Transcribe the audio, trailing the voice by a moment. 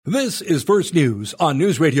This is First News on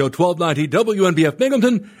News Radio 1290 WNBF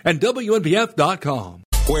Binghamton and WNBF.com.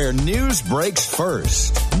 Where news breaks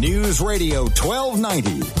first. News Radio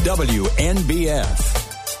 1290 WNBF.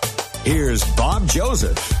 Here's Bob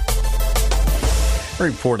Joseph.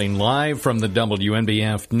 Reporting live from the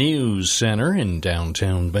WNBF News Center in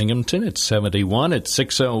downtown Binghamton. It's 71 at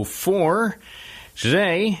 6:04.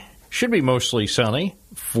 Today should be mostly sunny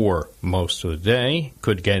for most of the day.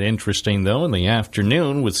 Could get interesting, though, in the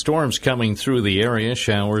afternoon with storms coming through the area,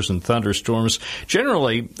 showers and thunderstorms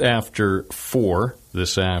generally after 4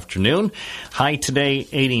 this afternoon. High today,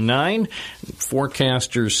 89.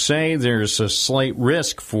 Forecasters say there's a slight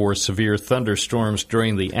risk for severe thunderstorms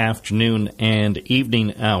during the afternoon and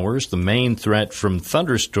evening hours. The main threat from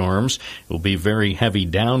thunderstorms will be very heavy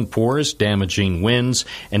downpours, damaging winds,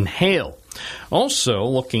 and hail. Also,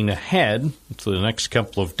 looking ahead to the next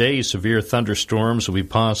couple of days, severe thunderstorms will be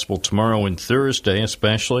possible tomorrow and Thursday,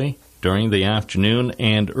 especially during the afternoon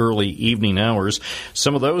and early evening hours.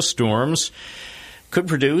 Some of those storms could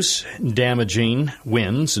produce damaging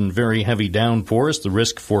winds and very heavy downpours. The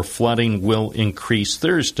risk for flooding will increase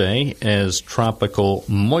Thursday as tropical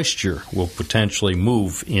moisture will potentially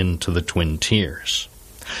move into the Twin Tiers.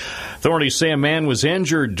 Authorities say a man was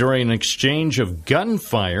injured during an exchange of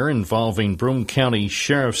gunfire involving Broome County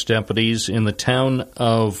Sheriff's deputies in the town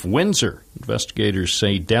of Windsor. Investigators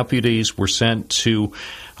say deputies were sent to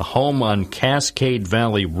a home on Cascade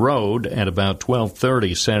Valley Road at about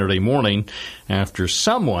 12:30 Saturday morning after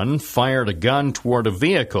someone fired a gun toward a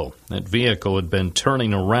vehicle. That vehicle had been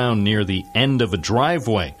turning around near the end of a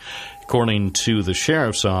driveway. According to the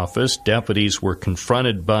sheriff's office, deputies were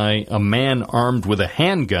confronted by a man armed with a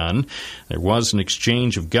handgun. There was an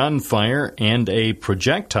exchange of gunfire, and a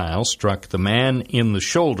projectile struck the man in the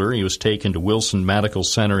shoulder. He was taken to Wilson Medical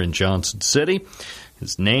Center in Johnson City.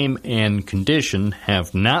 His name and condition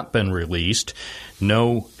have not been released.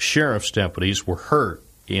 No sheriff's deputies were hurt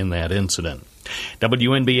in that incident.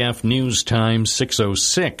 WNBF News Time,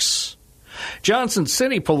 6:06. Johnson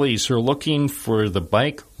City police are looking for the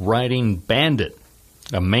bike-riding bandit.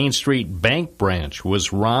 A Main Street bank branch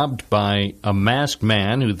was robbed by a masked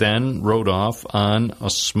man who then rode off on a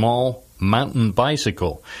small mountain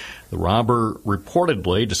bicycle. The robber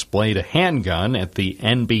reportedly displayed a handgun at the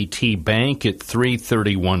NBT Bank at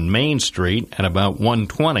 331 Main Street at about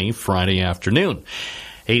 1:20 Friday afternoon.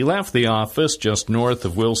 He left the office just north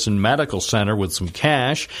of Wilson Medical Center with some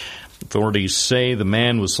cash. Authorities say the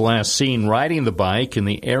man was last seen riding the bike in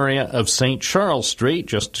the area of St. Charles Street,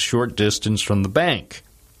 just a short distance from the bank.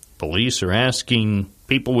 Police are asking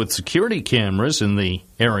people with security cameras in the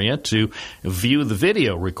area to view the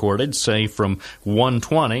video recorded, say, from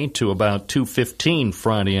 1:20 to about 2:15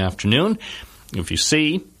 Friday afternoon. If you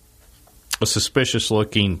see a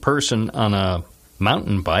suspicious-looking person on a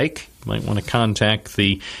mountain bike, you might want to contact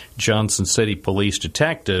the Johnson City Police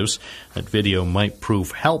detectives. That video might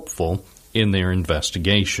prove helpful in their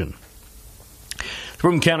investigation. The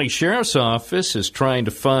Broome County Sheriff's Office is trying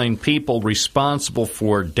to find people responsible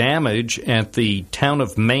for damage at the Town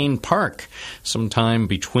of Maine Park. Sometime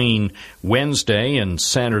between Wednesday and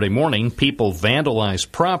Saturday morning, people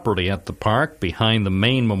vandalized property at the park behind the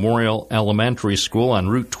Maine Memorial Elementary School on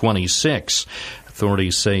Route 26.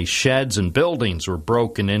 Authorities say sheds and buildings were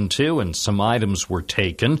broken into and some items were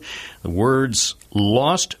taken. The words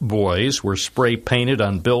 "Lost Boys" were spray painted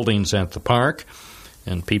on buildings at the park.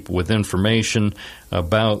 And people with information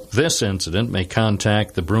about this incident may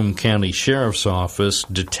contact the Broome County Sheriff's Office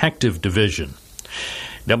Detective Division.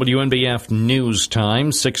 WNBF News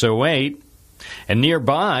Time, 6:08. And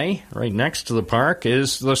nearby, right next to the park,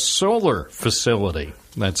 is the solar facility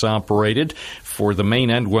that's operated for the Maine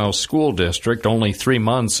Endwell School District only 3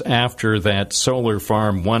 months after that solar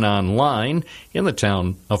farm went online in the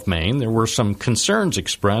town of Maine. There were some concerns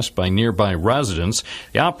expressed by nearby residents.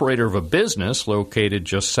 The operator of a business located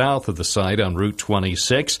just south of the site on Route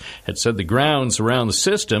 26 had said the grounds around the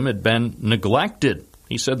system had been neglected.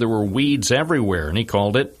 He said there were weeds everywhere, and he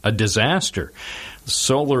called it a disaster. The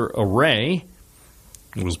solar array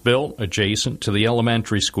was built adjacent to the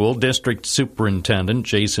elementary school. District Superintendent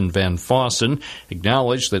Jason Van Fossen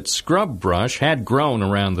acknowledged that scrub brush had grown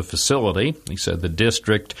around the facility. He said the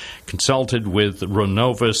district consulted with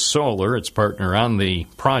Renovus Solar, its partner on the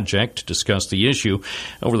project, to discuss the issue.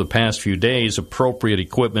 Over the past few days, appropriate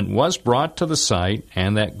equipment was brought to the site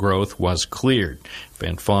and that growth was cleared.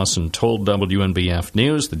 Van Fossen told WNBF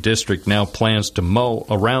News the district now plans to mow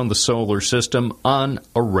around the solar system on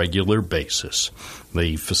a regular basis.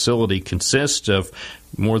 The facility consists of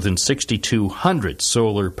more than 6,200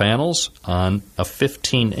 solar panels on a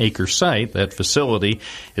 15-acre site. That facility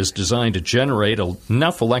is designed to generate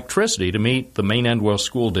enough electricity to meet the Maine Endwell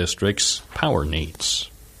School District's power needs.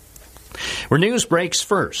 Where news breaks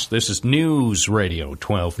first, this is News Radio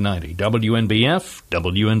 1290, WNBF,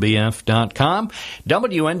 WNBF.com,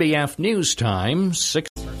 WNBF News Time, 6.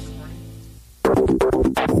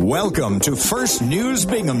 Welcome to First News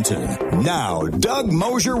Binghamton. Now, Doug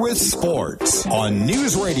Mosher with sports on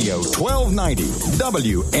News Radio 1290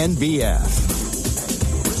 WNBF.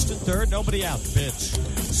 First and third, nobody out. Pitch.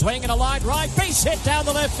 Swinging a line right, base hit down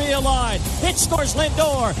the left field line. It scores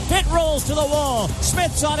Lindor. It rolls to the wall.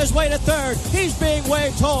 Smith's on his way to third. He's being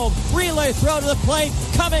waved home. Relay throw to the plate.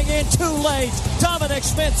 Coming in too late. Dominic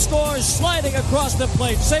Smith scores, sliding across the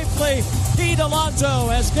plate safely. Pete Alonso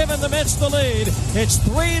has given the Mets the lead. It's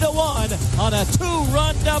 3-1 on a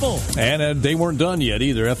 2-run double. And they weren't done yet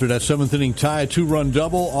either. After that seventh inning tie, a 2-run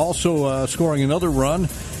double, also scoring another run,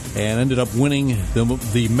 and ended up winning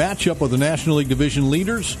the matchup of the National League Division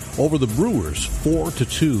leaders over the Brewers,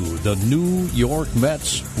 4-2. The New York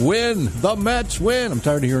Mets win. The Mets win. I'm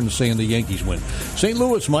tired of hearing the saying the Yankees win. St.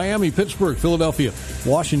 Louis, Miami, Pittsburgh, Philadelphia,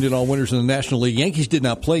 Washington, all winners in the National League. Yankees did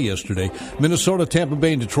not play yesterday. Minnesota, Tampa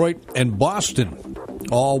Bay, and Detroit, and Boston,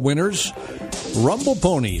 all winners. Rumble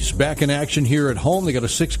Ponies back in action here at home. They got a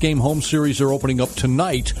 6-game home series they're opening up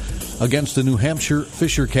tonight against the New Hampshire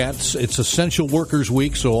Fisher Cats. It's Essential Workers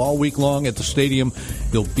Week, so all week long at the stadium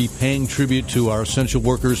they'll be paying tribute to our essential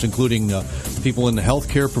workers, including people in the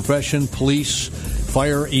healthcare profession, police,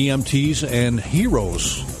 fire, EMTs, and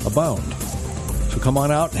heroes abound. So come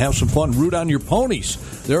on out and have some fun. Root on your ponies.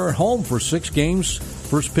 They're at home for 6 games.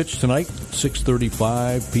 First pitch tonight,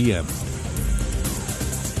 6:35 p.m.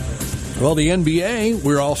 Well, the NBA,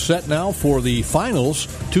 we're all set now for the finals.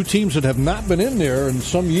 2 teams that have not been in there in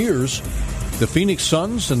some years, the Phoenix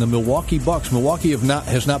Suns and the Milwaukee Bucks. Milwaukee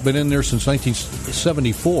has not been in there since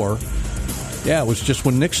 1974. Yeah, it was just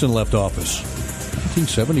when Nixon left office.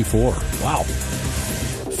 1974. Wow.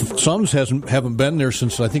 Suns haven't been there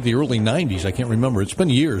since, I think, the early 90s. I can't remember. It's been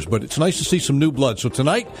years, but it's nice to see some new blood. So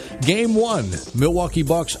tonight, Game 1, Milwaukee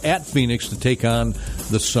Bucks at Phoenix to take on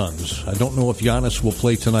the Suns. I don't know if Giannis will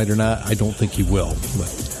play tonight or not. I don't think he will,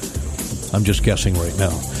 but I'm just guessing right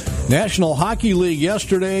now. National Hockey League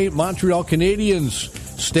yesterday, Montreal Canadiens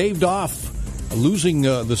staved off losing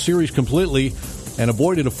the series completely and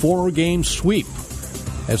avoided a 4-game sweep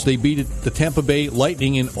as they beat the Tampa Bay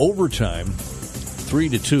Lightning in overtime.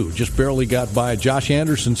 3-2, just barely got by. Josh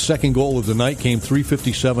Anderson's second goal of the night came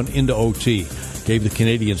 3:57 into OT. Gave the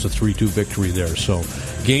Canadiens a 3-2 victory there. So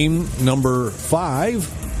game number 5,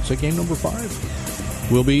 is that game number 5?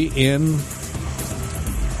 Will be in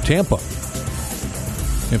Tampa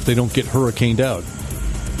if they don't get hurricaned out.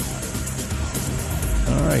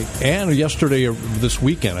 All right. And yesterday, this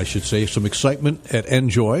weekend, I should say, some excitement at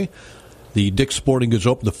Enjoy. The Dick's Sporting Goods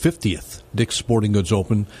Open, the 50th Dick's Sporting Goods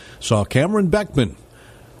Open, saw Cameron Beckman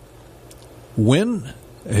win.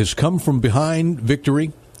 Has come from behind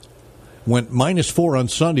victory. Went -4 on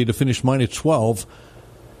Sunday to finish -12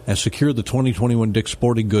 and secured the 2021 Dick's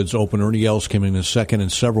Sporting Goods Open. Ernie Els came in second and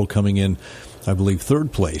several coming in, I believe,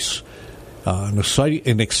 third place. An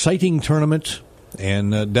exciting tournament,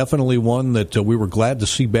 and definitely one that we were glad to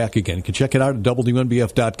see back again. You can check it out at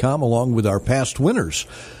WNBF.com along with our past winners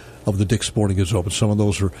of the Dick's Sporting Goods Open. Some of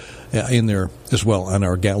those are in there as well on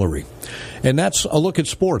our gallery. And that's a look at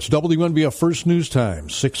sports. WNBF First News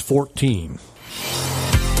Time, 6:14.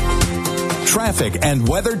 Traffic and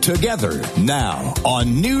weather together now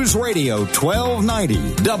on News Radio 1290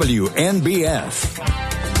 WNBF.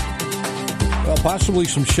 Well, possibly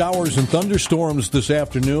some showers and thunderstorms this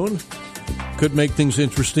afternoon. Could make things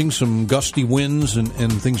interesting. Some gusty winds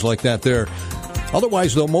and things like that there.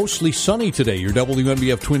 Otherwise, though, mostly sunny today. Your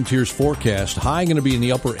WNBF Twin Tiers forecast. High going to be in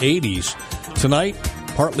the upper 80s. Tonight,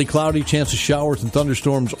 partly cloudy, chance of showers and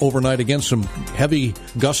thunderstorms overnight. Again, some heavy,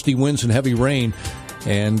 gusty winds and heavy rain.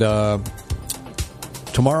 And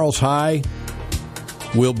tomorrow's high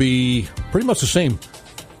will be pretty much the same.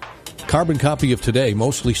 Carbon copy of today.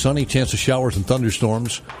 Mostly sunny, chance of showers and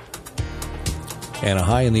thunderstorms. And a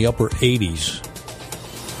high in the upper 80s.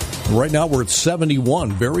 Right now, we're at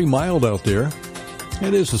 71. Very mild out there.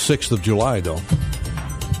 It is the 6th of July, though.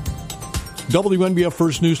 WNBF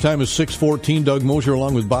First News Time is 6:14. Doug Mosher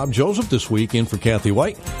along with Bob Joseph this week in for Kathy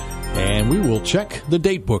Whyte. And we will check the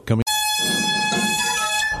date book coming.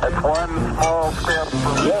 That's one small step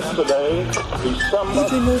for yesterday.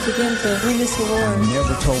 We moved again to win this award.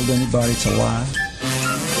 Never told anybody to lie.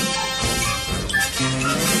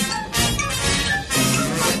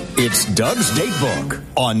 It's Doug's Datebook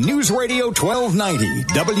on News Radio 1290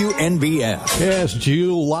 WNBF. Yes,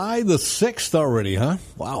 July the 6th already, huh?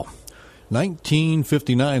 Wow.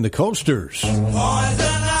 1959, the Coasters.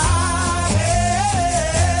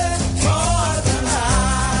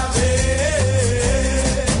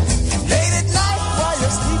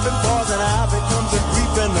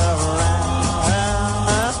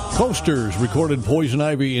 Coasters recorded Poison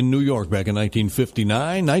Ivy in New York back in 1959.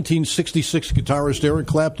 1966, guitarist Eric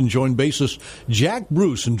Clapton joined bassist Jack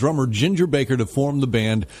Bruce and drummer Ginger Baker to form the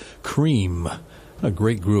band Cream. A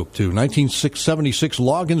great group, too. 1976,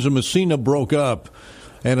 Loggins and Messina broke up.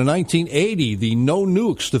 And in 1980, the No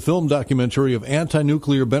Nukes, the film documentary of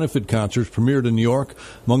anti-nuclear benefit concerts, premiered in New York.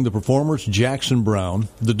 Among the performers, Jackson Browne,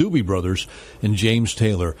 the Doobie Brothers, and James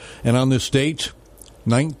Taylor. And on this date,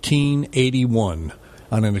 1981,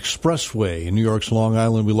 on an expressway in New York's Long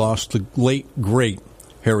Island, we lost the late, great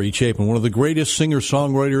Harry Chapin, one of the greatest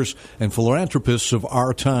singer-songwriters and philanthropists of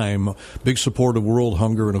our time, big supporter of world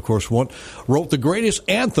hunger, and, of course, wrote the greatest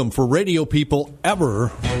anthem for radio people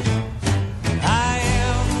ever. I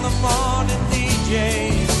am the morning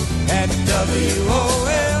DJ at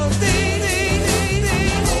WOLD,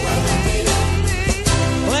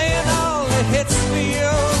 playing all the hits for you,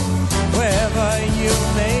 wherever you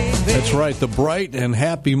may be. That's right, the bright and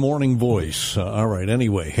happy morning voice. All right,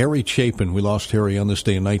 anyway, Harry Chapin. We lost Harry on this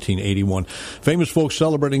day in 1981. Famous folks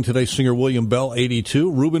celebrating today, singer William Bell,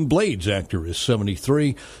 82. Reuben Blades, actor, is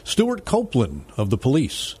 73. Stuart Copeland of The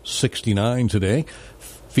Police, 69 today.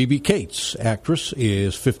 Phoebe Cates, actress,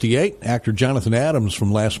 is 58. Actor Jonathan Adams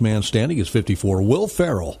from Last Man Standing is 54. Will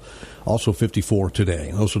Ferrell, also 54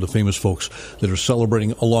 today. Those are the famous folks that are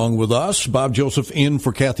celebrating along with us. Bob Joseph in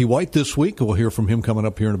for Kathy Whyte this week. We'll hear from him coming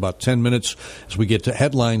up here in about 10 minutes as we get to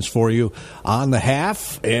headlines for you on the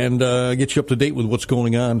half and get you up to date with what's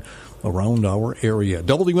going on around our area.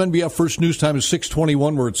 WNBF First News Time is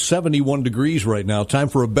 6:21. We're at 71 degrees right now. Time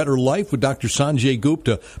for A Better Life with Dr. Sanjay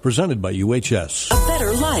Gupta, presented by UHS. A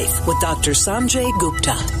Better Life with Dr. Sanjay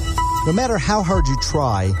Gupta. No matter how hard you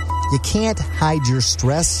try, you can't hide your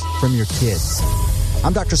stress from your kids.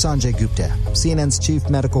 I'm Dr. Sanjay Gupta, CNN's chief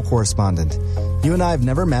medical correspondent. You and I have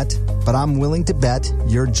never met, but I'm willing to bet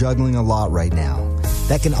you're juggling a lot right now.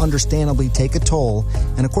 That can understandably take a toll,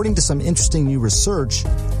 and according to some interesting new research,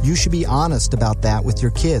 you should be honest about that with your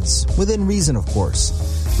kids, within reason, of course.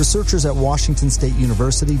 Researchers at Washington State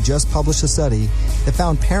University just published a study that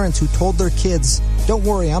found parents who told their kids, "Don't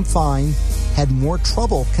worry, I'm fine," had more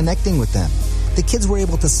trouble connecting with them. The kids were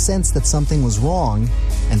able to sense that something was wrong,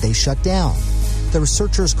 and they shut down. The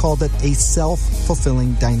researchers called it a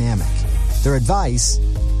self-fulfilling dynamic. Their advice: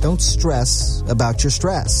 don't stress about your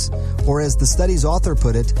stress. Or as the study's author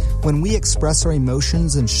put it, when we express our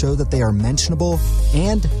emotions and show that they are mentionable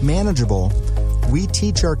and manageable, we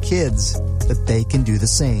teach our kids that they can do the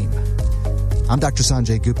same. I'm Dr.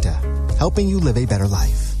 Sanjay Gupta, helping you live a better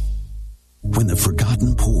life. When the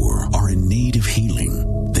forgotten poor are in need of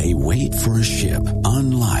healing, they wait for a ship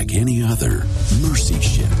unlike any other. Mercy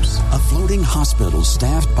Ships, a floating hospital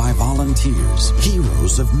staffed by volunteers,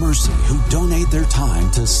 heroes of mercy who donate their time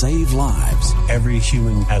to save lives. Every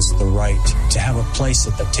human has the right to have a place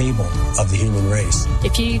at the table of the human race.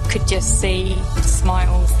 If you could just see the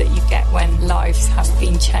smiles that you get when lives have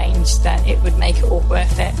been changed, then it would make it all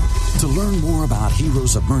worth it. To learn more about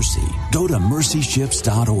Heroes of Mercy, go to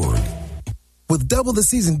mercyships.org. With double the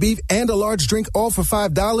seasoned beef and a large drink all for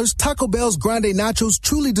 $5, Taco Bell's Grande Nachos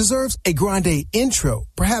truly deserves a Grande intro,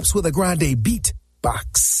 perhaps with a Grande beat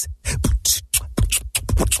box.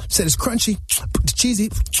 Said it's crunchy, cheesy,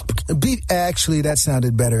 beef. Actually, that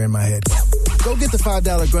sounded better in my head. Go get the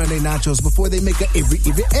 $5 Grande Nachos before they make a every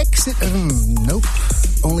exit. Nope.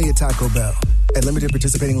 Only at Taco Bell. At limited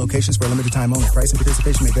participating locations for a limited time only. Price and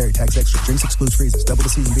participation may vary. Tax extra. Drinks excludes freezers. Double the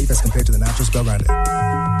seasoned beef as compared to the Nachos Bell Grande.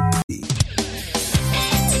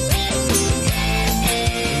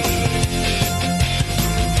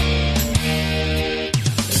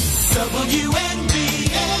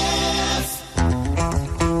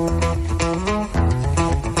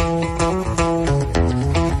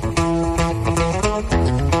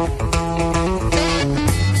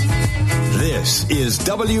 This is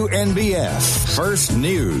WNBF First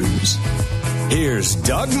News. Here's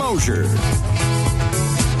Doug Mosher.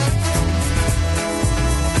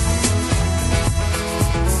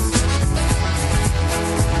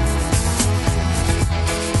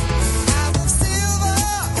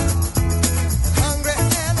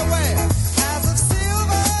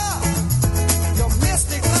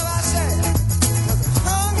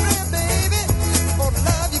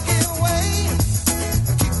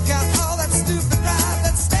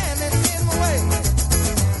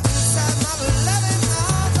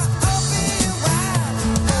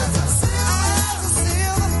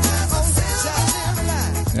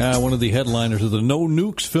 one of the headliners of the No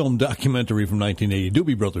Nukes film documentary from 1980.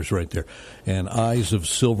 Doobie Brothers right there. And Eyes of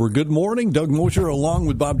Silver. Good morning. Doug Mosher along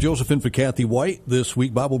with Bob Joseph in for Kathy Whyte this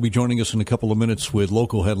week. Bob will be joining us in a couple of minutes with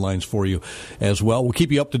local headlines for you as well. We'll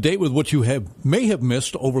keep you up to date with what you may have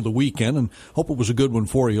missed over the weekend and hope it was a good one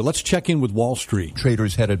for you. Let's check in with Wall Street.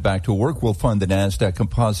 Traders headed back to work will fund the NASDAQ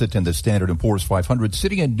Composite and the Standard & Poor's 500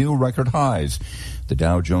 sitting at new record highs. The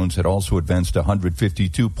Dow Jones had also advanced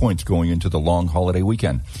 152 points going into the long holiday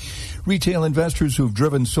weekend. Retail investors who've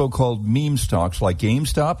driven so-called meme stocks like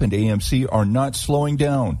GameStop and AMC are not slowing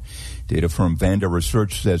down. Data from Vanda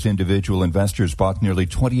Research says individual investors bought nearly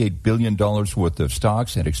 $28 billion worth of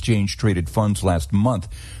stocks and exchange-traded funds last month,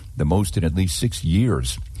 the most in at least 6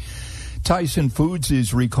 years. Tyson Foods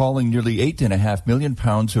is recalling nearly 8.5 million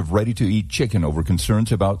pounds of ready-to-eat chicken over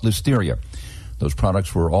concerns about listeria. Those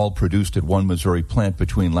products were all produced at one Missouri plant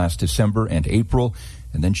between last December and April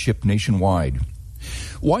and then shipped nationwide.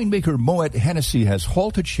 Winemaker Moet Hennessy has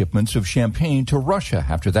halted shipments of champagne to Russia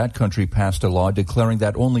after that country passed a law declaring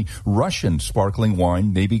that only Russian sparkling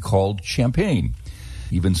wine may be called champagne.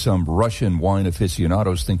 Even some Russian wine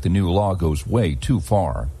aficionados think the new law goes way too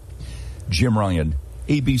far. Jim Ryan,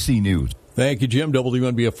 ABC News. Thank you, Jim.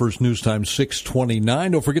 WNBF First News Time,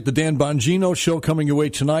 6:29. Don't forget the Dan Bongino show coming your way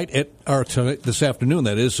this afternoon,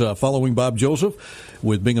 that is, following Bob Joseph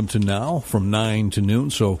with Binghamton Now from 9 to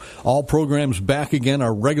noon. So all programs back again.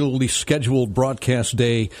 Our regularly scheduled broadcast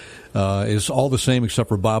day is all the same except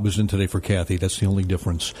for Bob is in today for Kathy. That's the only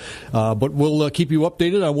difference. But we'll keep you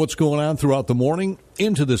updated on what's going on throughout the morning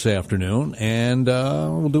into this afternoon, and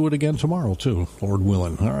we'll do it again tomorrow, too, Lord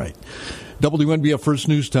willing. All right. WNBF First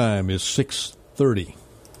News Time is 6:30.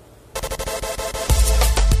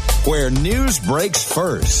 Where news breaks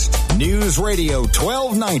first. News Radio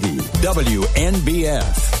 1290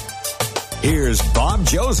 WNBF. Here's Bob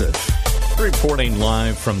Joseph. Reporting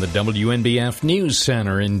live from the WNBF News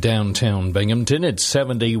Center in downtown Binghamton. It's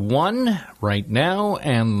 71 right now,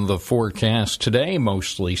 and the forecast today,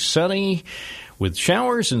 mostly sunny, with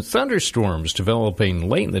showers and thunderstorms developing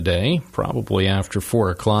late in the day, probably after 4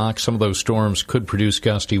 o'clock. Some of those storms could produce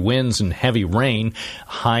gusty winds and heavy rain,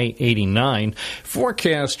 high 89.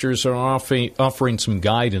 Forecasters are offering some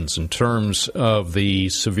guidance in terms of the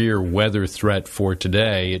severe weather threat for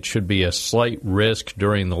today. It should be a slight risk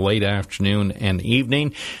during the late afternoon and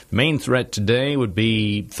evening. The main threat today would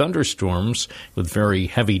be thunderstorms with very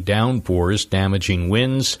heavy downpours, damaging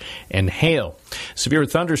winds, and hail. Severe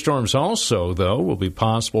thunderstorms also, though, will be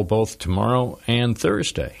possible both tomorrow and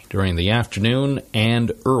Thursday during the afternoon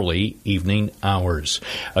and early evening hours.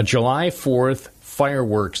 A July 4th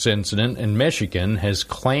fireworks incident in Michigan has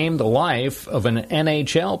claimed the life of an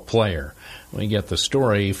NHL player. We get the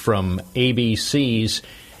story from ABC's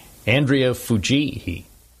Andrea Fujihi.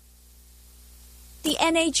 The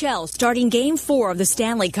NHL starting Game 4 of the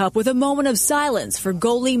Stanley Cup with a moment of silence for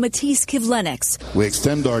goalie Matiss Kivlenieks. We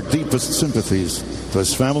extend our deepest sympathies to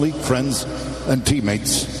his family, friends, and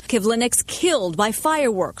teammates. Kivlenieks killed by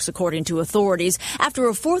fireworks, according to authorities, after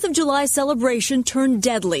a 4th of July celebration turned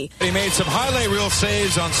deadly. He made some highlight reel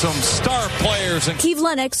saves on some star players.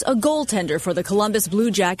 Kivlenieks, a goaltender for the Columbus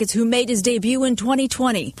Blue Jackets who made his debut in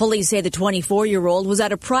 2020. Police say the 24-year-old was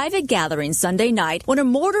at a private gathering Sunday night when a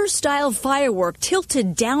mortar-style firework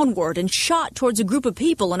tilted downward and shot towards a group of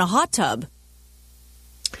people in a hot tub.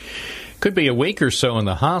 Could be a week or so in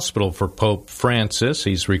the hospital for Pope Francis.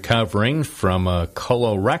 He's recovering from a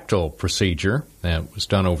colorectal procedure that was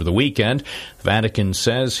done over the weekend. The Vatican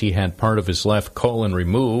says he had part of his left colon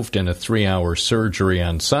removed in a 3-hour surgery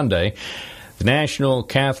on Sunday. The National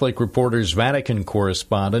Catholic Reporter's Vatican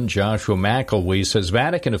correspondent, Joshua McElwee, says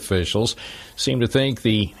Vatican officials seem to think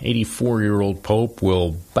the 84-year-old Pope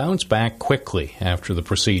will bounce back quickly after the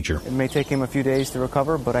procedure. It may take him a few days to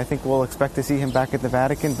recover, but I think we'll expect to see him back at the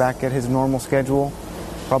Vatican, back at his normal schedule,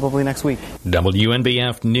 probably next week.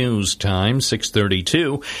 WNBF News Time,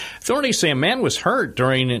 6:32. Authorities say a man was hurt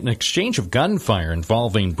during an exchange of gunfire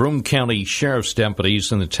involving Broome County Sheriff's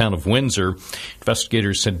deputies in the town of Windsor.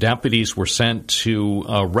 Investigators said deputies were sent to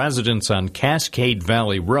a residence on Cascade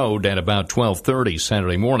Valley Road at about 12:30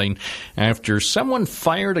 Saturday morning after someone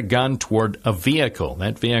fired a gun toward a vehicle.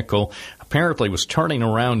 That vehicle apparently was turning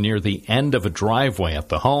around near the end of a driveway at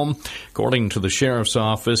the home. According to the sheriff's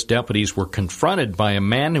office, deputies were confronted by a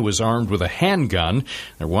man who was armed with a handgun.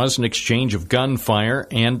 There was an exchange of gunfire,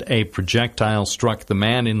 and a projectile struck the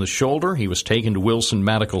man in the shoulder. He was taken to Wilson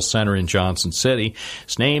Medical Center in Johnson City.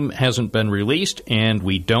 His name hasn't been released, and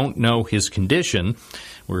we don't know his condition.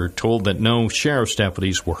 We're told that no sheriff's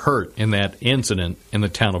deputies were hurt in that incident in the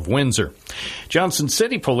town of Windsor. Johnson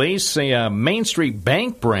City police say a Main Street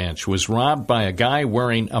bank branch was robbed robbed by a guy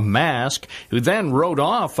wearing a mask who then rode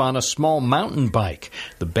off on a small mountain bike.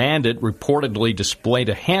 The bandit reportedly displayed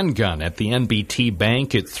a handgun at the NBT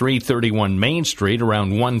Bank at 331 Main Street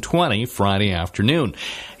around 1:20 Friday afternoon.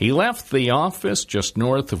 He left the office just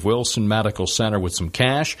north of Wilson Medical Center with some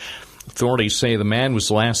cash. Authorities say the man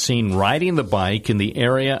was last seen riding the bike in the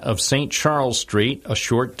area of St. Charles Street, a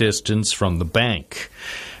short distance from the bank.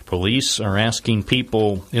 Police are asking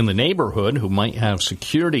people in the neighborhood who might have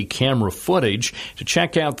security camera footage to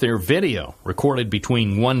check out their video recorded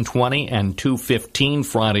between 1:20 and 2:15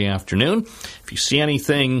 Friday afternoon. If you see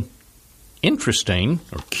anything interesting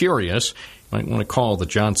or curious, you might want to call the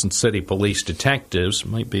Johnson City Police detectives.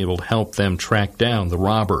 Might be able to help them track down the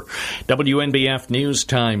robber. WNBF News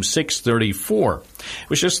Time 6:34. It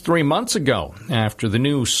was just 3 months ago after the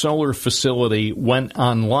new solar facility went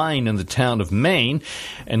online in the town of Maine,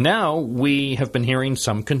 and now we have been hearing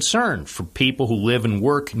some concern for people who live and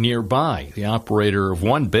work nearby. The operator of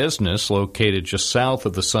one business located just south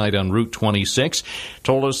of the site on Route 26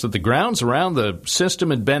 told us that the grounds around the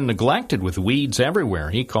system had been neglected with weeds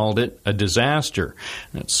everywhere. He called it a disaster.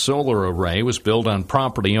 That solar array was built on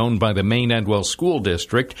property owned by the Maine Edwell School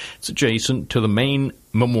District. It's adjacent to the Maine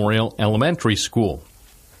Memorial Elementary School.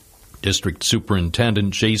 District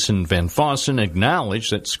Superintendent Jason Van Fossen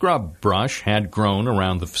acknowledged that scrub brush had grown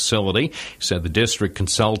around the facility. He said the district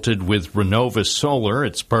consulted with Renova Solar,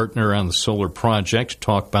 its partner on the solar project, to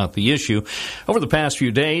talk about the issue. Over the past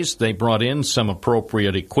few days, they brought in some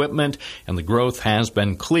appropriate equipment, and the growth has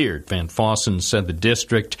been cleared. Van Fossen said the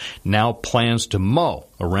district now plans to mow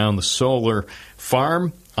around the solar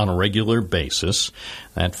farm on a regular basis.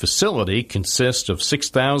 That facility consists of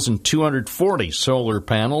 6,240 solar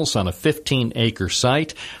panels on a 15-acre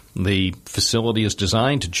site. The facility is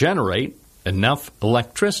designed to generate enough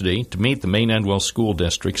electricity to meet the Maine Edwell School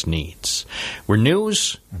District's needs. Where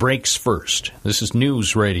news breaks first. This is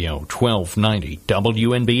News Radio 1290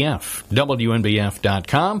 WNBF.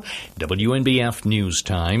 WNBF.com. WNBF News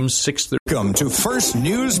Times 6:30. Welcome to First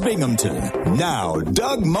News Binghamton. Now,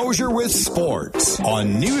 Doug Mosher with sports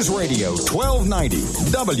on News Radio 1290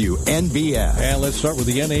 WNBF. And let's start with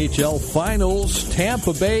the NHL Finals.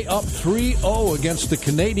 Tampa Bay up 3-0 against the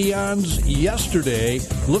Canadiens yesterday,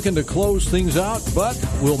 looking to close things out, but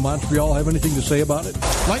will Montreal have anything to say about it?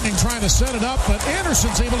 Lightning trying to set it up, but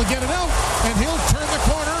Anderson's able to get it out, and he'll turn the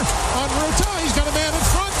corner on Ruta. He's got a man in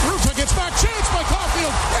front. Ruta gets back. Chance by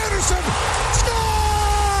Caulfield. Anderson scores!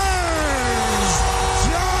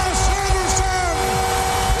 Josh Anderson,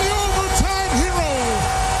 the overtime hero.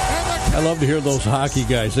 I love to hear those hockey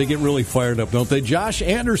guys. They get really fired up, don't they? Josh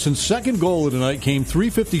Anderson's second goal of the night came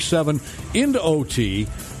 3:57 into OT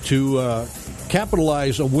to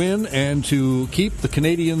capitalize a win and to keep the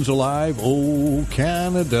Canadiens alive. Oh,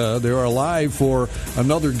 Canada. They're alive for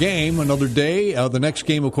another game, another day. The next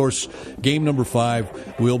game, of course, game number 5,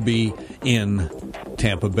 will be in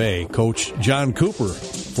Tampa Bay. Coach John Cooper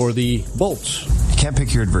for the Bolts. You can't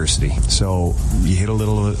pick your adversity. So you hit a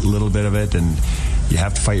little bit of it, and you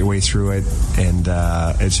have to fight your way through it. And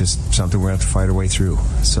it's just something we're going to have to fight our way through.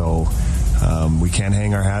 So we can't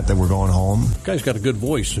hang our hat that we're going home. Guy's got a good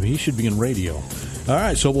voice. I mean, he should be in radio. All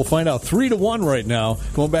right, so we'll find out 3-1 right now.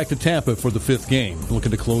 Going back to Tampa for the 5th game,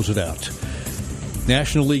 looking to close it out.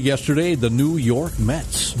 National League yesterday, the New York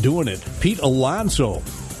Mets doing it. Pete Alonso,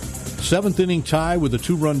 7th inning tie with a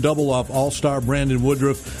 2-run double off All-Star Brandon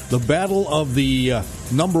Woodruff. The battle of the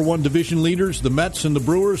number 1 division leaders, the Mets and the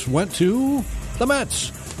Brewers, went to the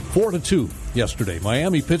Mets. 4-2 yesterday.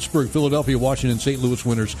 Miami, Pittsburgh, Philadelphia, Washington, St. Louis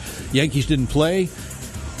winners. Yankees didn't play.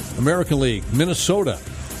 American League, Minnesota,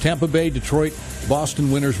 Tampa Bay, Detroit,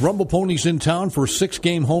 Boston winners. Rumble Ponies in town for a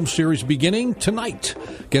 6-game home series beginning tonight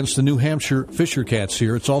against the New Hampshire Fisher Cats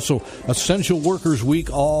here. It's also Essential Workers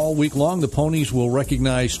Week all week long. The Ponies will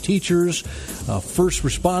recognize teachers, first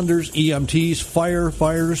responders, EMTs,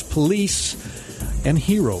 firefighters, police, and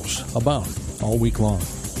heroes abound all week long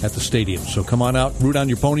at the stadium. So come on out, root on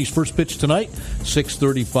your ponies. First pitch tonight,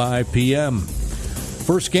 6:35 p.m.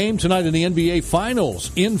 First game tonight in the NBA Finals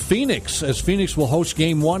in Phoenix, as Phoenix will host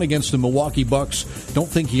Game 1 against the Milwaukee Bucks. Don't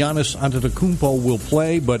think Giannis Antetokounmpo will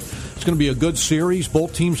play, but it's going to be a good series.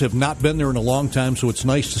 Both teams have not been there in a long time, so it's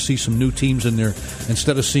nice to see some new teams in there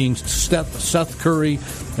instead of seeing Seth Curry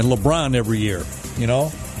and LeBron every year. It's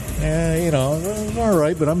all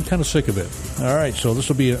right, but I'm kind of sick of it. All right, so this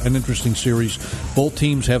will be an interesting series. Both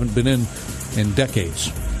teams haven't been in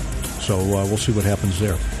decades, so we'll see what happens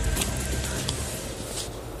there.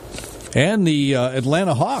 And the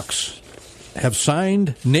Atlanta Hawks have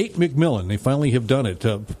signed Nate McMillan. They finally have done it.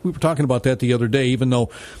 We were talking about that the other day, even though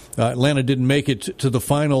Atlanta didn't make it to the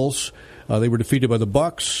finals. They were defeated by the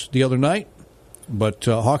Bucks the other night, but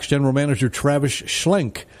Hawks general manager Travis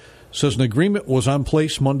Schlenk says an agreement was on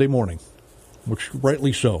place Monday morning, which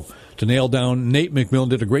rightly so, to nail down Nate McMillan.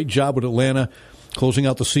 Did a great job with Atlanta, closing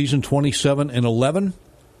out the season 27-11,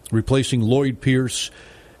 replacing Lloyd Pierce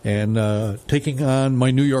and taking on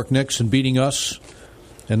my New York Knicks and beating us,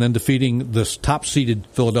 and then defeating the top-seeded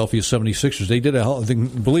Philadelphia 76ers. They did a hell of a thing.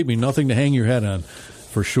 Believe me, nothing to hang your head on,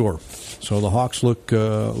 for sure. So the Hawks look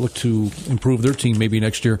to improve their team maybe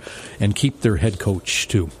next year and keep their head coach,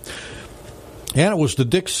 too. And it was the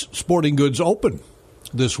Dick's Sporting Goods Open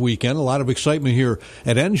this weekend. A lot of excitement here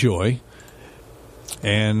at Enjoy.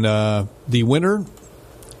 And the winner,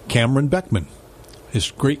 Cameron Beckman.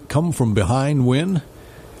 His great come-from-behind win.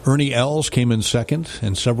 Ernie Els came in second,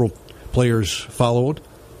 and several players followed.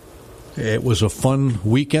 It was a fun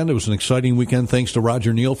weekend. It was an exciting weekend. Thanks to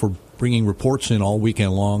Roger Neal for bringing reports in all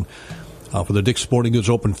weekend long for the Dick's Sporting Goods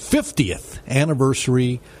Open 50th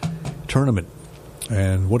anniversary tournament.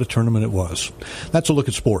 And what a tournament it was. That's a look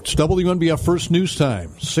at sports. WNBF First News Time,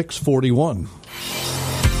 6:41.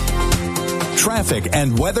 Traffic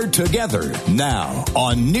and weather together now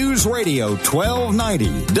on News Radio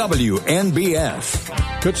 1290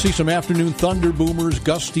 WNBF. Could see some afternoon thunder boomers,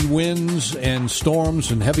 gusty winds and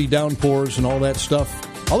storms and heavy downpours and all that stuff.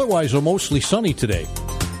 Otherwise, mostly sunny today.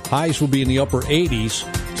 Highs will be in the upper 80s.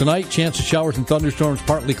 Tonight, chance of showers and thunderstorms,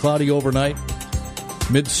 partly cloudy overnight,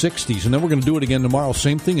 mid-60s. And then we're going to do it again tomorrow.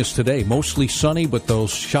 Same thing as today. Mostly sunny, but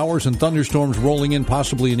those showers and thunderstorms rolling in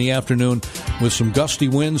possibly in the afternoon with some gusty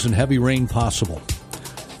winds and heavy rain possible.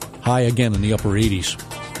 High again in the upper 80s.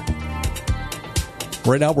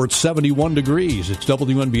 Right now we're at 71 degrees. It's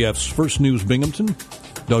WNBF's First News Binghamton.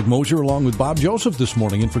 Doug Mosher along with Bob Joseph this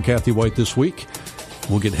morning, in for Kathy Whyte this week.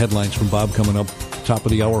 We'll get headlines from Bob coming up top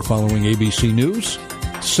of the hour following ABC News.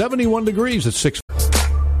 71 degrees at 6.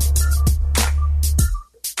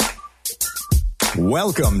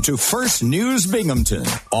 Welcome to First News Binghamton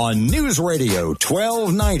on News Radio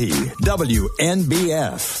 1290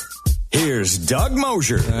 WNBF. Here's Doug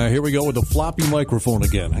Mosher. Here we go with the floppy microphone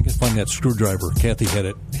again. I can find that screwdriver. Kathy had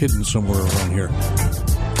it hidden somewhere around here.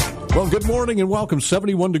 Well, good morning and welcome.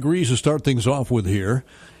 71 degrees to start things off with here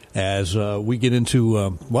as we get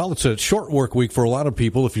into, it's a short work week for a lot of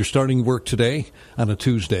people. If you're starting work today on a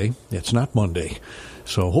Tuesday, it's not Monday.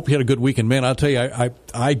 So hope you had a good weekend. Man, I'll tell you,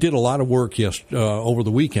 I did a lot of work over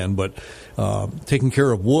the weekend, but taking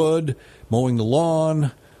care of wood, mowing the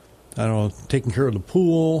lawn, taking care of the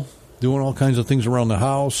pool, doing all kinds of things around the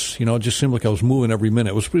house. It just seemed like I was moving every minute.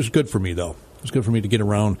 It was good for me, though. It was good for me to get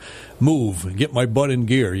around, move, get my butt in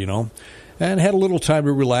gear, and had a little time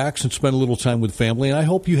to relax and spend a little time with family, and I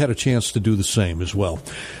hope you had a chance to do the same as well.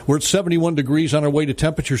 We're at 71 degrees on our way to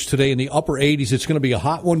temperatures today in the upper 80s. It's going to be a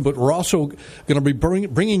hot one, but we're also going to be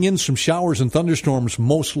bringing in some showers and thunderstorms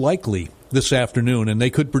most likely this afternoon, and they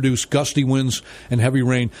could produce gusty winds and heavy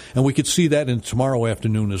rain, and we could see that in tomorrow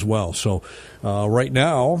afternoon as well. So right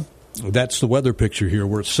now, that's the weather picture here.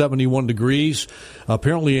 We're at 71 degrees.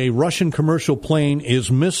 Apparently, a Russian commercial plane is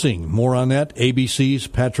missing. More on that, ABC's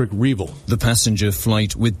Patrick Reevell. The passenger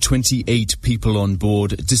flight with 28 people on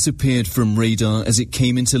board disappeared from radar as it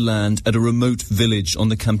came into land at a remote village on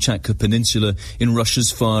the Kamchatka Peninsula in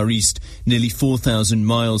Russia's Far East, nearly 4,000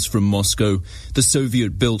 miles from Moscow. The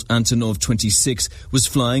Soviet-built Antonov 26 was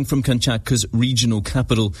flying from Kamchatka's regional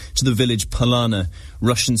capital to the village Palana.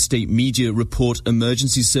 Russian state media report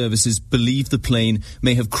emergency services believe the plane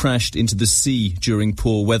may have crashed into the sea during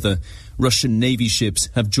poor weather. Russian Navy ships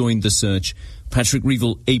have joined the search. Patrick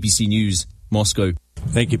Reevell, ABC News, Moscow.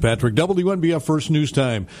 Thank you, Patrick. WNBF First News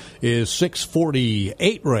Time is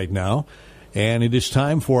 6:48 right now, and it is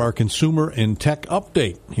time for our Consumer and Tech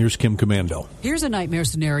Update. Here's Kim Commando. Here's a nightmare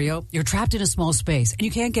scenario. You're trapped in a small space, and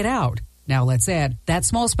you can't get out. Now, let's add, that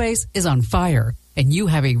small space is on fire, and you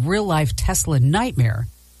have a real-life Tesla nightmare.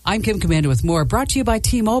 I'm Kim Commando with more, brought to you by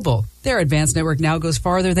T-Mobile. Their advanced network now goes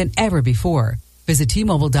farther than ever before. Visit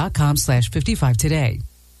T-Mobile.com/55 today.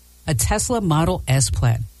 A Tesla Model S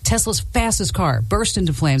Plaid, Tesla's fastest car, burst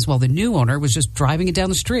into flames while the new owner was just driving it down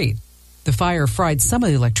the street. The fire fried some of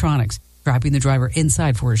the electronics, trapping the driver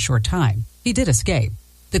inside for a short time. He did escape.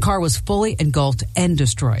 The car was fully engulfed and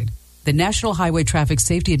destroyed. The National Highway Traffic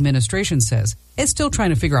Safety Administration says it's still trying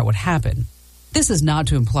to figure out what happened. This is not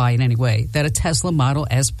to imply in any way that a Tesla Model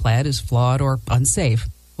S Plaid is flawed or unsafe.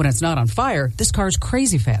 When it's not on fire, this car is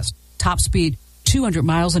crazy fast. Top speed, 200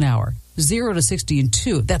 miles an hour. 0 to 60 in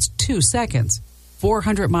 2 seconds.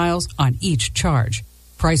 400 miles on each charge.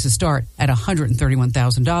 Prices start at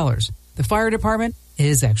 $131,000. The fire department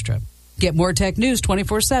is extra. Get more tech news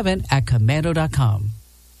 24/7 at commando.com.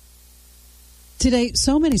 Today,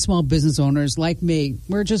 so many small business owners like me,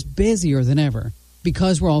 we're just busier than ever.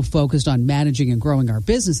 Because we're all focused on managing and growing our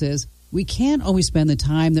businesses, we can't always spend the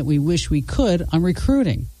time that we wish we could on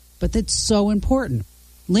recruiting. But that's so important.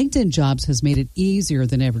 LinkedIn Jobs has made it easier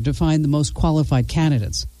than ever to find the most qualified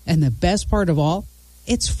candidates. And the best part of all,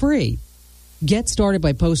 it's free. Get started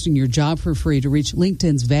by posting your job for free to reach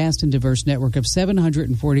LinkedIn's vast and diverse network of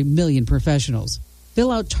 740 million professionals. Fill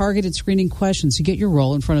out targeted screening questions to get your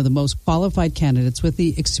role in front of the most qualified candidates with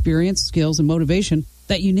the experience, skills, and motivation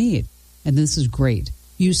that you need. And this is great.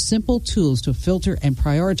 Use simple tools to filter and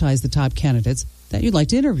prioritize the top candidates that you'd like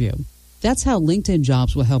to interview. That's how LinkedIn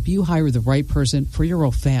Jobs will help you hire the right person for your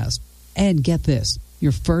role fast. And get this,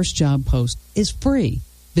 your first job post is free.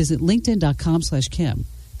 Visit linkedin.com/Kim.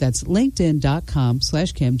 That's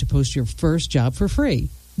linkedin.com/Kim to post your first job for free.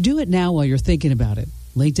 Do it now while you're thinking about it.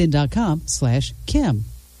 LinkedIn.com/Kim.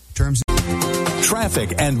 Terms.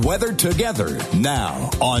 Traffic and weather together now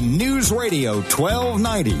on News Radio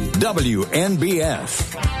 1290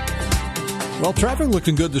 WNBF. Well, traffic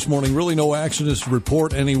looking good this morning. Really no accidents to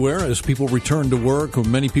report anywhere as people return to work.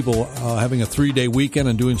 Many people having a 3-day weekend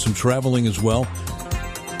and doing some traveling as well.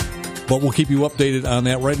 But we'll keep you updated on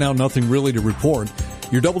that. Right now, nothing really to report.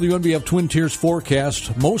 Your WNBF Twin Tiers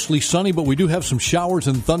forecast, mostly sunny, but we do have some showers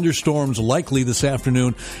and thunderstorms likely this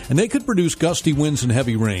afternoon, and they could produce gusty winds and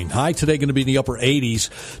heavy rain. High today going to be in the upper 80s.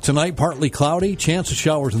 Tonight, partly cloudy, chance of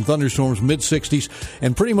showers and thunderstorms, mid-60s,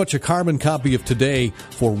 and pretty much a carbon copy of today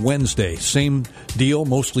for Wednesday. Same deal,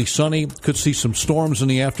 mostly sunny. Could see some storms in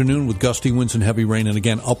the afternoon with gusty winds and heavy rain, and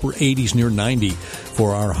again, upper 80s near 90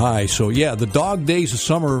 for our high. So, yeah, the dog days of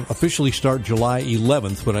summer officially start July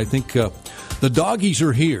 11th, but I think the doggies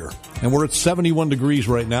are here, and we're at 71 degrees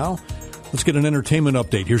right now. Let's get an entertainment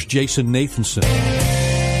update. Here's Jason Nathanson.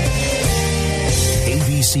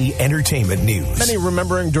 ABC Entertainment News. Many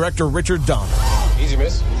remembering director Richard Donner. Easy,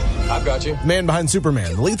 miss. I've got you. Man behind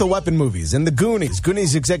Superman, the Lethal Weapon movies, and the Goonies.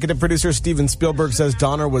 Goonies executive producer Steven Spielberg says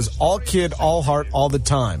Donner was all kid, all heart, all the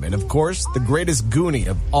time. And, of course, the greatest Goonie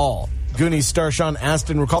of all. Goonies star Sean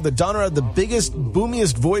Astin recalled that Donner had the biggest,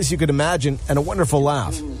 boomiest voice you could imagine and a wonderful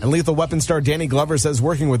laugh. And Lethal Weapon star Danny Glover says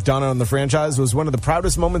working with Donner on the franchise was one of the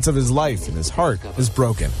proudest moments of his life, and his heart is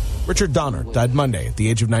broken. Richard Donner died Monday at the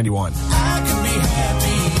age of 91.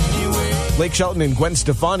 Blake Shelton and Gwen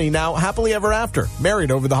Stefani now happily ever after,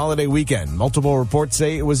 married over the holiday weekend. Multiple reports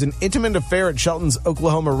say it was an intimate affair at Shelton's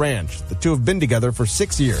Oklahoma ranch. The two have been together for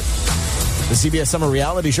 6 years. The CBS summer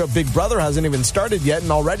reality show Big Brother hasn't even started yet,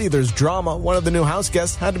 and already there's drama. One of the new house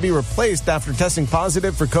guests had to be replaced after testing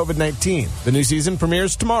positive for COVID-19. The new season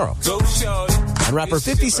premieres tomorrow. And rapper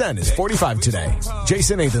 50 Cent is 45 today.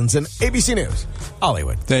 Jason Nathanson, ABC News,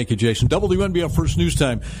 Hollywood. Thank you, Jason. WNBF First News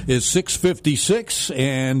Time is 6:56,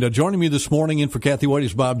 and joining me this morning in for Kathy Whyte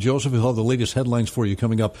is Bob Joseph. He'll have the latest headlines for you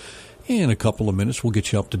coming up in a couple of minutes. We'll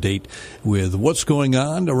get you up to date with what's going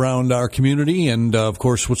on around our community and, of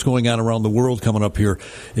course, what's going on around the world coming up here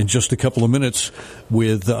in just a couple of minutes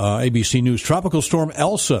with ABC News. Tropical storm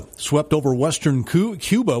Elsa swept over western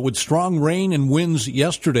Cuba with strong rain and winds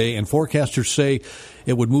yesterday, and forecasters say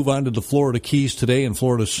it would move on to the Florida Keys today and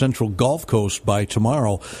Florida's central Gulf Coast by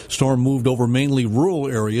tomorrow. Storm moved over mainly rural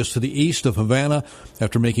areas to the east of Havana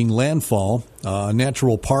after making landfall. A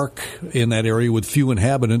natural park in that area with few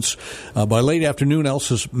inhabitants. By late afternoon,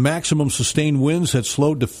 Elsa's maximum sustained winds had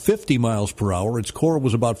slowed to 50 miles per hour. Its core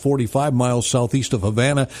was about 45 miles southeast of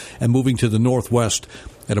Havana and moving to the northwest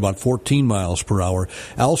at about 14 miles per hour.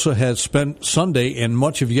 Elsa has spent Sunday and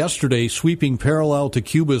much of yesterday sweeping parallel to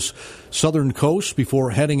Cuba's southern coast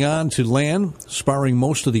before heading on to land, sparring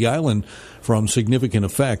most of the island from significant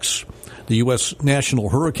effects. The U.S. National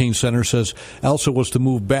Hurricane Center says Elsa was to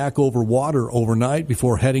move back over water overnight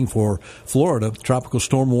before heading for Florida. Tropical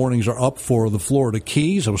storm warnings are up for the Florida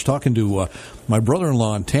Keys. I was talking to my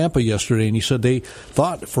brother-in-law in Tampa yesterday, and he said they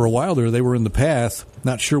thought for a while there they were in the path.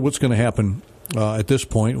 Not sure what's going to happen at this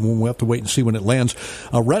point. We'll have to wait and see when it lands.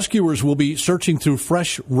 Rescuers will be searching through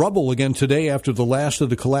fresh rubble again today after the last of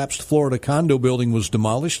the collapsed Florida condo building was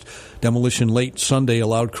demolished. Demolition late Sunday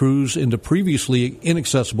allowed crews into previously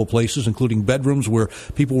inaccessible places, including bedrooms where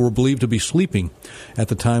people were believed to be sleeping at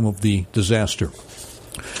the time of the disaster.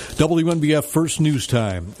 WNBF First News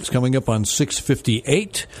Time is coming up on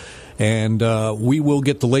 6:58. And we will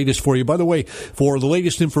get the latest for you. By the way, for the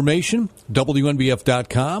latest information,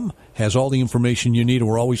 WNBF.com has all the information you need, and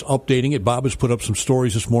we're always updating it. Bob has put up some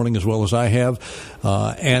stories this morning as well as I have.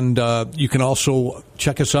 And you can also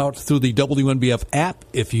check us out through the WNBF app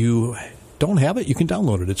if you don't have it, you can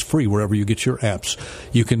download it. It's free wherever you get your apps.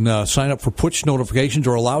 You can sign up for push notifications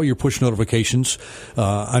or allow your push notifications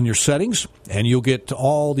on your settings, and you'll get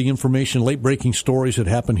all the information, late-breaking stories that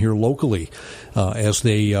happen here locally as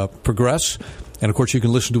they progress. And, of course, you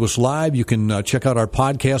can listen to us live. You can check out our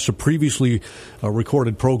podcasts of previously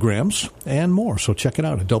recorded programs and more. So check it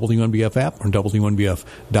out at WNBF app or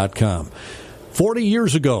WNBF.com. 40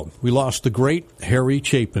 years ago, we lost the great Harry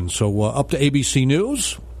Chapin. So up to ABC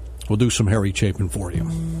News, we'll do some Harry Chapin for you.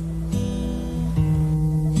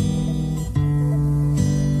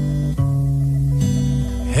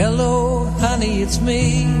 Hello, honey, it's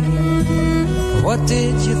me. What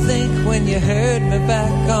did you think when you heard me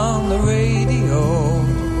back on the radio?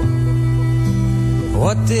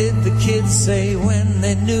 What did the kids say when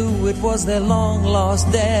they knew it was their long-lost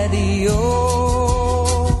daddy?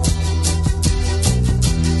 Oh,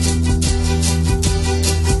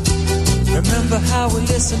 remember how we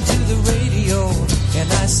listened to the radio,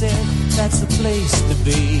 and I said, that's the place to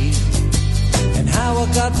be. And how I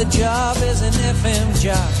got the job as an FM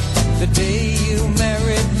jock the day you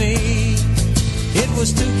married me. It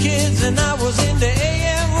was 2 kids and I was into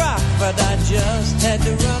AM rock, but I just had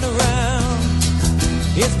to run around.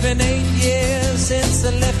 It's been 8 years since I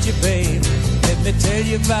left you, babe. Let me tell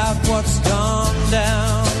you about what's gone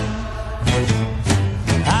down.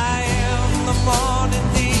 I am the morning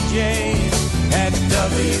DJ at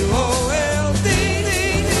WOLD,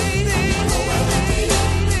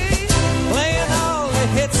 playing all the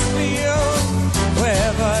hits for you,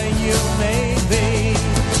 wherever you may be.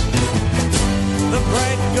 The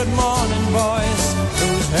bright good morning voice,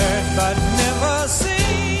 who's heard but never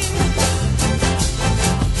seen.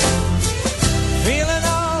 Feeling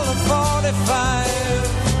all of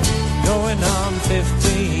 45, going on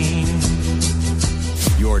 15.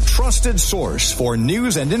 Your trusted source for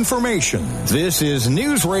news and information. This is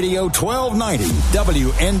News Radio 1290,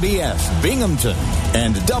 WNBF Binghamton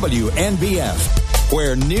and WNBF,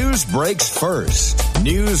 where news breaks first.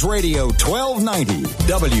 News Radio 1290,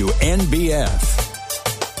 WNBF.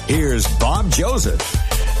 Here's Bob Joseph.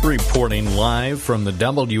 Reporting live from the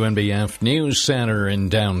WNBF News Center in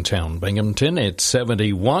downtown Binghamton. It's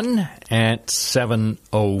 71 at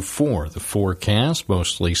 7:04. The forecast,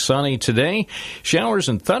 mostly sunny today. Showers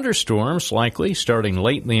and thunderstorms likely starting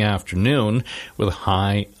late in the afternoon with a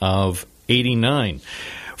high of 89.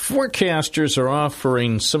 Forecasters are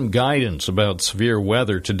offering some guidance about severe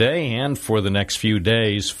weather today and for the next few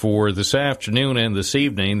days. For this afternoon and this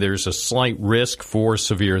evening, there's a slight risk for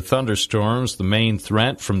severe thunderstorms. The main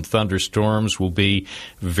threat from thunderstorms will be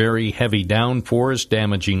very heavy downpours,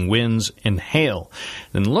 damaging winds, and hail.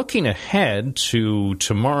 Then looking ahead to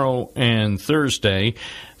tomorrow and Thursday,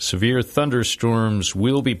 severe thunderstorms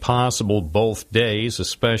will be possible both days,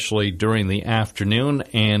 especially during the afternoon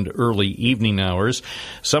and early evening hours.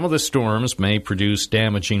 Some of the storms may produce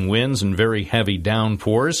damaging winds and very heavy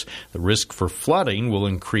downpours. The risk for flooding will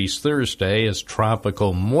increase Thursday as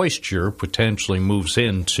tropical moisture potentially moves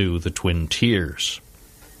into the Twin Tiers.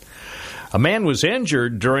 A man was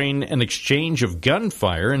injured during an exchange of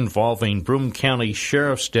gunfire involving Broome County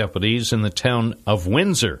Sheriff's deputies in the town of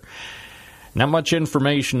Windsor. Not much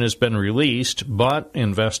information has been released, but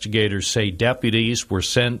investigators say deputies were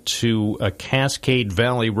sent to a Cascade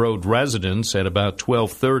Valley Road residence at about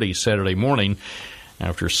 12:30 Saturday morning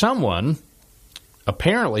after someone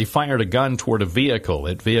apparently fired a gun toward a vehicle.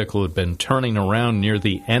 That vehicle had been turning around near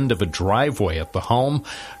the end of a driveway at the home.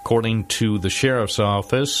 According to the sheriff's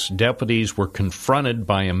office, deputies were confronted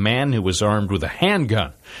by a man who was armed with a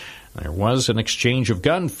handgun. There was an exchange of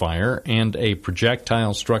gunfire, and a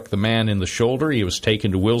projectile struck the man in the shoulder. He was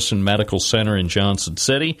taken to Wilson Medical Center in Johnson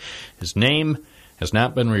City. His name has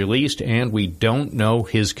not been released, and we don't know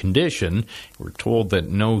his condition. We're told that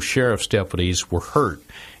no sheriff's deputies were hurt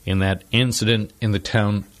in that incident in the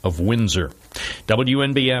town of Windsor.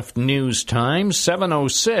 WNBF News Time,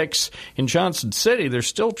 7:06. In Johnson City, they're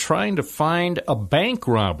still trying to find a bank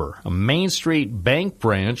robber. A Main Street bank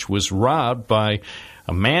branch was robbed by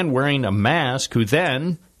a man wearing a mask who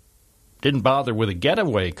then didn't bother with a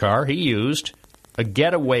getaway car. He used a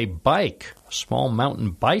getaway bike. A small mountain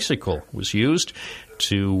bicycle was used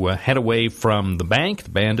to head away from the bank. The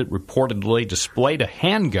bandit reportedly displayed a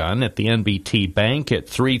handgun at the NBT Bank at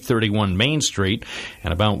 331 Main Street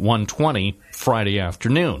at about 1:20 Friday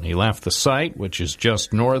afternoon. He left the site, which is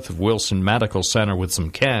just north of Wilson Medical Center, with some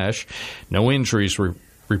cash. No injuries were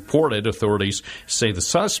reported. Authorities say the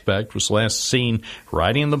suspect was last seen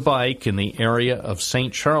riding the bike in the area of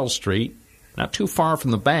St. Charles Street not too far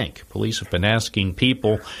from the bank. Police have been asking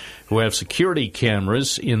people who have security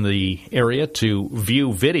cameras in the area to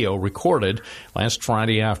view video recorded last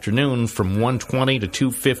Friday afternoon from 1:20 to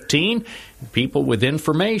 2:15. People with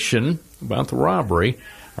information about the robbery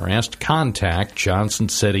are asked to contact Johnson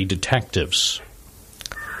City detectives.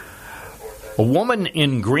 A woman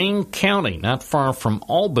in Greene County, not far from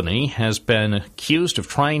Albany, has been accused of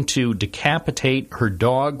trying to decapitate her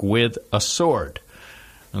dog with a sword.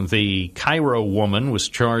 The Cairo woman was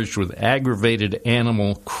charged with aggravated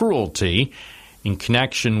animal cruelty in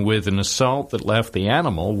connection with an assault that left the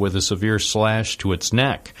animal with a severe slash to its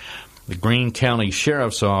neck. The Greene County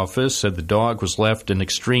Sheriff's Office said the dog was left in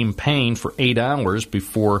extreme pain for 8 hours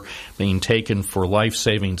before being taken for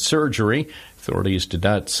life-saving surgery. Authorities did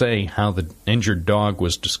not say how the injured dog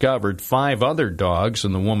was discovered. 5 other dogs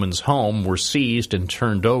in the woman's home were seized and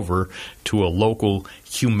turned over to a local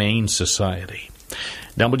humane society.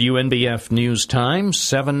 WNBF News Time,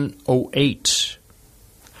 7:08.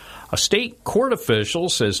 A state court official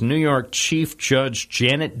says New York Chief Judge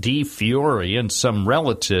Janet D. Fiore and some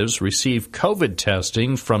relatives received COVID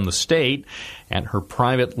testing from the state at her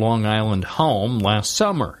private Long Island home last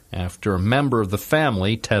summer after a member of the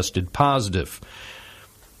family tested positive.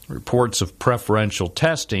 Reports of preferential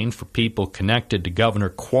testing for people connected to Governor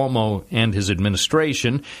Cuomo and his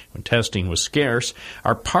administration, when testing was scarce,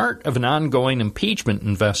 are part of an ongoing impeachment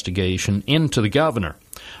investigation into the governor.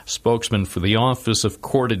 A spokesman for the Office of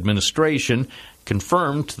Court Administration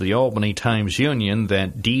confirmed to the Albany Times-Union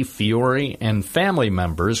that D. Fiore and family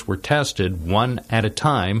members were tested one at a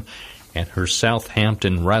time at her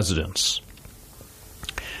Southampton residence.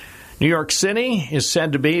 New York City is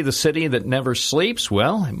said to be the city that never sleeps.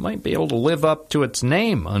 Well, it might be able to live up to its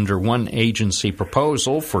name under one agency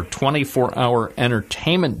proposal for 24-hour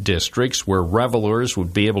entertainment districts where revelers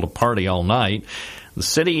would be able to party all night. The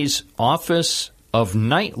city's Office of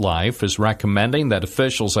Nightlife is recommending that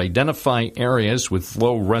officials identify areas with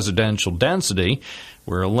low residential density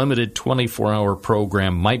where a limited 24-hour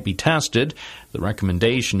program might be tested. The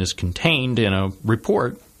recommendation is contained in a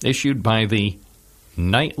report issued by the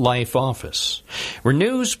Nightlife Office. Where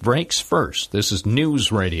news breaks first. This is News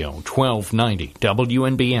Radio 1290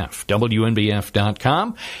 WNBF,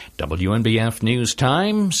 WNBF.com, WNBF News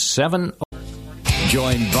Time, 7.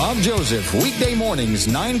 Join Bob Joseph weekday mornings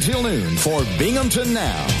 9 till noon for Binghamton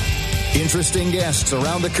Now. Interesting guests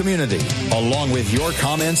around the community, along with your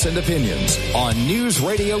comments and opinions on News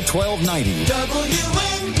Radio 1290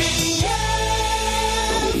 WNBF.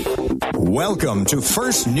 Welcome to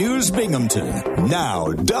First News Binghamton.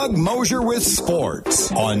 Now, Doug Mosher with sports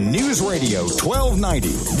on News Radio 1290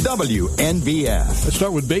 WNBF. Let's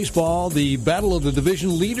start with baseball. The battle of the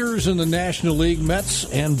division leaders in the National League, Mets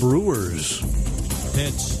and Brewers.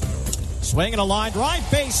 Pitch. Swinging a line drive,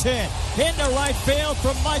 base hit. Into right field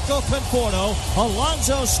from Michael Conforto.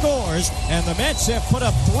 Alonso scores, and the Mets have put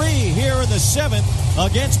up 3 here in the 7th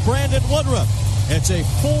against Brandon Woodruff. It's a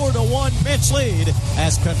 4-1 Mets lead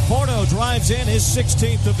as Conforto drives in his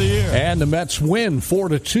 16th of the year. And the Mets win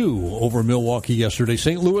 4-2 over Milwaukee yesterday.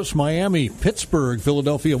 St. Louis, Miami, Pittsburgh,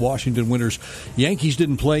 Philadelphia, Washington winners. Yankees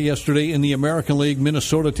didn't play yesterday in the American League.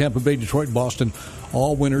 Minnesota, Tampa Bay, Detroit, Boston,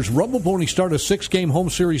 all winners. Rumble Pony start a 6-game home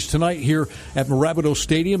series tonight here at Marabito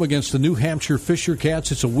Stadium against the New Hampshire Fisher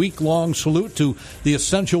Cats. It's a week-long salute to the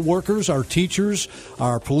essential workers, our teachers,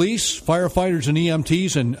 our police, firefighters, and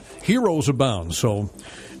EMTs, and heroes abound. So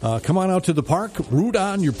come on out to the park, root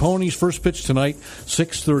on your ponies. First pitch tonight,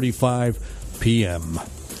 6:35 p.m.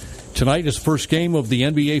 Tonight is the first game of the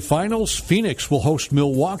NBA Finals. Phoenix will host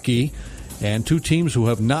Milwaukee, and 2 teams who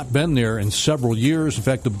have not been there in several years. In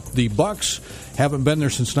fact, the Bucks haven't been there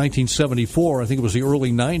since 1974. I think it was the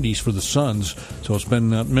early 90s for the Suns, so it's been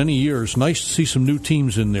many years. Nice to see some new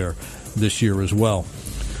teams in there this year as well.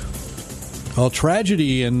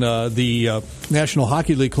 Tragedy in the National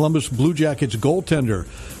Hockey League. Columbus Blue Jackets goaltender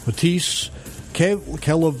Matisse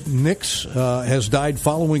Kelevniks has died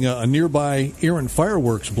following a nearby errant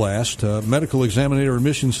fireworks blast. Medical examiner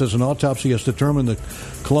admission says an autopsy has determined the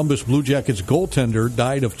Columbus Blue Jackets goaltender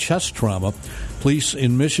died of chest trauma. Police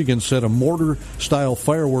in Michigan said a mortar-style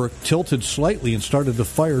firework tilted slightly and started to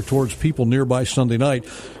fire towards people nearby Sunday night.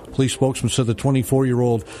 Police spokesman said the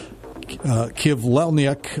 24-year-old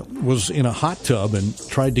Kivlelniak was in a hot tub and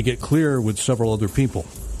tried to get clear with several other people.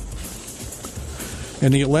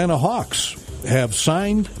 And the Atlanta Hawks have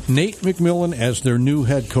signed Nate McMillan as their new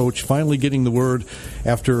head coach, finally getting the word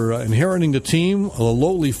after inheriting the team, a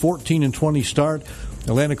lowly 14-20 start.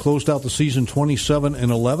 Atlanta closed out the season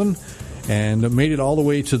 27-11 and made it all the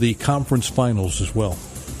way to the conference finals as well.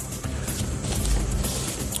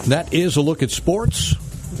 That is a look at sports.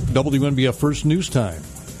 WNBF First News Time,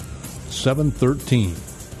 7:13.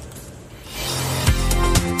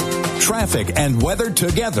 Traffic and weather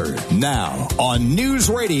together now on News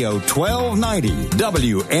Radio 1290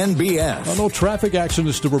 WNBF. No traffic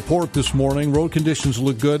accidents to report this morning. Road conditions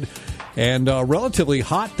look good. And a relatively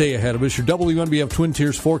hot day ahead of us. Your WNBF Twin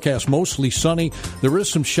Tiers forecast, mostly sunny. There is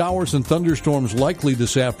some showers and thunderstorms likely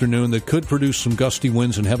this afternoon that could produce some gusty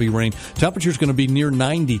winds and heavy rain. Temperature's going to be near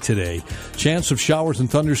 90 today. Chance of showers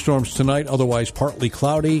and thunderstorms tonight, otherwise partly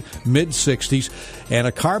cloudy, mid-60s. And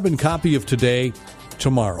a carbon copy of today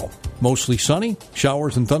tomorrow. Mostly sunny,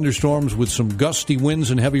 showers and thunderstorms with some gusty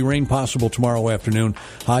winds and heavy rain possible tomorrow afternoon.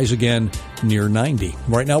 Highs again near 90.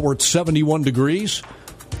 Right now we're at 71 degrees.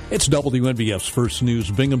 It's WNBF's First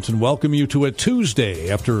News. Binghamton welcome you to a Tuesday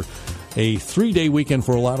after a 3-day weekend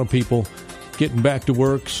for a lot of people. Getting back to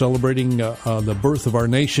work, celebrating the birth of our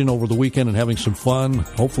nation over the weekend and having some fun.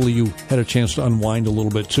 Hopefully you had a chance to unwind a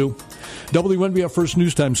little bit too. WNBF First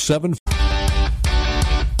News Time, 7.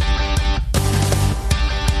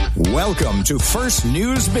 Welcome to First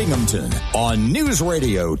News Binghamton on News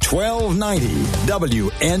Radio 1290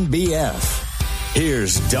 WNBF.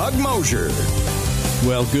 Here's Doug Mosher.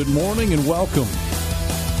 Well, good morning and welcome.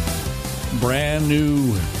 Brand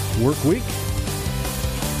new work week.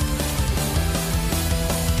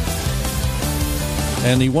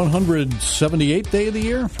 And the 178th day of the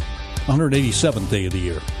year? 187th day of the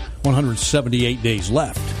year. 178 days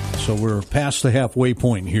left. So we're past the halfway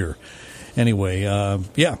point here. Anyway,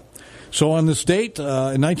 yeah. So on this date, in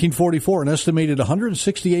 1944, an estimated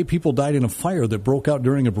 168 people died in a fire that broke out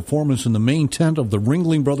during a performance in the main tent of the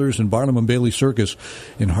Ringling Brothers and Barnum and Bailey Circus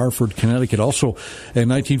in Hartford, Connecticut. Also, in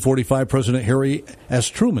 1945, President Harry S.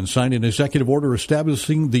 Truman signed an executive order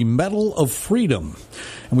establishing the Medal of Freedom.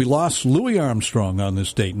 And we lost Louis Armstrong on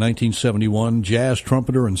this date, 1971, jazz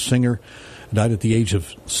trumpeter and singer, died at the age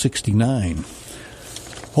of 69.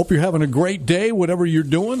 Hope you're having a great day, whatever you're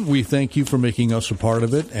doing. We thank you for making us a part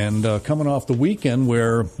of it. And coming off the weekend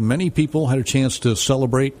where many people had a chance to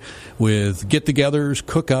celebrate with get-togethers,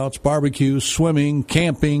 cookouts, barbecues, swimming,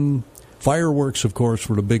 camping, fireworks, of course,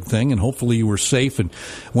 were the big thing. And hopefully you were safe and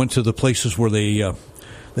went to the places where they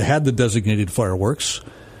had the designated fireworks.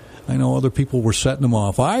 I know other people were setting them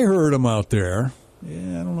off. I heard them out there.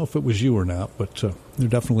 Yeah, I don't know if it was you or not, but they're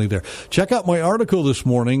definitely there. Check out my article this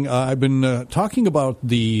morning. I've been talking about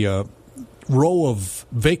the row of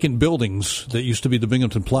vacant buildings that used to be the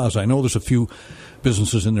Binghamton Plaza. I know there's a few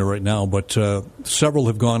businesses in there right now, but several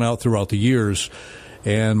have gone out throughout the years.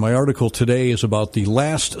 And my article today is about the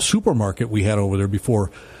last supermarket we had over there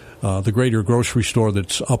before the greater grocery store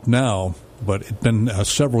that's up now. But it's been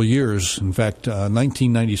several years. In fact,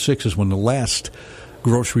 1996 is when the last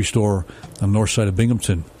grocery store on the north side of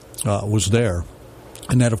Binghamton was there.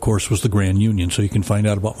 And that, of course, was the Grand Union. So you can find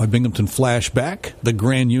out about my Binghamton flashback, the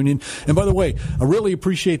Grand Union. And by the way, I really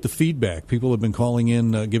appreciate the feedback. People have been calling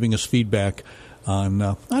in, giving us feedback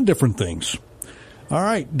on different things. All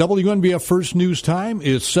right, WNBF First News Time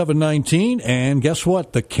is 7:19, and guess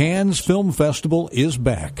what? The Cannes Film Festival is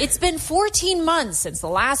back. It's been 14 months since the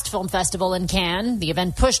last film festival in Cannes. The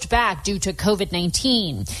event pushed back due to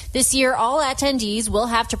COVID-19. This year, all attendees will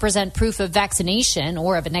have to present proof of vaccination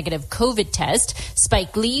or of a negative COVID test.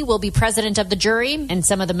 Spike Lee will be president of the jury, and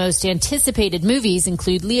some of the most anticipated movies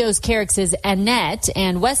include Leos Carax's Annette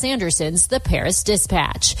and Wes Anderson's The Paris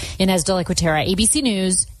Dispatch. Inez de la Cuetara, ABC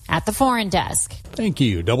News, at the Foreign Desk. Thank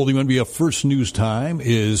you. WNBF First News Time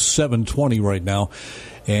is 7:20 right now.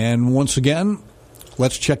 And once again,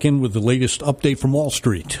 let's check in with the latest update from Wall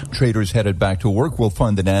Street. Traders headed back to work will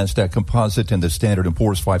fund the NASDAQ Composite and the Standard &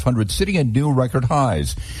 Poor's 500 sitting at new record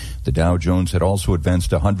highs. The Dow Jones had also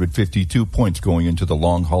advanced 152 points going into the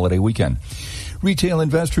long holiday weekend. Retail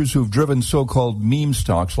investors who've driven so-called meme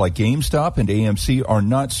stocks like GameStop and AMC are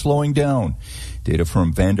not slowing down. Data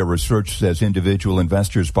from Vanda Research says individual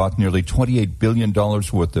investors bought nearly $28 billion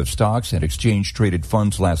worth of stocks and exchange-traded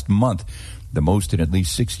funds last month, the most in at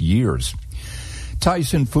least 6 years.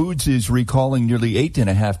 Tyson Foods is recalling nearly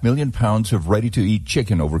 8.5 million pounds of ready-to-eat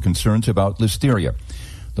chicken over concerns about listeria.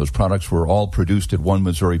 Those products were all produced at one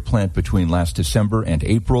Missouri plant between last December and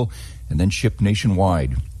April and then shipped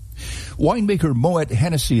nationwide. Winemaker Moet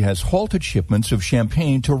Hennessy has halted shipments of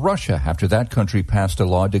champagne to Russia after that country passed a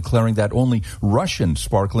law declaring that only Russian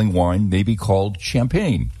sparkling wine may be called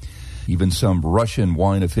champagne. Even some Russian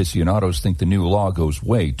wine aficionados think the new law goes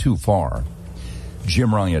way too far.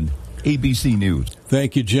 Jim Ryan, ABC News.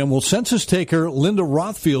 Thank you, Jim. Well, census taker Linda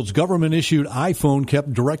Rothfield's government-issued iPhone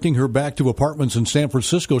kept directing her back to apartments in San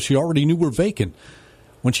Francisco she already knew were vacant.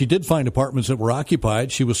 When she did find apartments that were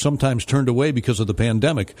occupied, she was sometimes turned away because of the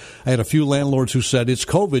pandemic. I had a few landlords who said, it's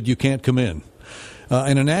COVID, you can't come in.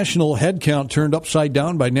 And a national headcount turned upside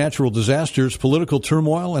down by natural disasters, political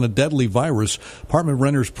turmoil, and a deadly virus. Apartment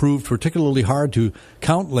renters proved particularly hard to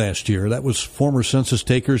count last year. That was former census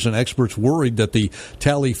takers and experts worried that the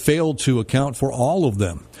tally failed to account for all of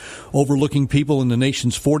them. Overlooking people in the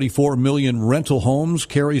nation's 44 million rental homes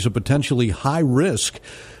carries a potentially high risk.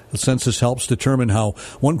 The census helps determine how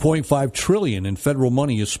 $1.5 trillion in federal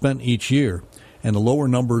money is spent each year. And the lower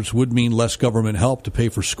numbers would mean less government help to pay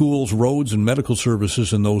for schools, roads, and medical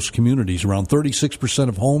services in those communities. Around 36%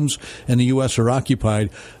 of homes in the U.S. are occupied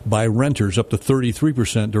by renters, up to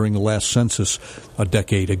 33% during the last census a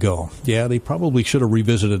decade ago. Yeah, they probably should have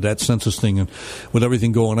revisited that census thing with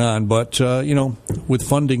everything going on. But, with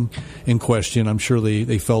funding in question, I'm sure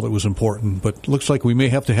they felt it was important. But looks like we may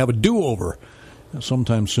have to have a do-over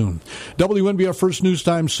sometime soon. WNBF First News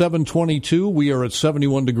Time, 7:22. We are at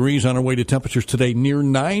 71 degrees on our way to temperatures today near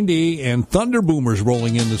 90, and thunder boomers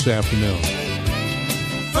rolling in this afternoon.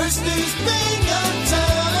 First News Binghamton,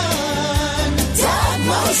 Todd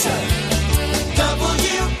Mosher,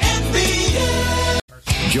 WNBF.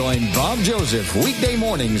 Join Bob Joseph weekday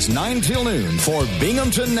mornings 9 till noon for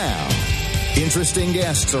Binghamton Now. Interesting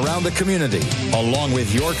guests around the community, along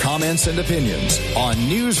with your comments and opinions on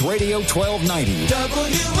News Radio 1290.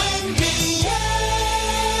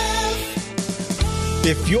 WNBF.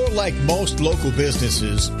 If you're like most local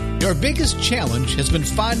businesses, your biggest challenge has been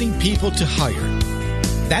finding people to hire.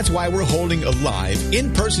 That's why we're holding a live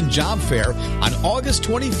in-person job fair on August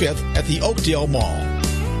 25th at the Oakdale Mall.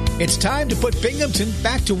 It's time to put Binghamton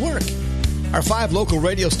back to work. Our 5 local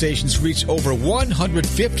radio stations reach over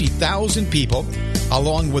 150,000 people,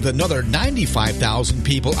 along with another 95,000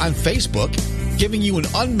 people on Facebook, giving you an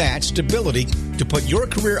unmatched ability to put your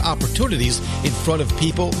career opportunities in front of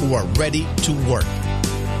people who are ready to work.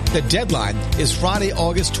 The deadline is Friday,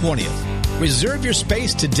 August 20th. Reserve your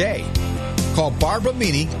space today. Call Barbara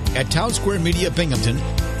Meany at Town Square Media Binghamton,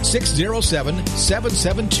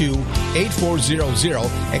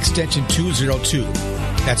 607-772-8400, extension 202.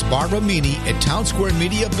 That's Barbara Meany at Town Square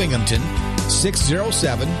Media Binghamton,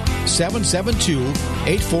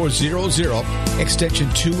 607-772-8400, extension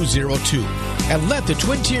 202. And let the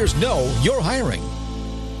Twin Tiers know you're hiring.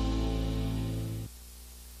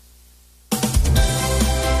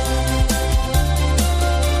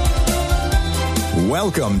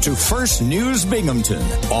 Welcome to First News Binghamton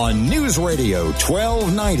on News Radio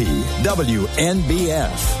 1290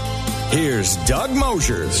 WNBF. Here's Doug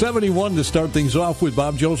Mosher. 71 to start things off with.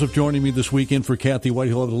 Bob Joseph joining me this weekend for Kathy White.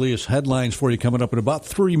 He'll have the latest headlines for you coming up in about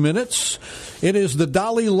 3 minutes. It is the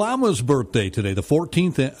Dalai Lama's birthday today, the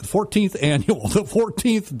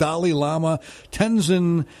 14th Dalai Lama,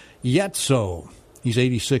 Tenzin Gyatso. He's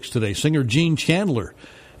 86 today. Singer Gene Chandler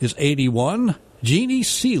is 81. Jeannie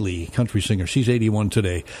Seeley, country singer, she's 81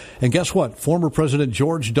 today. And guess what? Former President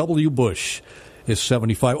George W. Bush is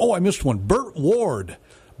 75. Oh, I missed one. Burt Ward,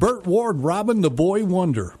 Robin the Boy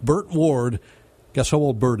Wonder. Burt Ward, guess how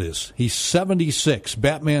old Burt is? He's 76.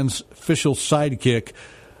 Batman's official sidekick,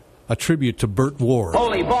 a tribute to Burt Ward.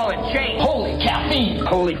 Holy ball and chain. Holy caffeine.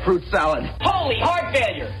 Holy fruit salad. Holy heart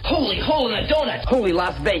failure. Holy hole in a donut. Holy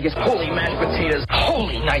Las Vegas. Holy mashed potatoes.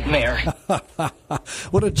 Holy nightmare.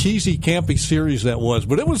 What a cheesy, campy series that was.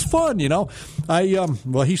 But it was fun, you know.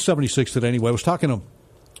 He's 76 today anyway. I was talking to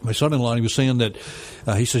my son-in-law, and he was saying that,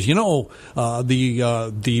 he says, the original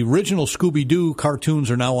Scooby-Doo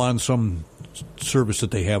cartoons are now on some service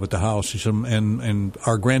that they have at the house. He said, and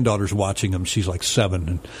our granddaughter's watching them. She's like 7.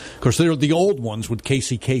 And, of course, they're the old ones with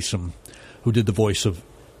Casey Kasem, who did the voice of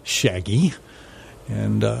Shaggy.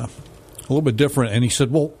 And a little bit different. And he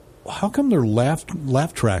said, well, how come their laugh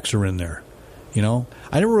tracks are in there? You know,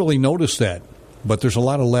 I never really noticed that. But there's a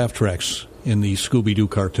lot of laugh tracks in the Scooby-Doo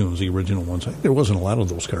cartoons, the original ones. I think there wasn't a lot of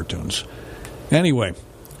those cartoons. Anyway,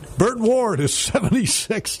 Burt Ward is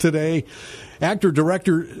 76 today.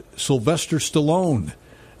 Actor-director Sylvester Stallone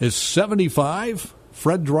is 75.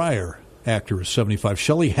 Fred Dreyer, actor, is 75.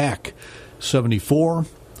 Shelley Hack, 74.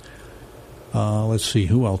 Let's see,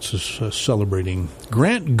 who else is celebrating?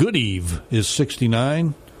 Grant Goodeve is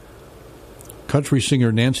 69. Country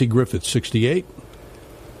singer Nancy Griffith, 68.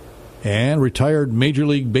 And retired Major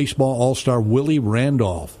League Baseball All-Star Willie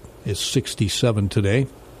Randolph is 67 today.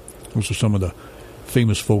 Those are some of the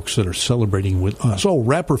famous folks that are celebrating with us. Oh,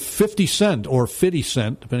 rapper 50 Cent, or 50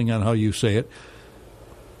 Cent, depending on how you say it,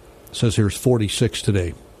 says here's 46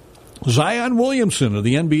 today. Zion Williamson of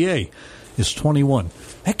the NBA is 21.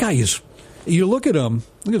 That guy is, you look at him,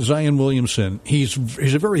 look at Zion Williamson. He's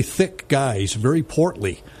a very thick guy. He's very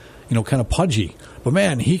portly. kind of pudgy. But,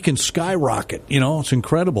 man, he can skyrocket. It's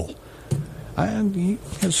incredible. He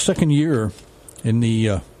has second year in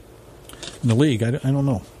the league. I don't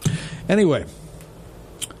know. Anyway,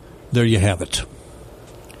 there you have it.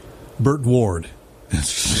 Burt Ward is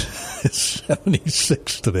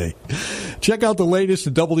 76 today. Check out the latest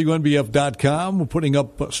at WNBF.com. We're putting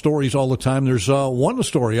up stories all the time. There's one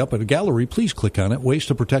story up at a gallery. Please click on it. Ways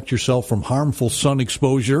to protect yourself from harmful sun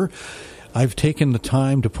exposure. I've taken the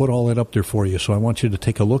time to put all that up there for you, so I want you to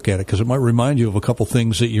take a look at it because it might remind you of a couple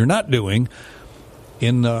things that you're not doing.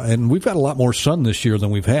 And we've got a lot more sun this year than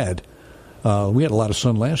we've had. We had a lot of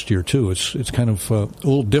sun last year, too. It's kind of a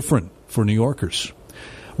little different for New Yorkers.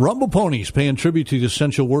 Rumble Ponies paying tribute to the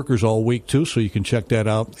essential workers all week, too, so you can check that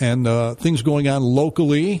out. And things going on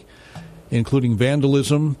locally, including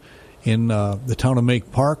vandalism in the town of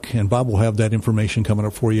Make Park. And Bob will have that information coming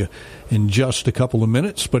up for you in just a couple of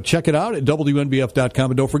minutes. But check it out at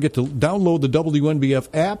WNBF.com. And don't forget to download the WNBF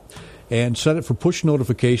app and set it for push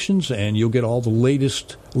notifications, and you'll get all the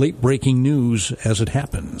latest late-breaking news as it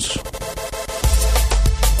happens.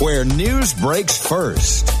 Where news breaks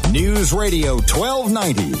first. News Radio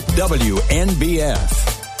 1290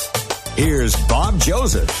 WNBF. Here's Bob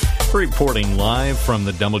Joseph. Reporting live from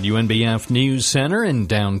the WNBF News Center in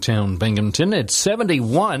downtown Binghamton. It's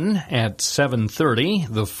 71 at 7:30.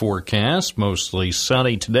 The forecast, mostly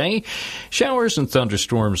sunny today. Showers and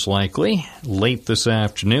thunderstorms likely. Late this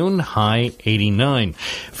afternoon, high 89.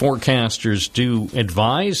 Forecasters do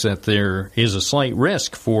advise that there is a slight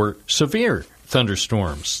risk for severe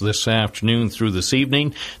thunderstorms this afternoon through this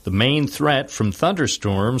evening. The main threat from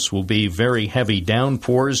thunderstorms will be very heavy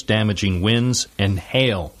downpours, damaging winds, and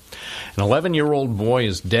hail. An 11-year-old boy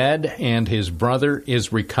is dead, and his brother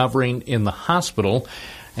is recovering in the hospital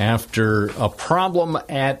after a problem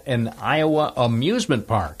at an Iowa amusement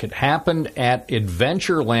park. It happened at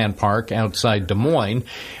Adventureland Park outside Des Moines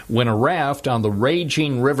when a raft on the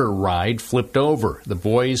Raging River ride flipped over. The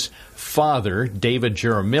boy's father, David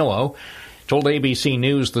Jaramillo, told ABC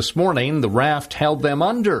News this morning the raft held them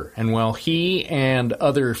under, and while he and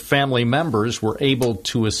other family members were able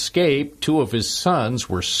to escape, two of his sons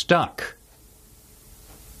were stuck.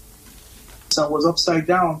 Son was upside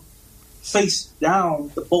down, face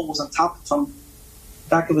down. The boat was on top of him,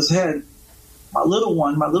 back of his head. My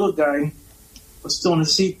little guy, was still in his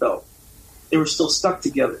seatbelt. They were still stuck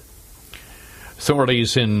together.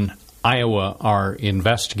 Authorities in Iowa are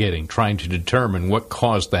investigating, trying to determine what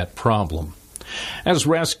caused that problem. As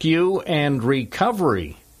rescue and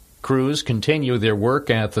recovery crews continue their work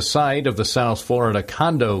at the site of the South Florida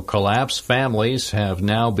condo collapse, families have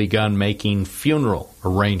now begun making funeral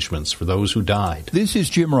arrangements for those who died. This is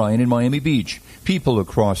Jim Ryan in Miami Beach. People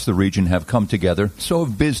across the region have come together, so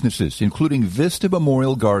have businesses, including Vista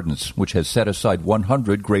Memorial Gardens, which has set aside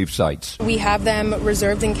 100 grave sites. We have them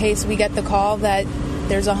reserved in case we get the call that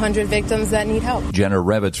there's 100 victims that need help. Jenna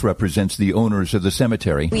Revitz represents the owners of the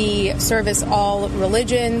cemetery. We service all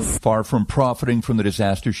religions. Far from profiting from the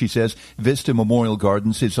disaster, she says, Vista Memorial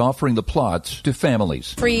Gardens is offering the plots to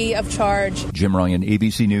families. Free of charge. Jim Ryan,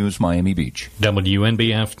 ABC News, Miami Beach.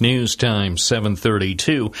 WNBF News Time,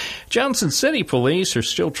 7:32. Johnson City police are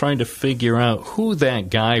still trying to figure out who that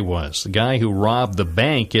guy was, the guy who robbed the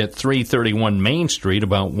bank at 331 Main Street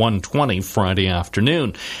about 1:20 Friday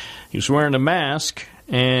afternoon. He was wearing a mask,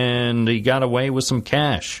 and he got away with some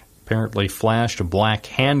cash. Apparently flashed a black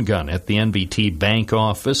handgun at the NBT Bank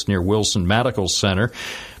office near Wilson Medical Center.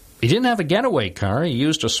 He didn't have a getaway car. He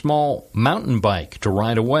used a small mountain bike to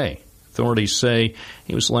ride away. Authorities say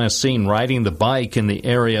he was last seen riding the bike in the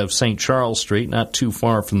area of St. Charles Street, not too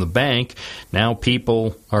far from the bank. Now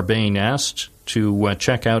people are being asked to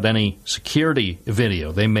check out any security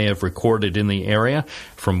video they may have recorded in the area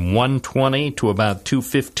from 1:20 to about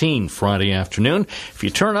 2:15 Friday afternoon. If you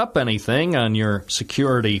turn up anything on your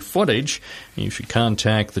security footage, you should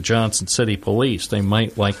contact the Johnson City Police. They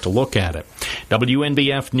might like to look at it.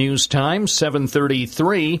 WNBF News Time,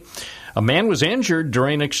 7:33. A man was injured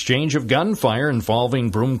during an exchange of gunfire involving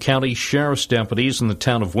Broome County Sheriff's deputies in the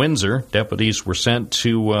town of Windsor. Deputies were sent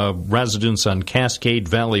to residents on Cascade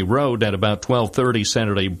Valley Road at about 12:30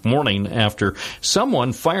 Saturday morning after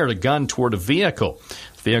someone fired a gun toward a vehicle.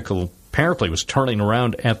 The vehicle apparently was turning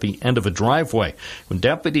around at the end of a driveway. When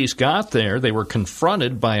deputies got there, they were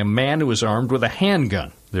confronted by a man who was armed with a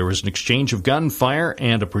handgun. There was an exchange of gunfire,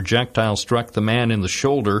 and a projectile struck the man in the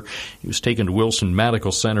shoulder. He was taken to Wilson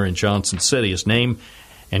Medical Center in Johnson City. His name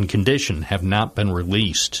and condition have not been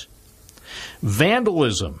released.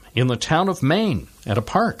 Vandalism in the town of Maine at a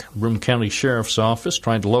park. Broome County Sheriff's Office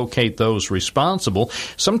trying to locate those responsible.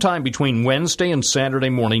 Sometime between Wednesday and Saturday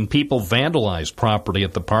morning, people vandalized property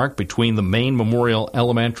at the park between the Maine Memorial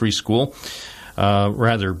Elementary School,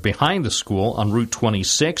 behind the school on Route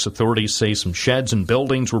 26. Authorities say some sheds and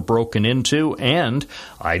buildings were broken into and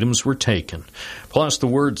items were taken. Plus, the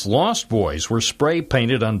words Lost Boys were spray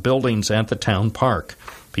painted on buildings at the town park.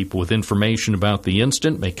 People with information about the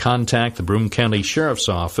incident may contact the Broome County Sheriff's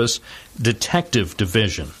Office Detective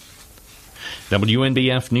Division.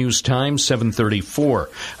 WNBF News Time, 7:34.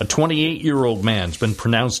 A 28-year-old man's been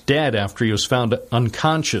pronounced dead after he was found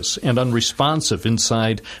unconscious and unresponsive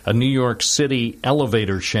inside a New York City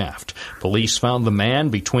elevator shaft. Police found the man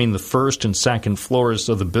between the first and second floors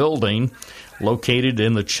of the building, located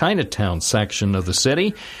in the Chinatown section of the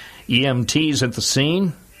city. EMTs at the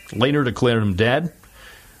scene later declared him dead.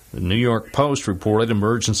 The New York Post reported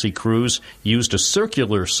emergency crews used a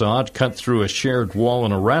circular saw to cut through a shared wall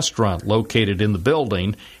in a restaurant located in the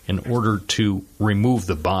building in order to remove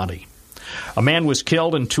the body. A man was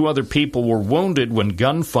killed and 2 other people were wounded when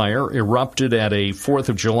gunfire erupted at a 4th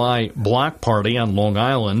of July block party on Long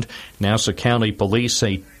Island. Nassau County police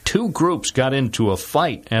say 2 groups got into a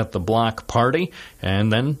fight at the block party,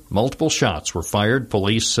 and then multiple shots were fired.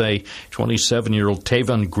 Police say 27-year-old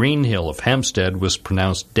Tavon Greenhill of Hempstead was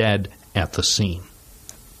pronounced dead at the scene.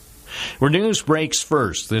 Where news breaks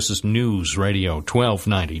first, this is News Radio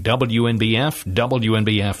 1290, WNBF,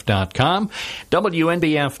 WNBF.com,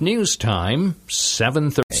 WNBF News Time,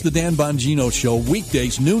 7:30. It's the Dan Bongino Show,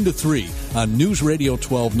 weekdays noon to 3 on News Radio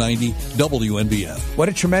 1290, WNBF. What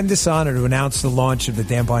a tremendous honor to announce the launch of the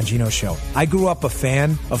Dan Bongino Show. I grew up a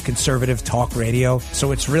fan of conservative talk radio,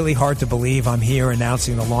 so it's really hard to believe I'm here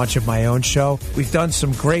announcing the launch of my own show. We've done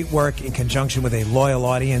some great work in conjunction with a loyal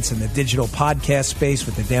audience in the digital podcast space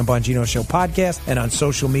with the Dan Bongino Show podcast and on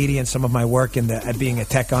social media and some of my work at being a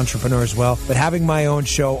tech entrepreneur as well. But having my own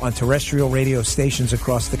show on terrestrial radio stations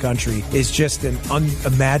across the country is just an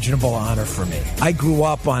unimaginable honor for me. I grew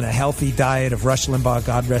up on a healthy diet of Rush Limbaugh,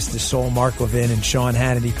 God rest his soul, Mark Levin, and Sean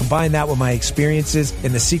Hannity. Combine that with my experiences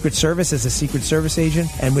in the Secret Service as a Secret Service agent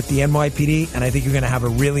and with the NYPD, and I think you're going to have a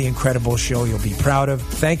really incredible show you'll be proud of.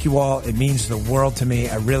 Thank you all. It means the world to me.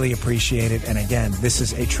 I really appreciate it. And again, this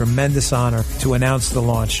is a tremendous honor to announce the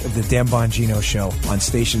launch of the Dan Bongino Show on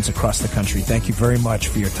stations across the country. Thank you very much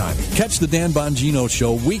for your time. Catch the Dan Bongino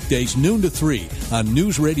Show weekdays noon to 3 on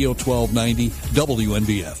News Radio 1290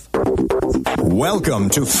 WNBF. Welcome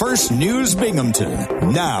to First News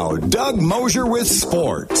Binghamton. Now, Doug Mosher with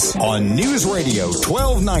sports on News Radio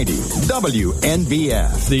 1290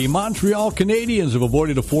 WNBF. The Montreal Canadiens have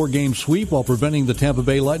avoided a 4-game sweep while preventing the Tampa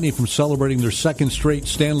Bay Lightning from celebrating their second straight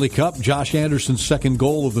Stanley Cup. Josh Anderson's second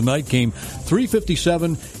goal of the night came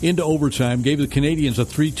 3:57 into overtime, gave the Canadiens a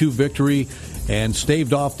 3-2 victory and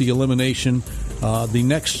staved off the elimination. The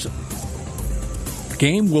next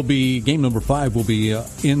game number 5 will be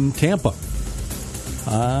in Tampa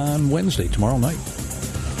on Wednesday, tomorrow night.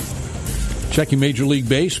 Checking Major League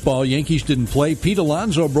Baseball, Yankees didn't play. Pete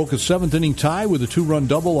Alonso broke a 7th-inning tie with a 2-run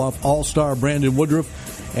double off All-Star Brandon Woodruff.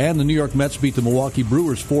 And the New York Mets beat the Milwaukee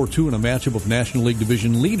Brewers 4-2 in a matchup of National League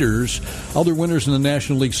Division leaders. Other winners in the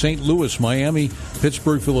National League, St. Louis, Miami,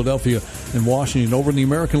 Pittsburgh, Philadelphia, and Washington. Over in the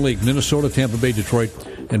American League, Minnesota, Tampa Bay, Detroit,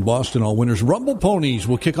 and Boston, all winners. Rumble Ponies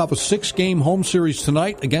will kick off a 6-game home series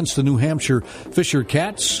tonight against the New Hampshire Fisher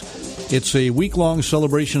Cats. It's a week-long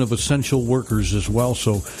celebration of essential workers as well,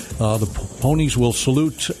 so the Ponies will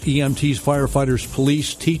salute EMTs, firefighters,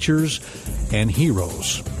 police, teachers, and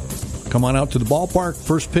heroes. Come on out to the ballpark.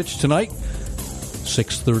 First pitch tonight,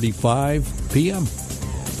 6:35 p.m.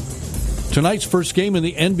 Tonight's first game in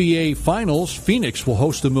the NBA Finals, Phoenix will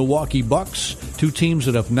host the Milwaukee Bucks, 2 teams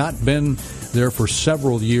that have not been there for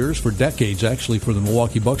several years, for decades actually, for the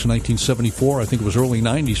Milwaukee Bucks in 1974. I think it was early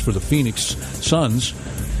 90s for the Phoenix Suns.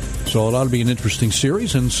 So it ought to be an interesting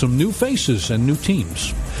series and some new faces and new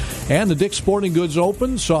teams. And the Dick's Sporting Goods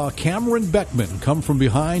Open saw Cameron Beckman come from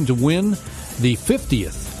behind to win the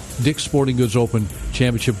 50th Dick's Sporting Goods Open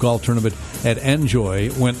Championship Golf Tournament at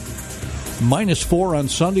Enjoy. Went -4 on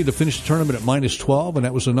Sunday to finish the tournament at -12, and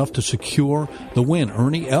that was enough to secure the win.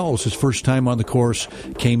 Ernie Els, his first time on the course,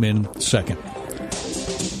 came in second.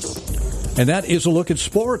 And that is a look at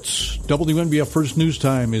sports. WNBF First News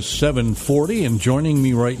Time is 7:40, and joining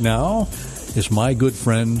me right now is my good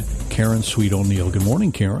friend, Karen Sweet O'Neill. Good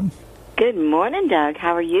morning, Karen. Good morning, Doug.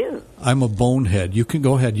 How are you? I'm a bonehead. You can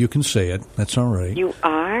go ahead. You can say it. That's all right. You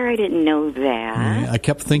are? I didn't know that. I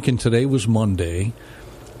kept thinking today was Monday,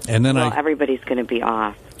 and then everybody's going to be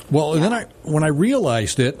off. Well, and then when I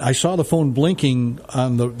realized it, I saw the phone blinking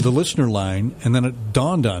on the listener line, and then it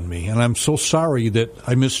dawned on me. And I'm so sorry that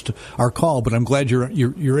I missed our call, but I'm glad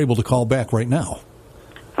you're able to call back right now.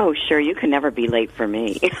 Oh, sure. You can never be late for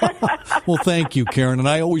me. Well, thank you, Karen. And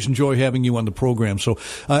I always enjoy having you on the program. So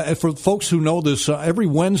for folks who know this, every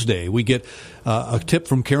Wednesday we get a tip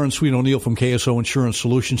from Karen Sweet O'Neill from KSO Insurance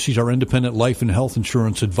Solutions. She's our independent life and health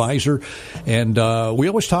insurance advisor. And we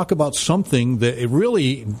always talk about something that it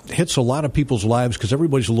really hits a lot of people's lives because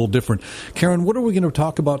everybody's a little different. Karen, what are we going to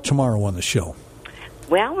talk about tomorrow on the show?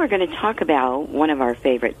 Well, we're going to talk about one of our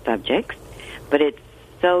favorite subjects, but it's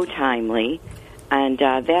so timely. And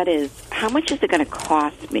that is, how much is it going to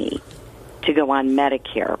cost me to go on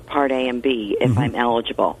Medicare, Part A and B, if I'm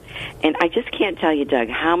eligible? And I just can't tell you, Doug,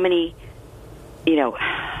 how many,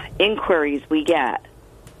 inquiries we get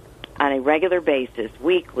on a regular basis,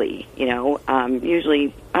 weekly,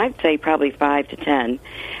 usually I'd say probably 5 to 10.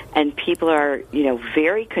 And people are,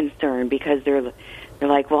 very concerned because they're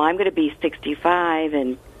like, well, I'm going to be 65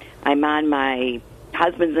 and I'm on my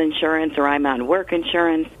husband's insurance or I'm on work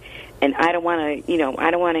insurance. And I don't want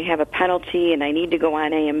to, have a penalty, and I need to go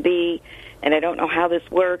on A and B, and I don't know how this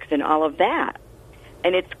works, and all of that.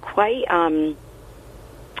 And it's quite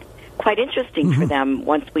interesting for them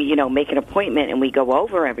once we, make an appointment and we go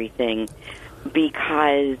over everything,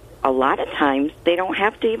 because a lot of times they don't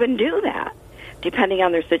have to even do that, depending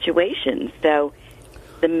on their situation. So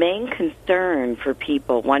the main concern for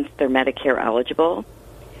people once they're Medicare eligible,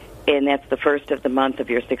 and that's the first of the month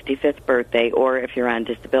of your 65th birthday, or if you're on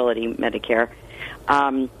disability Medicare,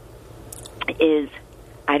 is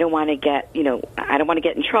I don't want to get, I don't want to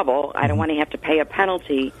get in trouble. I don't want to have to pay a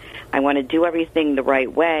penalty. I want to do everything the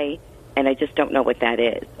right way, and I just don't know what that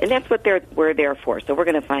is. And that's what we're there for. So we're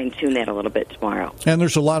going to fine-tune that a little bit tomorrow. And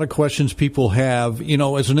there's a lot of questions people have.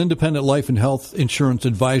 As an independent life and health insurance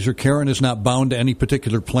advisor, Karen is not bound to any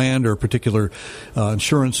particular plan or particular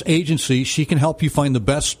insurance agency. She can help you find the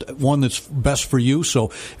best one that's best for you. So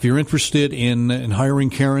if you're interested in hiring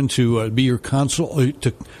Karen to be your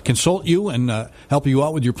to consult you and help you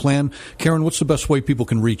out with your plan, Karen, what's the best way people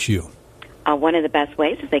can reach you? One of the best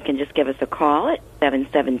ways is they can just give us a call at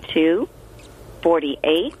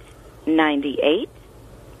 772-4898.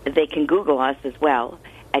 They can Google us as well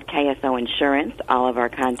at KSO Insurance. All of our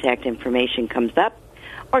contact information comes up.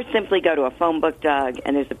 Or simply go to a phone book, Doug,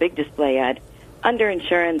 and there's a big display ad under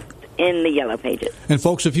insurance in the yellow pages. And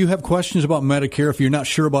folks, if you have questions about Medicare, if you're not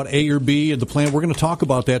sure about A or B of the plan, we're going to talk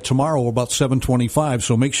about that tomorrow about 7:25.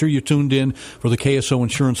 So make sure you tuned in for the KSO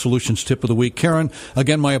Insurance Solutions Tip of the Week. Karen,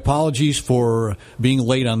 again, my apologies for being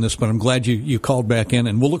late on this, but I'm glad you called back in,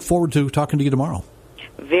 and we'll look forward to talking to you tomorrow.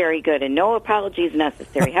 Very good, and no apologies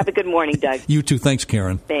necessary. Have a good morning, Doug. You too. Thanks,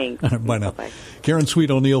 Karen. Thanks. Bye now. Bye-bye. Karen Sweet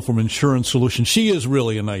O'Neill from Insurance Solutions. She is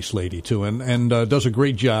really a nice lady, too, and does a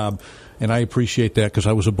great job. And I appreciate that because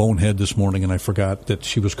I was a bonehead this morning and I forgot that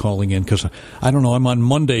she was calling in because, I don't know, I'm on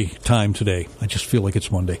Monday time today. I just feel like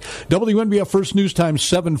it's Monday. WNBF First News Time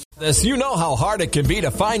 7. You know how hard it can be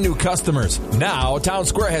to find new customers. Now, Town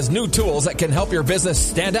Square has new tools that can help your business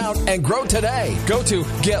stand out and grow today. Go to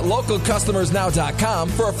GetLocalCustomersNow.com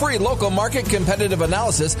for a free local market competitive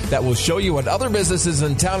analysis that will show you what other businesses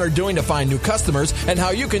in town are doing to find new customers and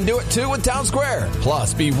how you can do it too with Town Square.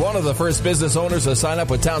 Plus, be one of the first business owners to sign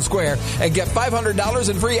up with Town Square and get $500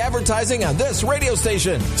 in free advertising on this radio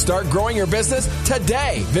station. Start growing your business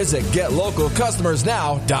today. Visit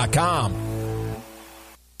GetLocalCustomersNow.com.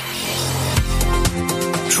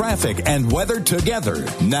 Traffic and weather together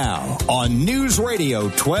now on News Radio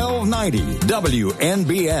 1290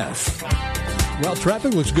 WNBF. Well,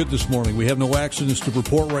 traffic looks good this morning. We have no accidents to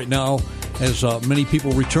report right now as many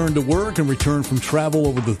people return to work and return from travel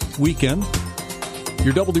over the weekend.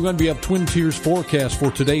 Your WNBF Twin Tiers forecast for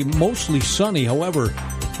today, mostly sunny. However,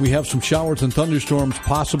 we have some showers and thunderstorms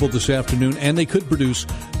possible this afternoon, and they could produce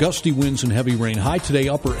gusty winds and heavy rain. High today,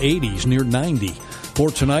 upper 80s, near 90. For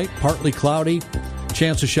tonight, partly cloudy.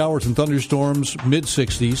 Chance of showers and thunderstorms,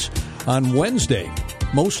 mid-60s. On Wednesday,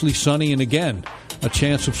 mostly sunny, and again, a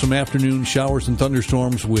chance of some afternoon showers and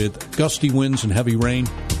thunderstorms with gusty winds and heavy rain.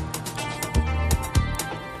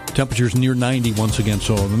 Temperatures near 90 once again.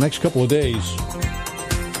 So in the next couple of days,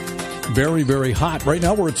 Very, very hot. Right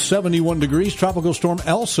now we're at 71 degrees. Tropical storm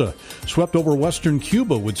Elsa swept over western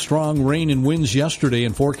Cuba with strong rain and winds yesterday,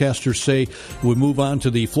 and forecasters say would move on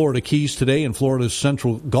to the Florida Keys today and Florida's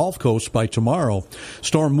central Gulf Coast by tomorrow.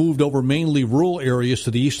 Storm moved over mainly rural areas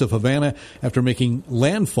to the east of Havana after making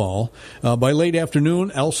landfall. By late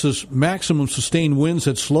afternoon, Elsa's maximum sustained winds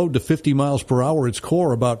had slowed to 50 miles per hour. Its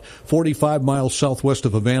core about 45 miles southwest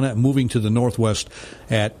of Havana, moving to the northwest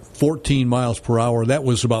at 14 miles per hour. That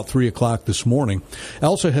was about 3 o'clock this morning.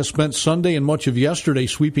 Elsa has spent Sunday and much of yesterday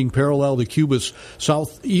sweeping parallel to Cuba's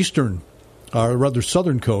southern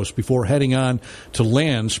coast before heading on to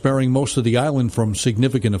land, sparing most of the island from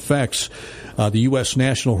significant effects. The U.S.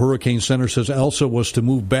 National Hurricane Center says Elsa was to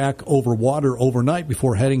move back over water overnight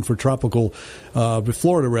before heading for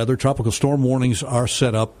Florida. Tropical storm warnings are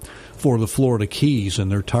set up for the Florida Keys,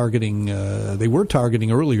 and they're targeting. They were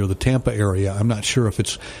targeting earlier the Tampa area. I'm not sure if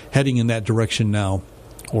it's heading in that direction now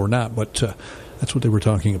or not, but that's what they were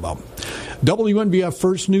talking about. WNBF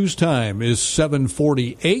First News Time is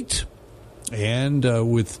 7:48, and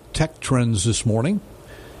with tech trends this morning,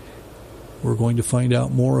 we're going to find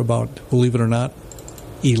out more about, believe it or not,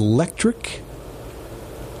 electric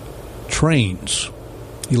trains.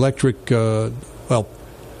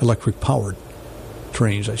 Electric-powered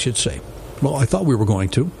trains, I should say. Well, I thought we were going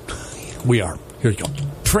to. We are. Here you go.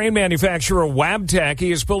 Train manufacturer Wabtec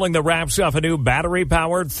is pulling the wraps off a new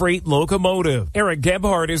battery-powered freight locomotive. Eric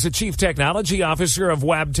Gebhardt is the chief technology officer of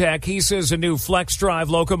Wabtec. He says a new flex-drive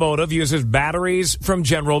locomotive uses batteries from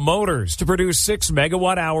General Motors to produce 6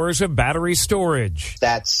 megawatt-hours of battery storage.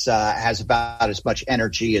 That has about as much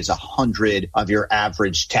energy as 100 of your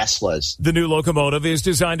average Teslas. The new locomotive is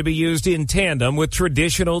designed to be used in tandem with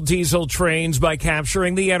traditional diesel trains by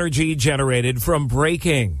capturing the energy generated from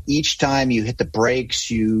braking. Each time you hit the brakes,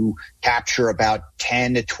 you capture about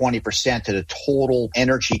 10 to 20% of the total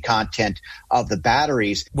energy content of the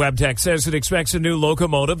batteries. Wabtec says it expects a new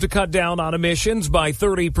locomotive to cut down on emissions by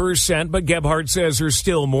 30%, but Gebhardt says there's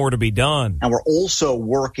still more to be done. And we're also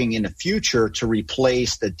working in the future to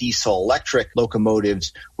replace the diesel-electric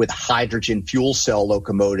locomotives with hydrogen fuel cell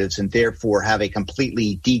locomotives and therefore have a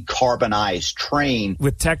completely decarbonized train.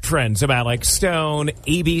 With Tech Trends, I'm Alex Stone,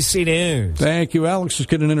 ABC News. Thank you, Alex. Let's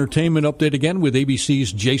get an entertainment update again with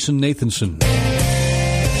ABC's Jason Nathanson.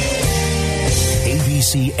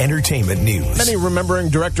 ABC Entertainment News. Many remembering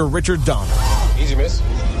director Richard Donner. Easy, miss.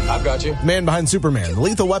 I've got you. Man behind Superman, the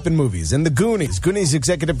Lethal Weapon movies, and the Goonies. Goonies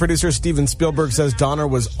executive producer Steven Spielberg says Donner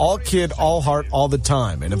was all kid, all heart, all the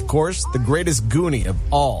time. And of course, the greatest Goonie of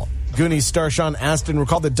all. Goonies star Sean Astin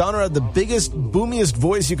recalled that Donner had the biggest, boomiest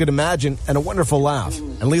voice you could imagine and a wonderful laugh.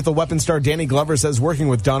 And Lethal Weapon star Danny Glover says working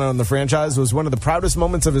with Donner on the franchise was one of the proudest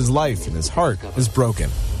moments of his life, and his heart is broken.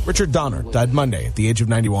 Richard Donner died Monday at the age of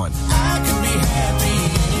 91.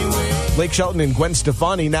 Blake Shelton and Gwen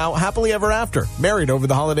Stefani now happily ever after, married over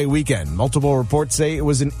the holiday weekend. Multiple reports say it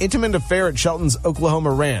was an intimate affair at Shelton's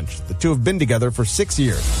Oklahoma ranch. The two have been together for 6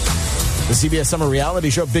 years. The CBS summer reality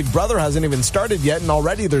show Big Brother hasn't even started yet, and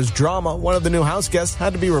already there's drama. One of the new house guests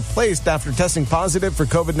had to be replaced after testing positive for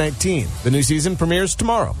COVID-19. The new season premieres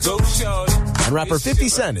tomorrow. And rapper 50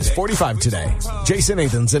 Cent is 45 today. Jason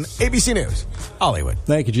Nathanson, ABC News, Hollywood.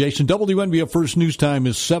 Thank you, Jason. WNBF First News Time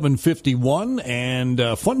is 7:51,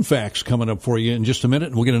 and fun facts coming up for you in just a minute.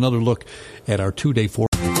 And we'll get another look at our two-day forecast.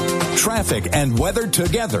 Traffic and weather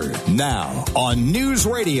together now on News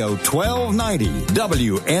Radio 1290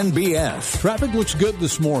 WNBF. Traffic looks good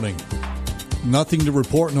this morning. Nothing to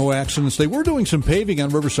report, no accidents. They were doing some paving on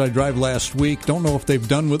Riverside Drive last week. Don't know if they're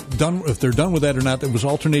done with that or not. There was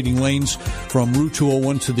alternating lanes from Route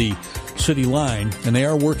 201 to the city line, and they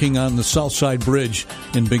are working on the South Side Bridge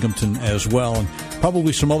in Binghamton as well. And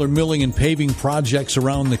probably some other milling and paving projects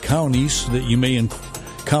around the counties that you may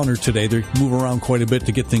encounter today. They move around quite a bit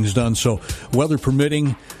to get things done. So weather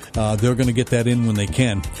permitting, they're going to get that in when they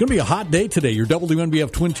can. It's going to be a hot day today. Your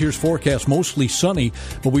WNBF Twin Tiers forecast, mostly sunny,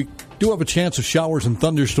 but we do have a chance of showers and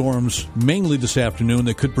thunderstorms mainly this afternoon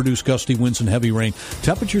that could produce gusty winds and heavy rain.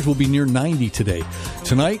 Temperatures will be near 90 today.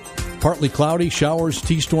 Tonight, partly cloudy, showers,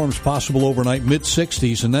 T-storms possible overnight,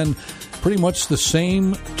 mid-60s, and then pretty much the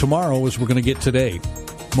same tomorrow as we're going to get today.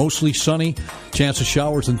 Mostly sunny, chance of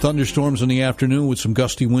showers and thunderstorms in the afternoon with some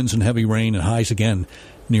gusty winds and heavy rain, and highs again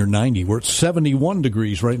near 90. We're at 71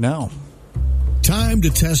 degrees right now. Time to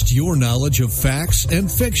test your knowledge of facts and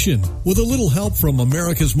fiction with a little help from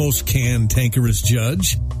America's most cantankerous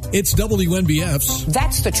judge. It's WNBF's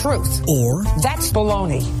That's the Truth. Or That's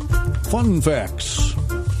Baloney. Fun facts.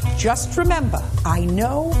 Just remember, I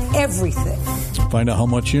know everything. Find out how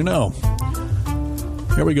much you know.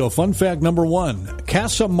 Here we go. Fun fact number 1.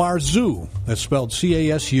 Casa Marzu. That's spelled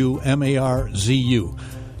Casumarzu.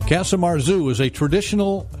 Casa Marzu is a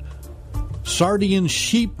traditional Sardinian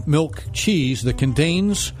sheep milk cheese that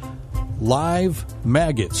contains live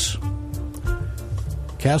maggots.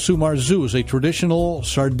 Casa Marzu is a traditional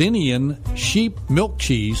Sardinian sheep milk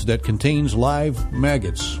cheese that contains live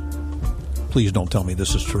maggots. Please don't tell me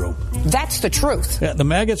this is true. That's the truth. Yeah, the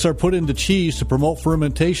maggots are put into cheese to promote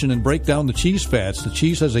fermentation and break down the cheese fats. The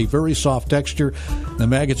cheese has a very soft texture. The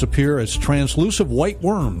maggots appear as translucent white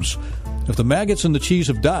worms. If the maggots in the cheese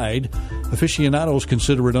have died, aficionados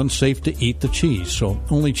consider it unsafe to eat the cheese. So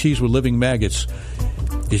only cheese with living maggots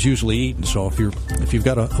is usually eaten. So if you've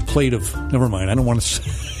got a plate of, never mind, I don't want to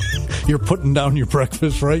say, you're putting down your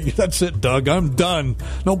breakfast, right? That's it, Doug. I'm done.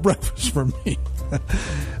 No breakfast for me.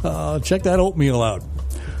 Check that oatmeal out.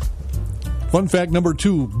 Fun fact number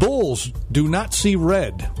 2, bulls do not see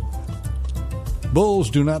red. Bulls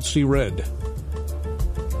do not see red.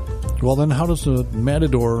 Well, then how does the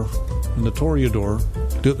matador and the toreador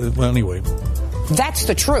do it? Well, anyway. That's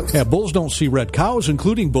the truth. Yeah, bulls don't see red. Cows,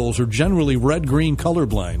 including bulls, are generally red-green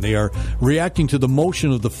colorblind. They are reacting to the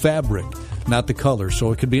motion of the fabric, not the color.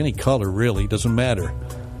 So it could be any color, really. It doesn't matter.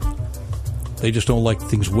 They just don't like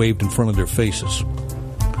things waved in front of their faces.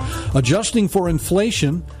 Adjusting for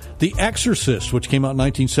inflation, The Exorcist, which came out in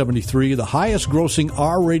 1973, the highest-grossing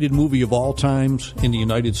R-rated movie of all times in the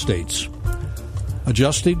United States.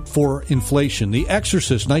 Adjusted for inflation, The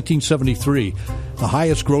Exorcist, 1973, the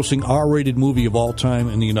highest-grossing R-rated movie of all time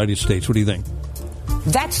in the United States. What do you think?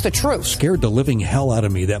 That's the truth. Scared the living hell out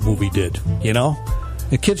of me, that movie did, you know?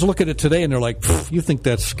 The kids look at it today and they're like, you think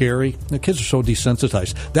that's scary? The kids are so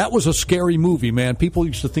desensitized. That was a scary movie, man. People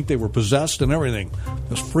used to think they were possessed and everything. It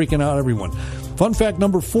was freaking out everyone. Fun fact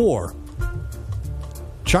number 4.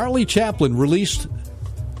 Charlie Chaplin released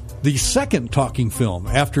the second talking film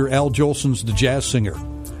after Al Jolson's The Jazz Singer.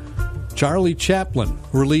 Charlie Chaplin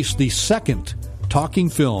released the second talking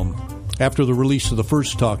film after the release of the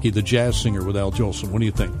first talkie, The Jazz Singer with Al Jolson. What do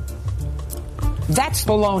you think? That's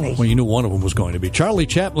baloney. Well, you knew one of them was going to be. Charlie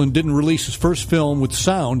Chaplin didn't release his first film with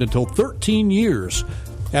sound until 13 years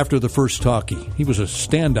after the first talkie. He was a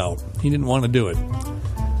standout. He didn't want to do it.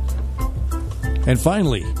 And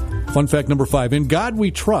finally, fun fact number 5, In God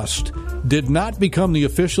We Trust did not become the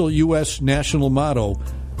official U.S. national motto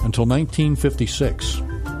until 1956.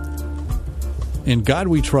 In God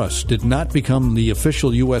We Trust did not become the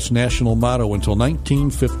official U.S. national motto until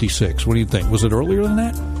 1956. What do you think? Was it earlier than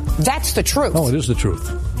that? That's the truth. Oh, it is the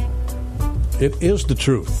truth. It is the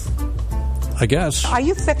truth. I guess. Are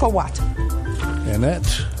you thick or what? And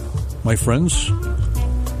that, my friends,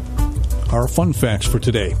 are fun facts for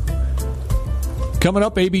today. Coming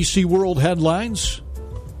up, ABC World Headlines,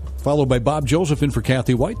 followed by Bob Joseph in for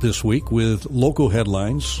Kathy Whyte this week with local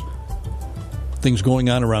headlines. Things going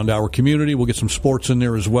on around our community. We'll get some sports in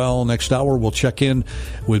there as well. Next hour, we'll check in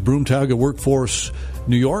with Broomtauga Workforce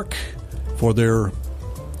New York for their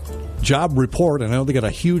job report. And I know they got a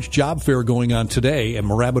huge job fair going on today at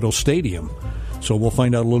Marabito Stadium. So we'll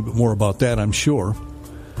find out a little bit more about that, I'm sure.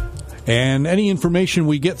 And any information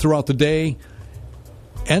we get throughout the day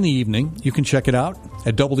and the evening, you can check it out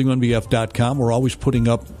at WNBF.com. We're always putting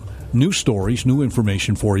up new stories, new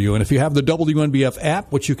information for you. And if you have the WNBF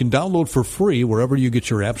app, which you can download for free wherever you get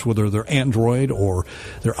your apps, whether they're Android or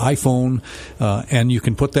their iPhone, and you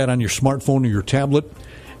can put that on your smartphone or your tablet,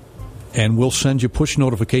 and we'll send you push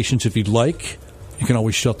notifications if you'd like. You can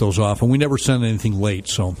always shut those off. And we never send anything late,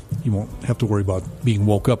 so you won't have to worry about being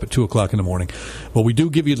woke up at 2 o'clock in the morning. But we do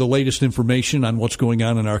give you the latest information on what's going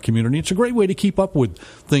on in our community. It's a great way to keep up with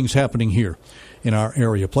things happening here in our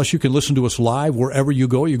area. Plus, you can listen to us live wherever you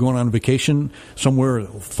go. You're going on vacation somewhere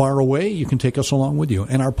far away, you can take us along with you.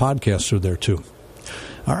 And our podcasts are there, too.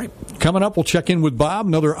 All right. Coming up, we'll check in with Bob.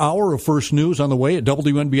 Another hour of First News on the way at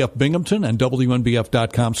WNBF Binghamton and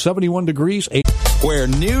WNBF.com. 71 degrees. Where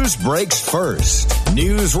news breaks first.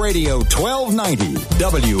 News Radio 1290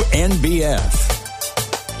 WNBF.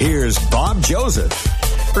 Here's Bob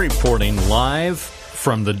Joseph. Reporting live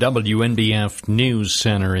from the WNBF News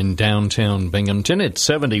Center in downtown Binghamton. It's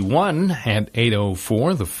 71 at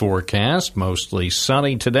 8:04. The forecast, mostly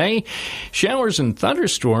sunny today. Showers and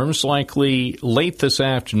thunderstorms likely late this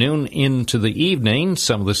afternoon into the evening.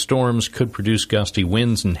 Some of the storms could produce gusty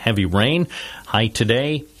winds and heavy rain. High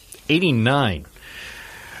today, 89.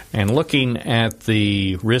 And looking at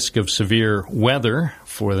the risk of severe weather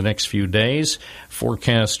for the next few days,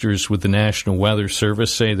 forecasters with the National Weather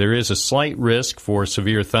Service say there is a slight risk for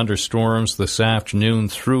severe thunderstorms this afternoon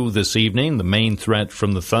through this evening. The main threat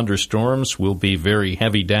from the thunderstorms will be very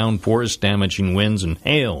heavy downpours, damaging winds, and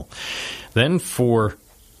hail. Then for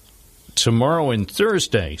tomorrow and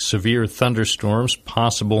Thursday. Severe thunderstorms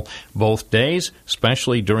possible both days,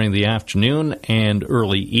 especially during the afternoon and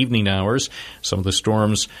early evening hours. Some of the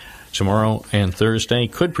storms tomorrow and Thursday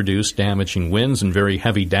could produce damaging winds and very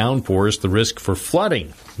heavy downpours. The risk for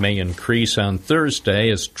flooding may increase on Thursday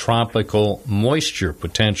as tropical moisture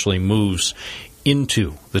potentially moves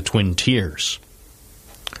into the Twin Tiers.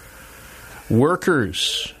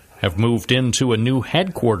 Workers have moved into a new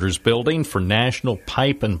headquarters building for National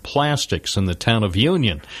Pipe and Plastics in the town of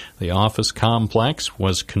Union. The office complex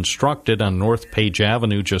was constructed on North Page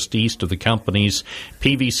Avenue, just east of the company's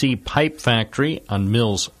PVC pipe factory on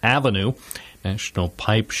Mills Avenue. National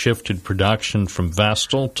Pipe shifted production from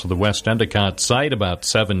Vestal to the West Endicott site about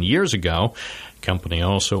 7 years ago. The company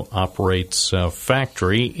also operates a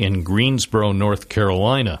factory in Greensboro, North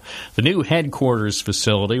Carolina. The new headquarters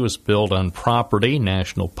facility was built on property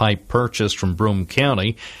National Pipe purchased from Broome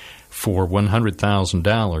County for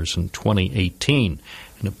 $100,000 in 2018.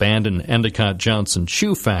 An abandoned Endicott Johnson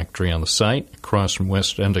shoe factory on the site across from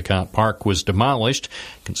West Endicott Park was demolished.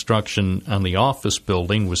 Construction on the office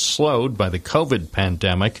building was slowed by the COVID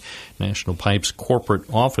pandemic. National Pipe's corporate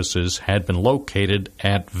offices had been located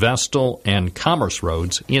at Vestal and Commerce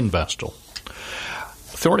Roads in Vestal.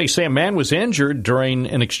 Authorities say a man was injured during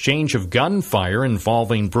an exchange of gunfire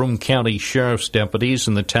involving Broome County Sheriff's deputies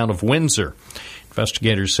in the town of Windsor.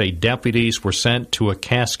 Investigators say deputies were sent to a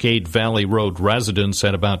Cascade Valley Road residence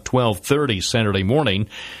at about 12:30 Saturday morning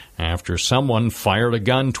after someone fired a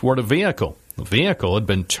gun toward a vehicle. The vehicle had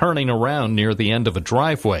been turning around near the end of a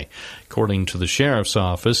driveway. According to the sheriff's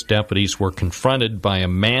office, deputies were confronted by a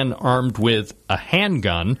man armed with a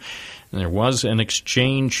handgun. There was an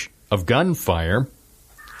exchange of gunfire,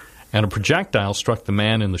 and a projectile struck the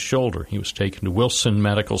man in the shoulder. He was taken to Wilson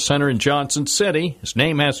Medical Center in Johnson City. His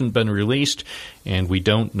name hasn't been released, and we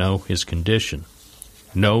don't know his condition.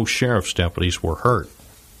 No sheriff's deputies were hurt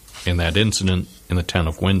in that incident in the town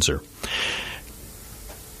of Windsor.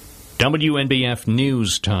 WNBF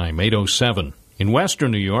News Time, 8:07. In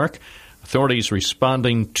western New York, authorities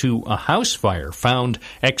responding to a house fire found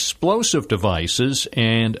explosive devices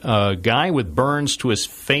and a guy with burns to his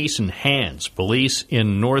face and hands. Police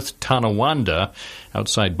in North Tonawanda,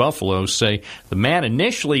 outside Buffalo, say the man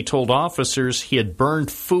initially told officers he had burned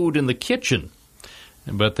food in the kitchen.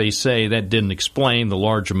 But they say that didn't explain the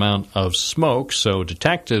large amount of smoke, so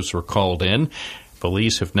detectives were called in.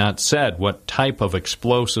 Police have not said what type of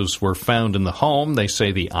explosives were found in the home. They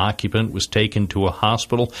say the occupant was taken to a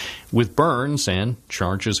hospital with burns and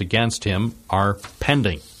charges against him are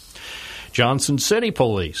pending. Johnson City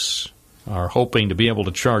Police are hoping to be able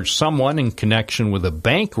to charge someone in connection with a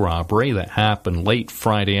bank robbery that happened late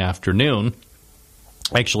Friday afternoon.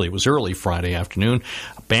 Actually, it was early Friday afternoon.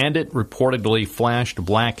 A bandit reportedly flashed a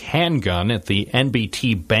black handgun at the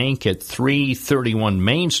NBT Bank at 331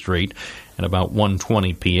 Main Street at about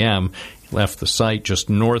 1:20 p.m. He left the site just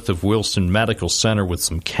north of Wilson Medical Center with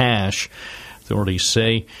some cash. Authorities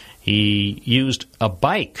say he used a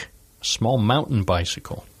bike, a small mountain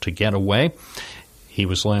bicycle, to get away. He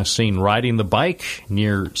was last seen riding the bike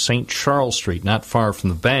near St. Charles Street, not far from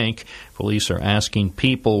the bank. Police are asking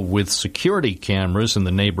people with security cameras in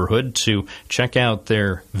the neighborhood to check out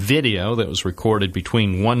their video that was recorded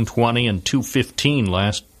between 1:20 and 2:15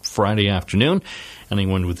 last Friday afternoon.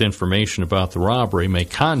 Anyone with information about the robbery may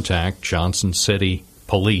contact Johnson City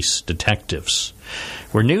Police detectives.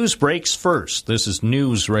 Where news breaks first, this is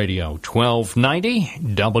News Radio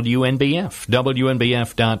 1290 WNBF,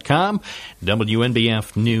 WNBF.com,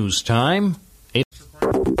 WNBF News Time.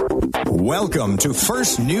 Welcome to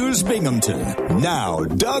First News Binghamton. Now,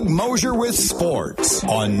 Doug Mosher with sports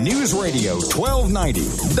on News Radio 1290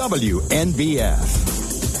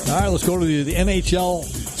 WNBF. All right, let's go to the NHL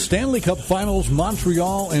Stanley Cup Finals,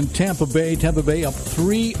 Montreal and Tampa Bay. Tampa Bay up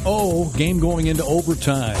 3-0, game going into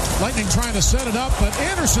overtime. Lightning trying to set it up, but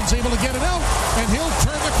Anderson's able to get it out, and he'll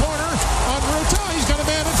turn the corner on Ruta. He's got a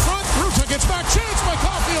man in front. Ruta gets back. Chance by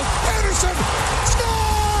Caulfield. Anderson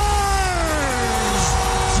scores!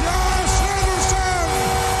 Josh Anderson,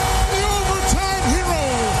 the overtime hero,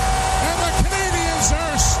 and the Canadians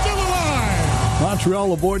are still alive.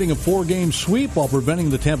 Montreal avoiding a 4-game sweep while preventing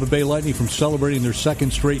the Tampa Bay Lightning from celebrating their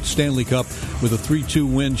second straight Stanley Cup with a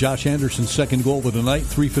 3-2 win. Josh Anderson's second goal of the night,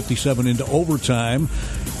 3:57 into overtime.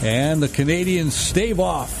 And the Canadians stave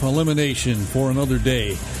off elimination for another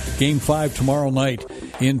day. Game 5 tomorrow night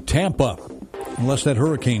in Tampa, unless that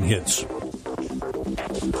hurricane hits.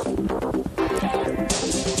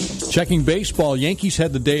 Checking baseball, Yankees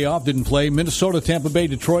had the day off, didn't play. Minnesota, Tampa Bay,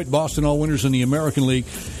 Detroit, Boston, all winners in the American League.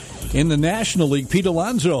 In the National League, Pete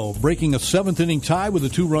Alonso breaking a seventh-inning tie with a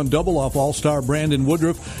two-run double off All-Star Brandon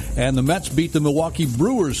Woodruff, and the Mets beat the Milwaukee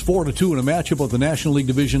Brewers 4-2 in a matchup of the National League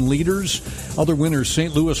Division leaders. Other winners,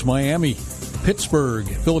 St. Louis, Miami, Pittsburgh,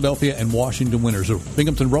 Philadelphia, and Washington winners. The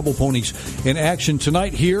Binghamton Rebel Ponies in action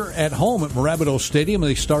tonight here at home at Marabato Stadium.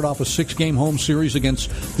 They start off a 6-game home series against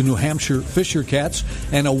the New Hampshire Fisher Cats,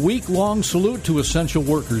 and a week-long salute to essential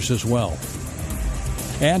workers as well.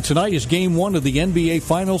 And tonight is Game 1 of the NBA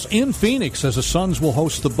Finals in Phoenix as the Suns will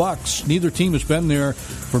host the Bucks. Neither team has been there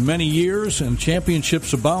for many years, and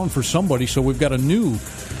championships abound for somebody, so we've got a new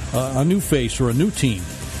face or a new team,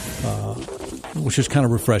 which is kind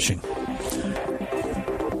of refreshing.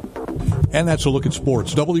 And that's a look at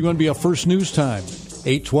sports. WNBF First News Time,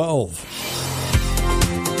 8:12.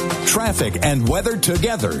 Traffic and weather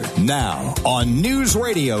together now on News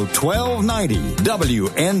Radio 1290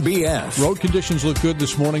 WNBF. Road conditions look good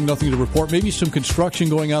this morning. Nothing to report. Maybe some construction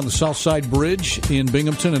going on the South Side Bridge in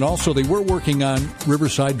Binghamton. And also they were working on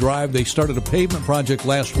Riverside Drive. They started a pavement project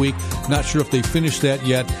last week. Not sure if they finished that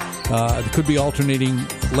yet. There could be alternating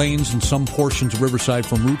lanes in some portions of Riverside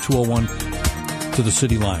from Route 201 to the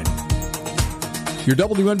city line. Your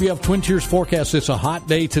WNBF Twin Tiers forecast, it's a hot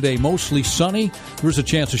day today, mostly sunny. There's a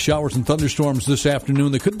chance of showers and thunderstorms this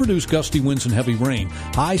afternoon that could produce gusty winds and heavy rain.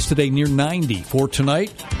 Highs today near 90. For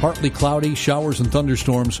tonight, partly cloudy, showers and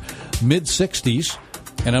thunderstorms, mid-60s.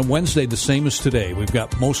 And on Wednesday, the same as today. We've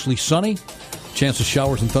got mostly sunny, chance of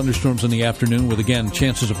showers and thunderstorms in the afternoon with, again,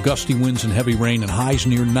 chances of gusty winds and heavy rain and highs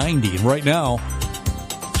near 90. And right now,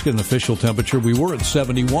 let's get an official temperature. We were at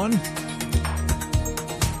 71.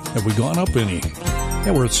 Have we gone up any?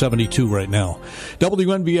 Yeah, we're at 72 right now.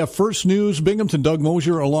 WNBF First News, Binghamton, Doug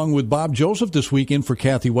Mosher, along with Bob Joseph this week in for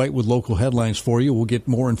Kathy Whyte with local headlines for you. We'll get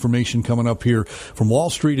more information coming up here from Wall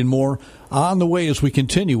Street and more on the way as we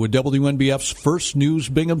continue with WNBF's First News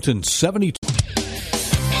Binghamton, 72.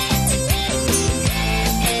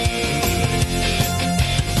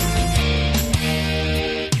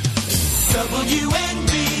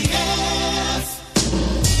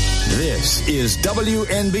 This is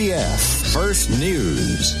WNBF First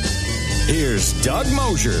News. Here's Doug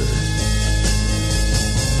Mosher. You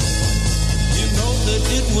know that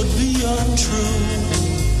it would be untrue.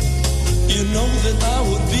 You know that I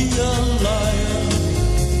would be a liar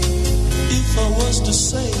if I was to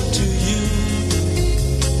say to you,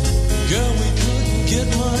 girl, we couldn't get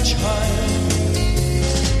much higher.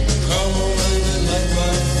 Come on, baby, light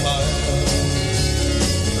my fire.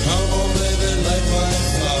 Come on, baby, light my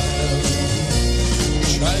fire.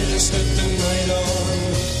 Try to set the night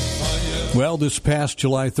on fire. Well, this past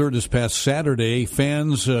July 3rd, this past Saturday,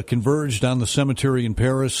 fans converged on the cemetery in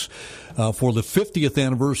Paris for the 50th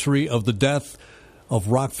anniversary of the death of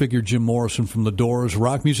rock figure Jim Morrison from The Doors.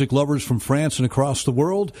 Rock music lovers from France and across the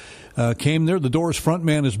world came there. The Doors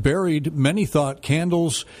frontman is buried. Many thought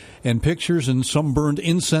candles and pictures, and some burned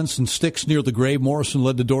incense and sticks near the grave. Morrison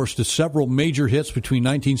led the Doors to several major hits between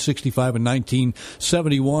 1965 and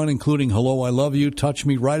 1971, including Hello, I Love You, Touch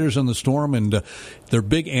Me, Riders on the Storm, and their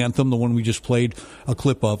big anthem, the one we just played a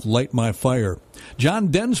clip of, Light My Fire. John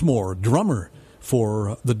Densmore, drummer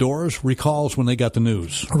for The Doors, recalls when they got the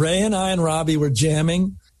news. Ray and I and Robbie were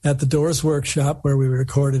jamming at the Doors workshop where we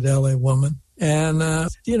recorded L.A. Woman. And,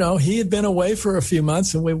 he had been away for a few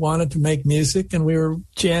months and we wanted to make music and we were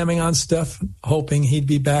jamming on stuff, hoping he'd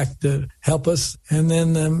be back to help us. And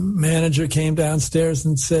then the manager came downstairs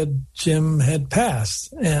and said Jim had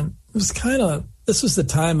passed. And it was this was the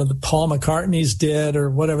time of the Paul McCartney's dead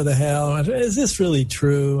or whatever the hell. Is this really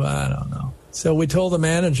true? I don't know. So we told the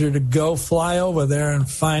manager to go fly over there and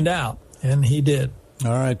find out, and he did.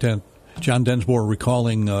 All right, then. John Densmore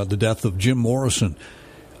recalling the death of Jim Morrison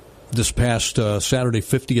this past Saturday,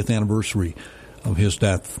 50th anniversary of his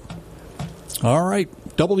death. All right,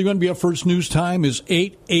 WNBF First News Time is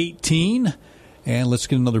 8:18. And let's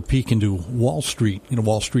get another peek into Wall Street,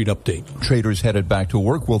 Wall Street update. Traders headed back to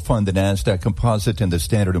work will fund the NASDAQ Composite and the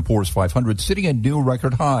Standard & Poor's 500 sitting at new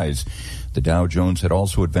record highs. The Dow Jones had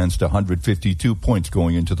also advanced 152 points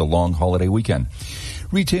going into the long holiday weekend.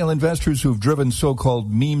 Retail investors who've driven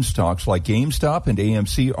so-called meme stocks like GameStop and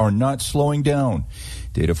AMC are not slowing down.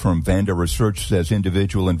 Data from Vanda Research says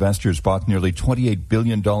individual investors bought nearly $28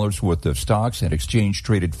 billion worth of stocks and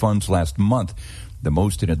exchange-traded funds last month, the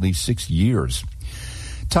most in at least 6 years.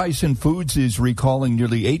 Tyson Foods is recalling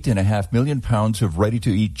nearly 8.5 million pounds of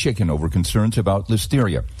ready-to-eat chicken over concerns about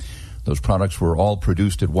listeria. Those products were all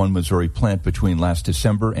produced at one Missouri plant between last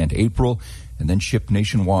December and April and then shipped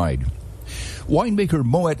nationwide. Winemaker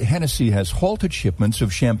Moet Hennessy has halted shipments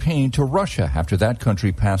of champagne to Russia after that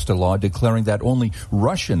country passed a law declaring that only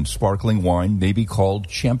Russian sparkling wine may be called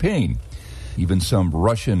champagne. Even some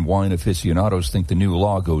Russian wine aficionados think the new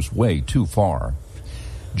law goes way too far.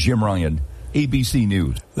 Jim Ryan, ABC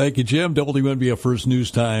News. Thank you, Jim. WNBF First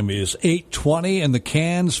News Time is 8:20, and the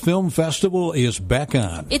Cannes Film Festival is back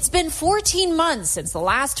on. It's been 14 months since the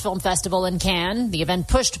last film festival in Cannes. The event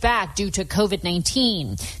pushed back due to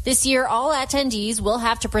COVID-19. This year, all attendees will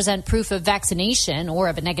have to present proof of vaccination or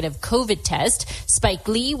of a negative COVID test. Spike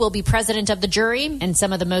Lee will be president of the jury, and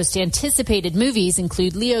some of the most anticipated movies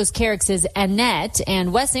include Leo Carax's Annette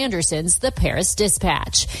and Wes Anderson's The Paris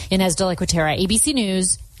Dispatch. Inez de la Cuetara, ABC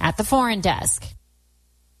News, at the Foreign Desk.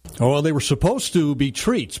 Oh, well, they were supposed to be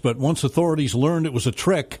treats, but once authorities learned it was a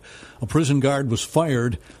trick, a prison guard was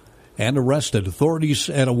fired and arrested. Authorities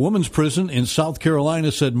at a women's prison in South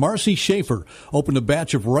Carolina said Marcy Schaefer opened a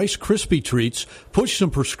batch of Rice Krispie treats, pushed some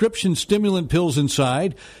prescription stimulant pills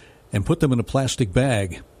inside, and put them in a plastic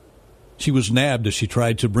bag. She was nabbed as she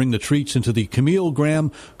tried to bring the treats into the Camille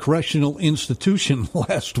Graham Correctional Institution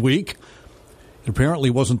last week. It apparently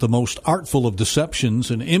wasn't the most artful of deceptions.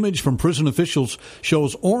 An image from prison officials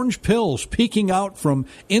shows orange pills peeking out from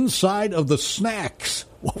inside of the snacks.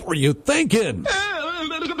 What were you thinking?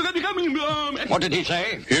 What did he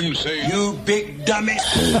say? Him say, You big dummy.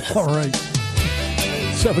 All right.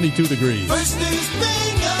 72 degrees. First News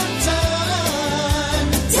Bingham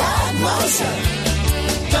time. Todd Mosher.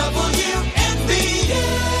 WNBF.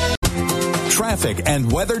 Traffic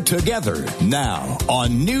and weather together now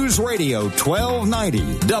on News Radio 1290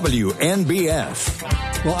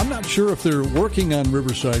 WNBF. Well, I'm not sure if they're working on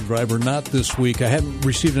Riverside Drive or not this week. I haven't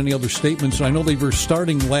received any other statements. I know they were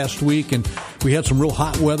starting last week, and we had some real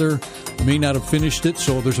hot weather. May not have finished it,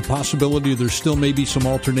 so there's a possibility there's still maybe some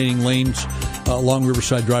alternating lanes along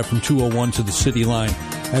Riverside Drive from 201 to the city line.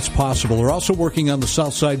 That's possible. They're also working on the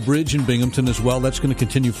South Side Bridge in Binghamton as well. That's going to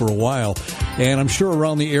continue for a while. And I'm sure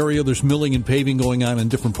around the area there's milling and paving going on in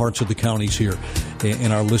different parts of the counties here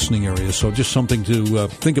in our listening area. So just something to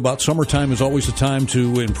think about. Summertime is always a time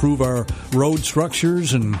to improve our road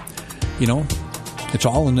structures, and, you know, it's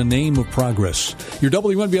all in the name of progress. Your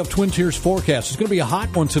WNBF Twin Tiers forecast. It's going to be a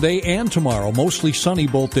hot one today and tomorrow. Mostly sunny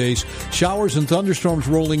both days. Showers and thunderstorms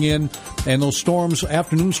rolling in. And those storms,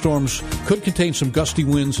 afternoon storms, could contain some gusty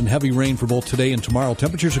winds and heavy rain for both today and tomorrow.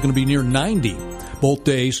 Temperatures are going to be near 90 both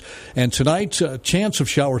days. And tonight, chance of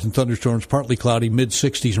showers and thunderstorms, partly cloudy,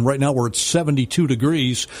 mid-60s. And right now we're at 72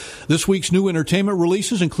 degrees. This week's new entertainment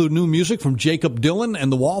releases include new music from Jacob Dylan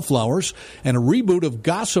and the Wallflowers and a reboot of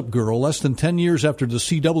Gossip Girl less than 10 years after the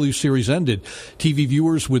CW series ended. TV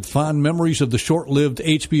viewers with fond memories of the short-lived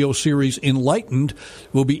HBO series Enlightened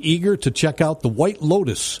will be eager to check out The White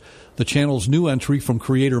Lotus, the channel's new entry from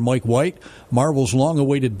creator Mike Whyte. Marvel's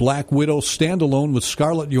long-awaited Black Widow standalone with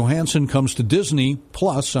Scarlett Johansson comes to Disney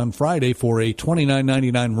Plus on Friday for a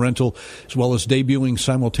 $29.99 rental, as well as debuting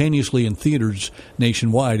simultaneously in theaters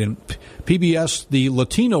nationwide. And PBS, the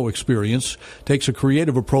Latino Experience, takes a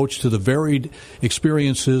creative approach to the varied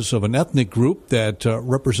experiences of an ethnic group that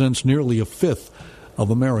represents nearly a fifth of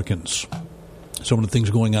Americans. Some of the things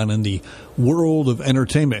going on in the world of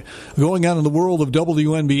entertainment. Going on in the world of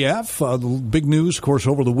WNBF, the big news, of course,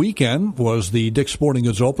 over the weekend was the Dick's Sporting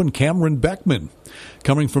Goods Open. Cameron Beckman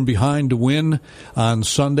coming from behind to win on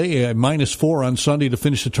Sunday, -4 on Sunday to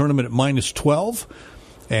finish the tournament at -12,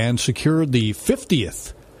 and secured the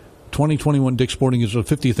 50th 2021 Dick's Sporting Goods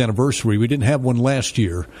 50th anniversary. We didn't have one last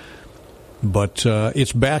year, but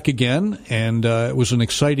it's back again, and it was an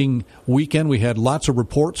exciting weekend. We had lots of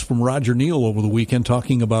reports from Roger Neal over the weekend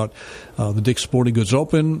talking about the Dick's Sporting Goods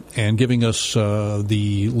Open and giving us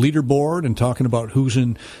the leaderboard and talking about who's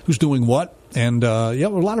doing what. And a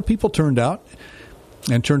lot of people turned out,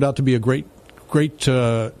 and turned out to be a great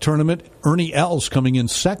tournament. Ernie Els coming in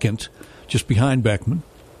second, just behind Beckman.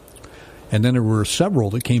 And then there were several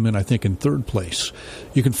that came in, I think, in third place.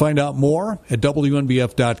 You can find out more at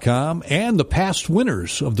WNBF.com and the past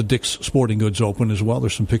winners of the Dick's Sporting Goods Open as well.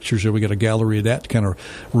 There's some pictures there. We got a gallery of that to kind of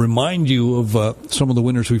remind you of some of the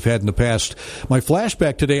winners we've had in the past. My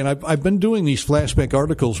flashback today, and I've been doing these flashback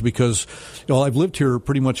articles because I've lived here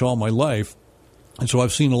pretty much all my life. And so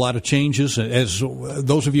I've seen a lot of changes. As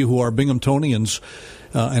those of you who are Binghamtonians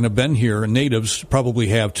and have been here, and natives probably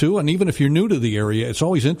have too. And even if you're new to the area, it's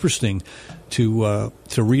always interesting to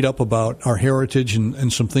read up about our heritage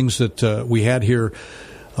and some things that we had here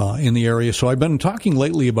in the area. So I've been talking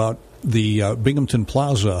lately about the Binghamton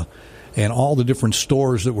Plaza and all the different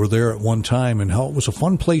stores that were there at one time, and how it was a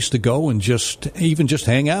fun place to go and just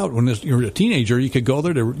hang out. When you're a teenager, you could go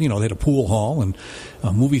there to, they had a pool hall and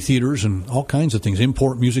movie theaters and all kinds of things,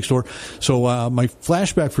 import music store. So my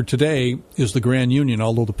flashback for today is the Grand Union,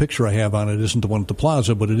 although the picture I have on it isn't the one at the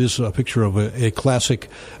plaza, but it is a picture of a classic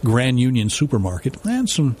Grand Union supermarket and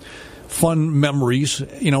some fun memories.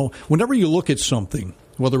 Whenever you look at something,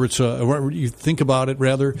 whether it's you think about it,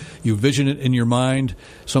 rather, you vision it in your mind,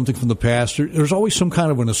 something from the past, there's always some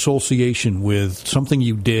kind of an association with something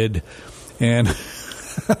you did. And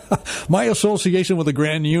my association with the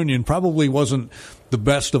Grand Union probably wasn't the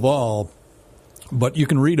best of all, but you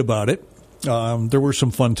can read about it. There were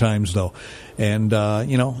some fun times, though. And,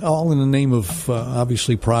 all in the name of,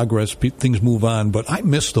 obviously, progress. Things move on. But I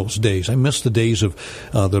miss those days. I miss the days of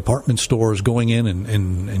the department stores going in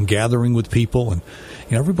and gathering with people. And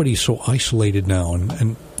everybody's so isolated now.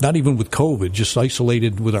 And not even with COVID, just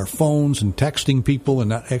isolated with our phones and texting people and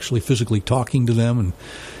not actually physically talking to them. And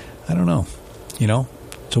I don't know.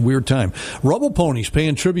 It's a weird time. Rubble Ponies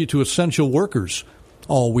paying tribute to essential workers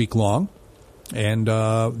all week long. And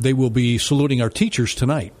they will be saluting our teachers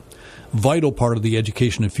tonight. Vital part of the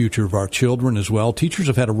education and future of our children as well. Teachers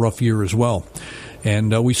have had a rough year as well.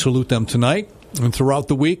 And we salute them tonight. And throughout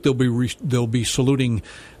the week, they'll be saluting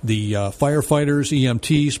the firefighters,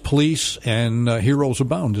 EMTs, police, and Heroes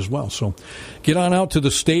Abound as well. So get on out to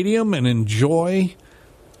the stadium and enjoy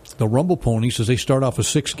the Rumble Ponies as they start off a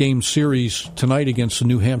 6-game series tonight against the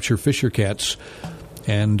New Hampshire Fisher Cats.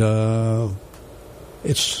 And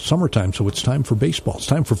it's summertime, so it's time for baseball. It's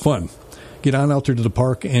time for fun. Get on out there to the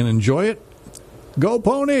park and enjoy it. Go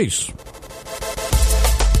Ponies!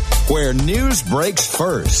 Where news breaks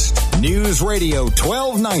first. News Radio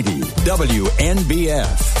 1290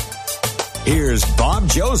 WNBF. Here's Bob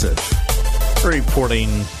Joseph. Reporting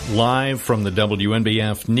live from the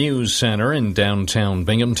WNBF News Center in downtown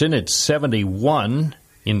Binghamton. It's 71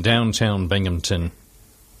 in downtown Binghamton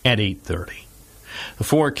at 8:30. The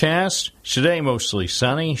forecast, today mostly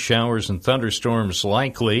sunny, showers and thunderstorms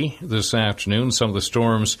likely this afternoon. Some of the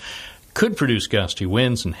storms could produce gusty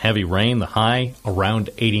winds and heavy rain, the high around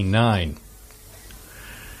 89.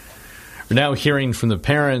 We're now hearing from the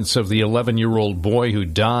parents of the 11-year-old boy who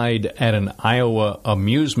died at an Iowa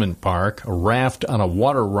amusement park. A raft on a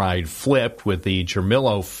water ride flipped with the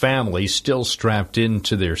Jermillo family still strapped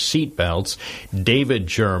into their seatbelts. David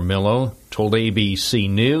Jermillo told ABC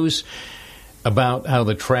News about how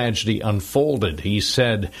the tragedy unfolded. He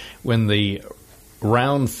said when the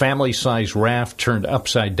round family-sized raft turned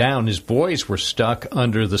upside down, his boys were stuck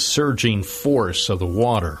under the surging force of the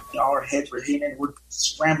water. All our heads were hitting it. We're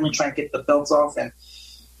scrambling, trying to get the belts off, and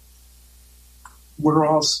we're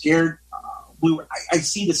all scared. I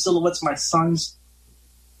see the silhouettes of my sons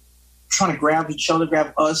trying to grab each other,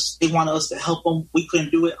 grab us. They wanted us to help them. We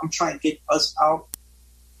couldn't do it. I'm trying to get us out.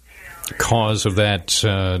 The cause of that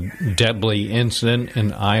deadly incident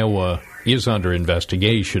in Iowa is under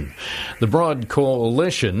investigation. The broad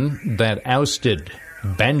coalition that ousted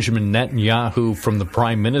Benjamin Netanyahu from the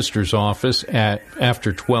prime minister's office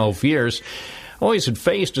after 12 years always had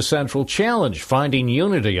faced a central challenge, finding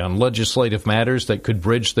unity on legislative matters that could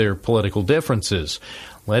bridge their political differences.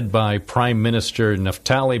 Led by Prime Minister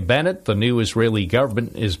Naftali Bennett, the new Israeli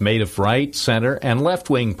government is made of right, center, and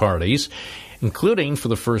left-wing parties, including, for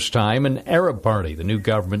the first time, an Arab party. The new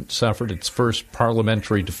government suffered its first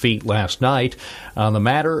parliamentary defeat last night on the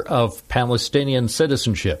matter of Palestinian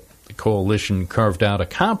citizenship. The coalition carved out a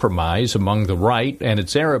compromise among the right and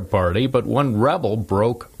its Arab party, but one rebel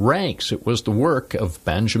broke ranks. It was the work of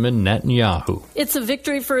Benjamin Netanyahu. It's a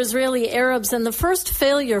victory for Israeli Arabs and the first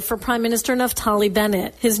failure for Prime Minister Naftali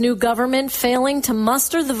Bennett. His new government failing to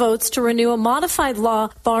muster the votes to renew a modified law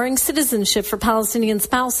barring citizenship for Palestinian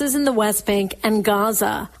spouses in the West Bank and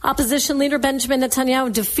Gaza. Opposition leader Benjamin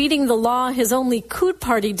Netanyahu defeating the law his own Likud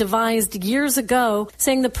party devised years ago,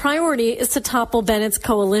 saying the priority is to topple Bennett's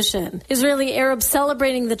coalition. Israeli Arabs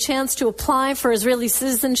celebrating the chance to apply for Israeli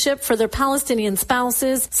citizenship for their Palestinian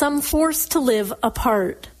spouses, some forced to live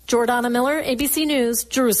apart. Jordana Miller, ABC News,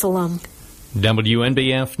 Jerusalem.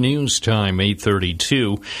 WNBF News Time,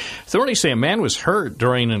 8:32. Authorities say a man was hurt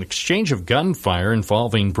during an exchange of gunfire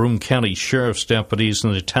involving Broome County Sheriff's deputies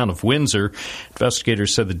in the town of Windsor.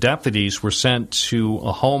 Investigators said the deputies were sent to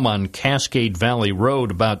a home on Cascade Valley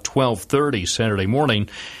Road about 12:30 Saturday morning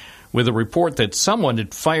with a report that someone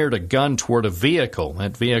had fired a gun toward a vehicle.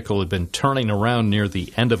 That vehicle had been turning around near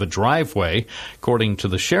the end of a driveway. According to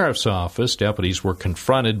the sheriff's office, deputies were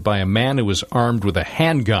confronted by a man who was armed with a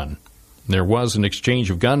handgun. There was an exchange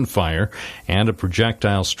of gunfire, and a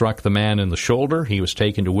projectile struck the man in the shoulder. He was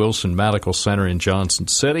taken to Wilson Medical Center in Johnson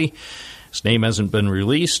City. His name hasn't been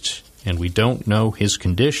released, and we don't know his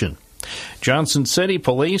condition. Johnson City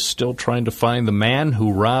police still trying to find the man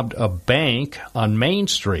who robbed a bank on Main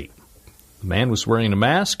Street. The man was wearing a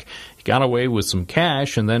mask. He got away with some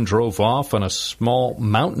cash and then drove off on a small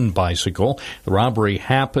mountain bicycle. The robbery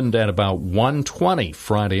happened at about 1:20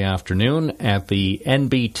 Friday afternoon at the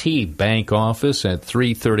NBT bank office at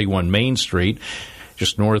 331 Main Street,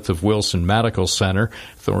 just north of Wilson Medical Center.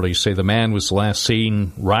 Authorities say the man was last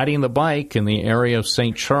seen riding the bike in the area of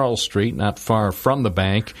St. Charles Street, not far from the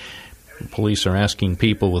bank. Police are asking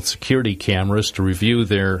people with security cameras to review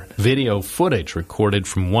their video footage recorded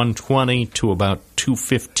from 1:20 to about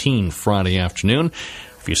 2:15 Friday afternoon.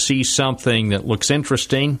 If you see something that looks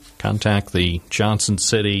interesting, contact the Johnson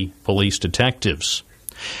City police detectives.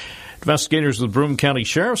 Investigators of the Broome County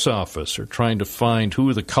Sheriff's Office are trying to find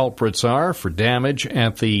who the culprits are for damage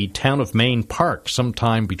at the Town of Maine Park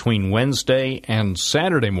sometime between Wednesday and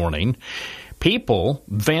Saturday morning. People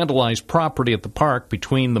vandalized property at the park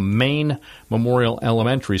between the Maine Memorial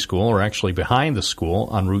Elementary School, or actually behind the school,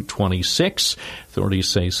 on Route 26. Authorities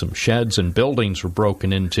say some sheds and buildings were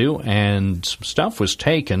broken into and some stuff was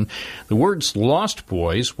taken. The words Lost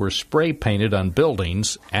Boys were spray painted on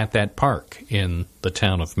buildings at that park in the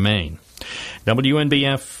town of Maine.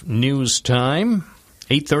 WNBF News Time,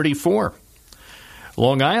 8:34.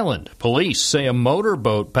 Long Island police say a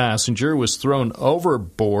motorboat passenger was thrown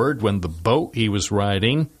overboard when the boat he was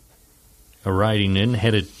riding in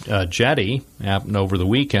hit a jetty. Happened over the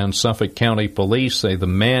weekend. Suffolk County police say the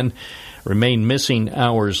man remained missing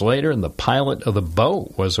hours later, and the pilot of the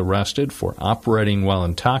boat was arrested for operating while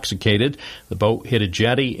intoxicated. The boat hit a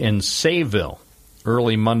jetty in Sayville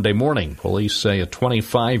early Monday morning. Police say a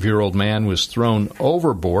 25-year-old man was thrown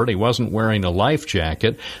overboard. He wasn't wearing a life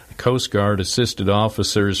jacket. The Coast Guard assisted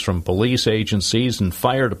officers from police agencies and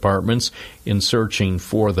fire departments in searching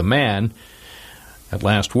for the man. At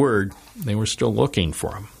last word, they were still looking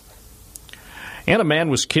for him. And a man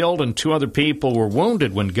was killed and 2 other people were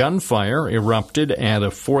wounded when gunfire erupted at a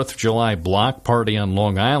 4th of July block party on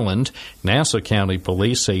Long Island. Nassau County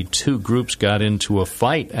police say 2 groups got into a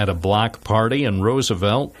fight at a block party in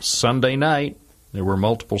Roosevelt Sunday night. There were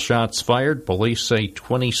multiple shots fired. Police say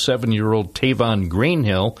 27-year-old Tavon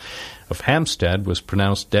Greenhill of Hempstead was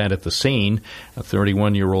pronounced dead at the scene. A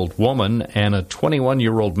 31-year-old woman and a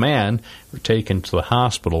 21-year-old man were taken to the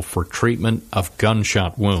hospital for treatment of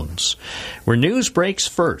gunshot wounds. Where news breaks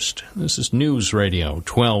first. This is News Radio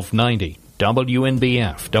 1290.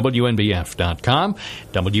 WNBF, WNBF.com,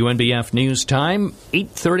 WNBF News Time,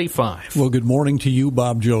 8:35. Well, good morning to you,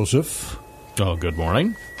 Bob Joseph. Oh, good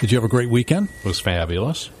morning. Did you have a great weekend? It was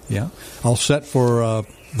fabulous. Yeah. All set for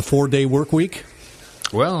the 4-day work week?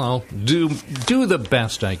 Well, I'll do the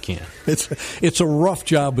best I can. It's a rough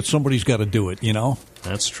job, but somebody's got to do it, you know?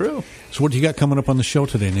 That's true. So what do you got coming up on the show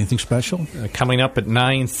today? Anything special? Coming up at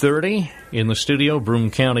 9:30 in the studio,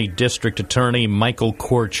 Broome County District Attorney Michael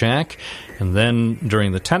Korchak. And then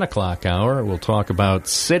during the 10 o'clock hour, we'll talk about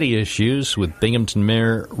city issues with Binghamton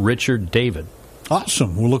Mayor Richard David.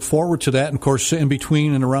 Awesome. We'll look forward to that. And, of course, in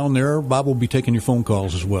between and around there, Bob will be taking your phone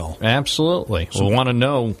calls as well. Absolutely. We'll want to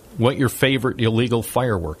know what your favorite illegal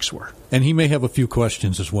fireworks were. And he may have a few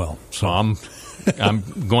questions as well. So I'm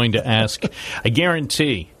going to ask. I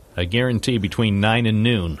guarantee between 9 and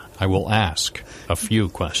noon, I will ask a few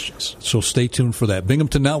questions. So stay tuned for that.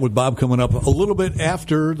 Binghamton Now with Bob coming up a little bit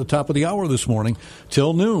after the top of the hour this morning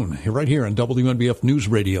till noon, right here on WNBF News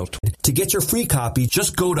Radio. To get your free copy,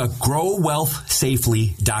 just go to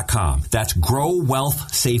growwealthsafely.com. That's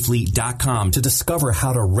growwealthsafely.com to discover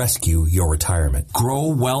how to rescue your retirement.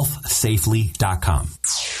 growwealthsafely.com.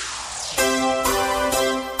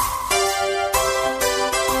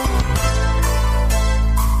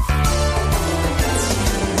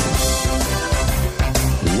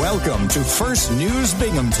 Welcome to First News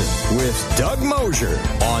Binghamton with Doug Mosher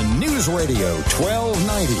on News Radio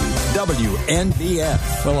 1290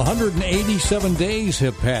 WNBF. Well, 187 days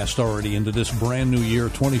have passed already into this brand new year,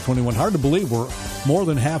 2021. Hard to believe we're more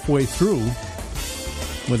than halfway through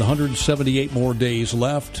with 178 more days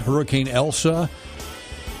left. Hurricane Elsa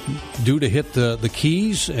due to hit the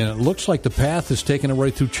Keys, and it looks like the path is taking it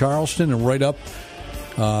right through Charleston and right up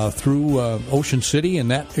through Ocean City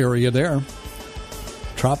and that area there.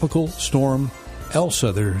 Tropical Storm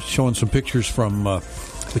Elsa. They're showing some pictures from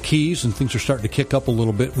the Keys, and things are starting to kick up a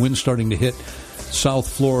little bit. Wind starting to hit South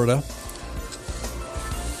Florida.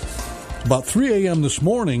 About 3 a.m. this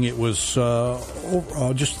morning, it was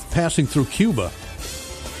just passing through Cuba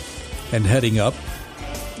and heading up.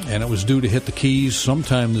 and it was due to hit the Keys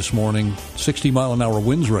sometime this morning. 60-mile-an-hour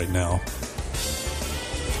winds right now.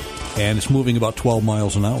 And it's moving about 12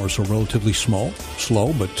 miles an hour, so relatively slow,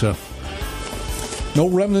 but no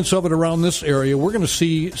remnants of it around this area. We're going to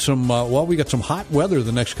see some, we got some hot weather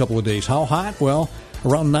the next couple of days. How hot? Well,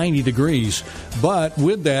 around 90 degrees. But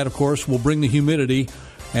with that, of course, we'll bring the humidity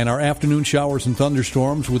and our afternoon showers and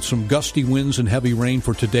thunderstorms with some gusty winds and heavy rain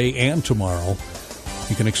for today and tomorrow.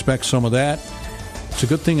 You can expect some of that. It's a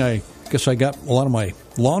good thing I guess I got a lot of my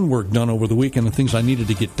lawn work done over the weekend, the things I needed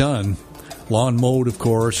to get done. Lawn mowed, of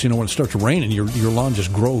course. When it starts raining, your lawn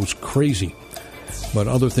just grows crazy. But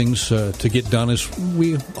other things to get done, as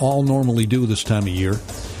we all normally do this time of year.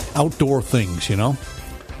 Outdoor things,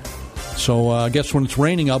 So I guess when it's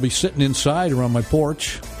raining, I'll be sitting inside around my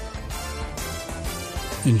porch,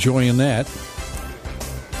 enjoying that.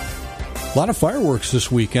 A lot of fireworks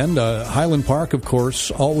this weekend. Highland Park, of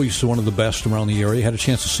course, always one of the best around the area. Had a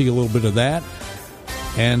chance to see a little bit of that.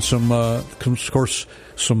 And some, of course,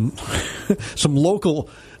 some local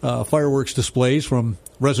fireworks displays from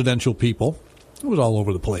residential people. It was all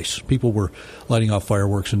over the place. People were lighting off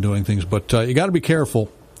fireworks and doing things. But you got to be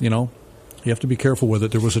careful, You have to be careful with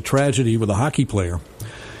it. There was a tragedy with a hockey player,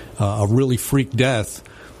 a really freak death.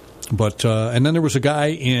 But and then there was a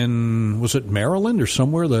guy in, was it Maryland or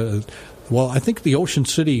somewhere? I think the Ocean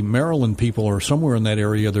City, Maryland people or somewhere in that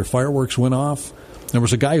area, their fireworks went off. There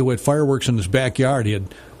was a guy who had fireworks in his backyard. He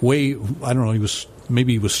had I don't know,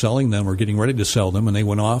 maybe he was selling them or getting ready to sell them, and they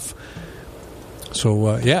went off. So,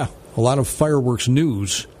 a lot of fireworks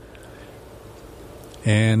news.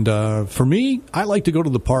 And for me, I like to go to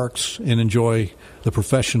the parks and enjoy the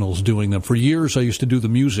professionals doing them. For years, I used to do the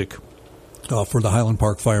music for the Highland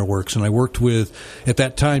Park fireworks, and I worked with, at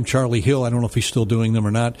that time, Charlie Hill. I don't know if he's still doing them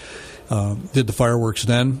or not. Did the fireworks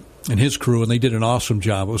then, and his crew, and they did an awesome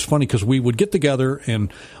job. It was funny because we would get together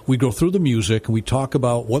and we'd go through the music and we'd talk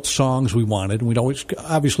about what songs we wanted. And we'd always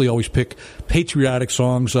pick patriotic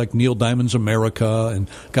songs like Neil Diamond's America and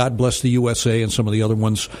God Bless the USA and some of the other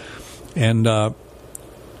ones. And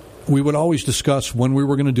we would always discuss when we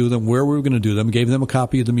were going to do them, where we were going to do them, gave them a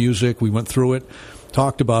copy of the music. We went through it,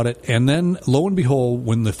 talked about it. And then, lo and behold,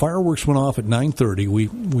 when the fireworks went off at 9:30,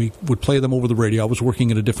 we would play them over the radio. I was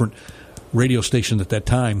working at a different radio station at that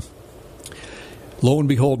time. Lo and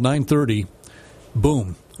behold, 9:30,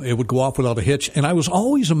 boom, it would go off without a hitch. And I was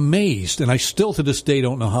always amazed, and I still to this day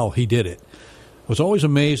don't know how he did it. I was always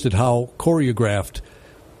amazed at how choreographed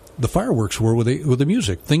the fireworks were with the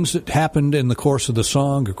music. Things that happened in the course of the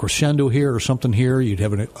song, a crescendo here or something here, you'd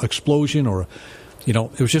have an explosion or,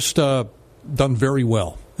 it was just done very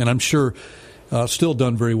well. And I'm sure still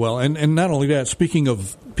done very well. And not only that, speaking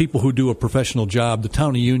of people who do a professional job, the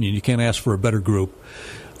town of Union, you can't ask for a better group.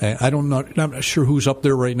 I'm not sure who's up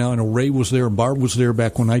there right now. I know Ray was there and Barb was there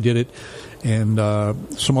back when I did it, and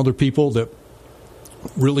some other people that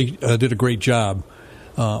really did a great job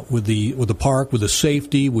with the park, with the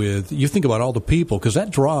safety. You think about all the people, because that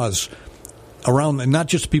draws around, and not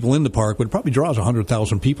just people in the park, but it probably draws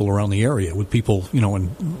 100,000 people around the area, with people,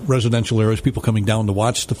 in residential areas, people coming down to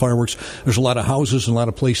watch the fireworks. There's a lot of houses and a lot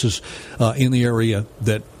of places in the area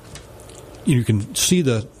that you can see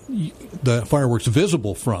the fireworks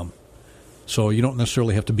visible from. So you don't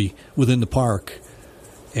necessarily have to be within the park.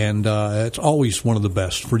 And it's always one of the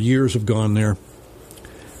best. For years I've gone there.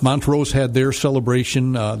 Montrose had their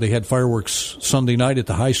celebration. They had fireworks Sunday night at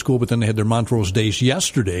the high school, but then they had their Montrose Days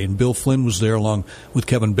yesterday, and Bill Flynn was there along with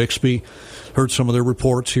Kevin Bixby. Heard some of their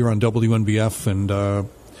reports here on WNBF, and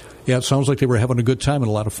it sounds like they were having a good time and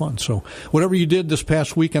a lot of fun. So whatever you did this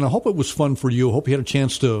past weekend, I hope it was fun for you. I hope you had a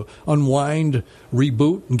chance to unwind,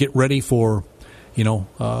 reboot, and get ready for,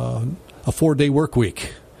 a 4-day work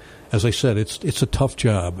week. As I said, it's a tough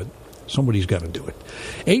job, but somebody's got to do it.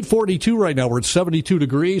 8:42 right now. We're at 72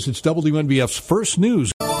 degrees. It's WNBF's First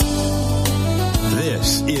News.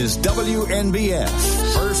 This is WNBF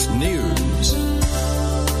First News.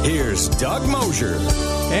 Here's Doug Mosher.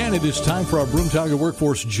 And it is time for our Broomtogga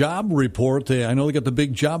Workforce Job Report. I know they got the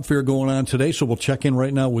big job fair going on today, so we'll check in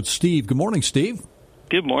right now with Steve. Good morning, Steve.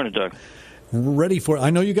 Good morning, Doug. Ready for it. I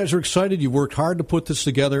know you guys are excited. You worked hard to put this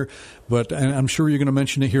together, but I'm sure you're going to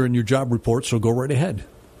mention it here in your job report, so go right ahead.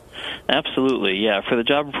 Absolutely, yeah. For the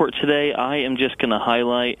job report today, I am just going to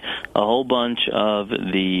highlight a whole bunch of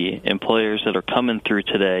the employers that are coming through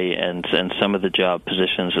today and some of the job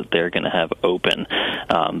positions that they're going to have open.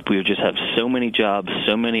 We just have so many jobs,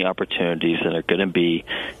 so many opportunities that are going to be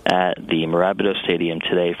at the Mirabito Stadium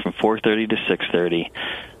today from 4:30 to 6:30.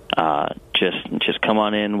 Just come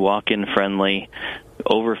on in, walk in friendly.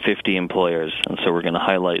 Over 50 employers, and so we're going to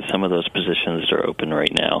highlight some of those positions that are open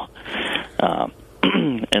right now.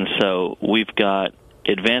 And so we've got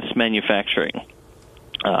advanced manufacturing,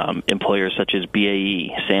 employers such as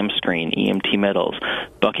BAE, Samscreen, EMT Metals,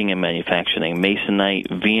 Buckingham Manufacturing, Masonite,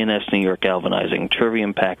 VNS New York Galvanizing,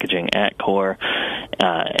 Trivium Packaging, Atcor,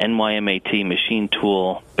 NYMAT Machine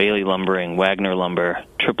Tool, Bailey Lumbering, Wagner Lumber,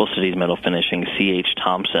 Triple Cities Metal Finishing, C.H.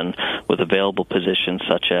 Thompson, with available positions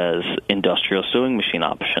such as industrial sewing machine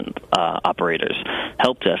operators,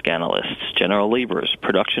 help desk analysts, general laborers,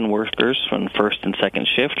 production workers from first and second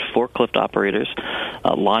shift, forklift operators,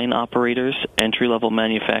 line operators, entry-level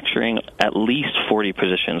manufacturing, at least 40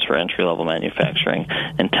 positions for entry-level manufacturing,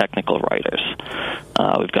 and technical writers.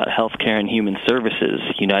 We've got healthcare and human services,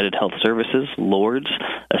 United Health Services, Lords,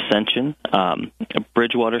 Ascension,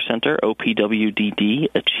 Bridgewater Center, OPWDD,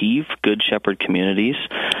 Achieve, Good Shepherd Communities,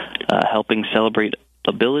 Helping Celebrate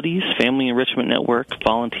Abilities, Family Enrichment Network,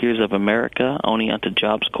 Volunteers of America, Oneonta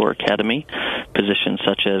Jobs Corps Academy, positions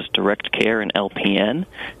such as Direct Care and LPN,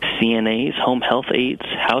 CNAs, Home Health Aides,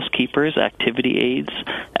 Housekeepers, Activity Aides,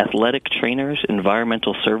 Athletic Trainers,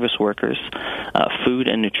 Environmental Service Workers, Food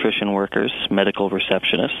and Nutrition Workers, Medical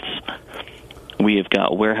Receptionists. We have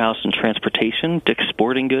got Warehouse and Transportation, Dick's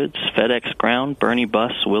Sporting Goods, FedEx Ground, Bernie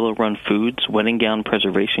Bus, Willow Run Foods, Wedding Gown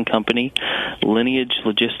Preservation Company, Lineage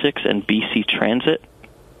Logistics, and BC Transit,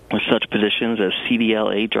 with such positions as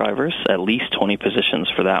CDLA drivers, at least 20 positions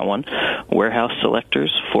for that one, warehouse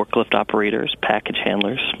selectors, forklift operators, package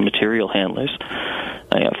handlers, material handlers,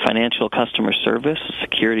 financial customer service,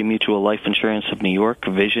 Security Mutual Life Insurance of New York,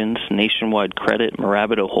 Visions, Nationwide Credit,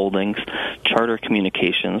 Morabito Holdings, Charter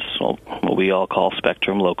Communications, what we all call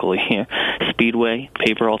Spectrum locally here, Speedway,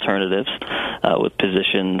 Paper Alternatives, with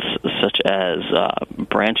positions such as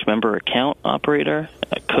branch member account operator,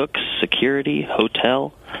 cooks, security,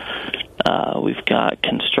 hotel. We've got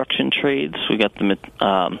construction trades. We got the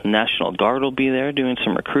National Guard will be there doing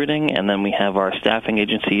some recruiting, and then we have our staffing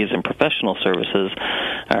agencies and professional services,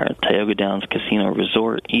 our Tioga Downs Casino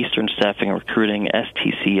Resort, Eastern Staffing and Recruiting,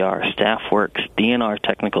 STCR, StaffWorks, DNR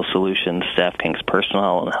Technical Solutions, Staff Kings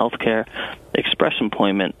Personnel and Healthcare, Express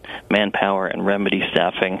Employment, Manpower, and Remedy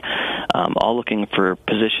Staffing, all looking for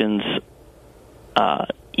positions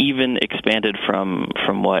even expanded from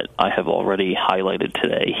what I have already highlighted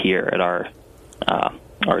today here at our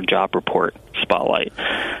job report spotlight.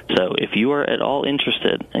 So if you are at all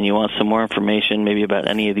interested and you want some more information maybe about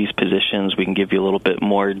any of these positions, we can give you a little bit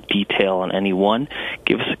more detail on any one.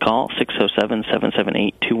 Give us a call,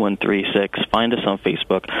 607-778-2136. Find us on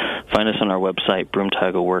Facebook. Find us on our website,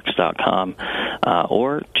 broomtiogaworks.com.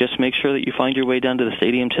 Or just make sure that you find your way down to the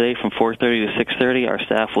stadium today from 4:30 to 6:30. Our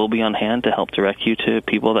staff will be on hand to help direct you to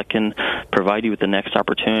people that can provide you with the next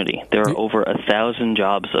opportunity. There are over 1,000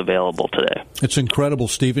 jobs available today. It's incredible,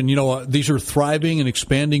 Stephen. You know, these are thriving and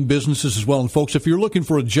expanding businesses as well. And folks, if you're looking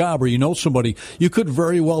for a job or you know somebody, you could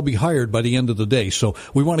very well be hired by the end of the day. So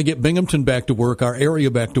we want to get Binghamton back to work, our area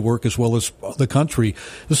back to work, as well as the country.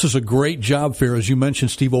 This is a great job fair. As you mentioned,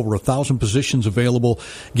 Steve, over 1,000 positions available.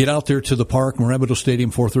 Get out there to the park, Morabito Stadium,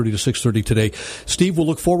 4:30 to 6:30 today. Steve, we'll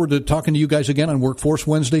look forward to talking to you guys again on Workforce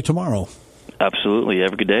Wednesday tomorrow. Absolutely.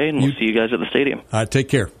 Have a good day, and we'll see you guys at the stadium. All right, take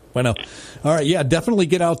care. Bye now. All right, yeah, definitely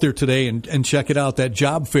get out there today and check it out. That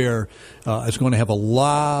job fair is going to have a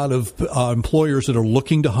lot of employers that are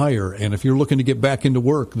looking to hire, and if you're looking to get back into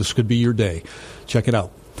work, this could be your day. Check it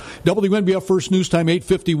out. WNBF First News Time,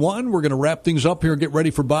 8:51. We're going to wrap things up here and get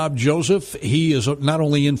ready for Bob Joseph. He is not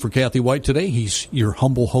only in for Kathy Whyte today, he's your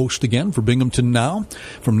humble host again for Binghamton Now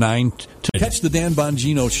from 9 to... Catch the Dan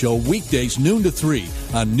Bongino Show weekdays noon to 3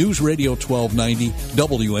 on News Radio 1290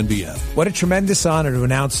 WNBF. What a tremendous honor to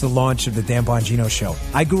announce the launch of the Dan Bongino Show.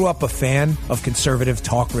 I grew up a fan of conservative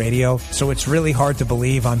talk radio, so it's really hard to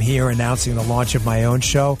believe I'm here announcing the launch of my own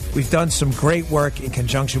show. We've done some great work in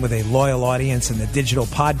conjunction with a loyal audience in the digital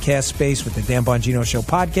podcast space with the Dan Bongino Show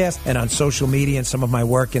podcast, and on social media and some of my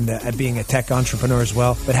work at being a tech entrepreneur as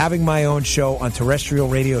well. But having my own show on terrestrial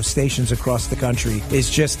radio stations across the country is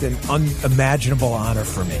just an unimaginable honor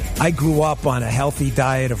for me. I grew up on a healthy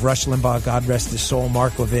diet of Rush Limbaugh, God rest his soul,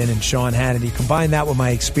 Mark Levin, and Sean Hannity. Combine that with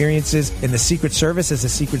my experiences in the Secret Service as a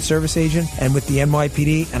Secret Service agent and with the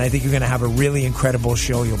NYPD, and I think you're going to have a really incredible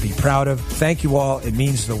show you'll be proud of. Thank you all. It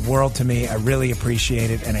means the world to me. I really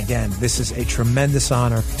appreciate it. And again, this is a tremendous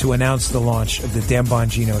honor to announce the launch of the Dan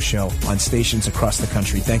Bongino Show on stations across the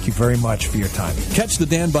country. Thank you very much for your time. Catch the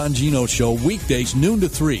Dan Bongino Show weekdays noon to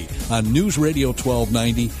 3 on News Radio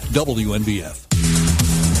 1290 WNBF.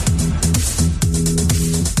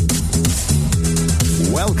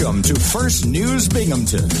 Welcome to First News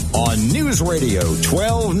Binghamton on News Radio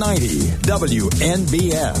 1290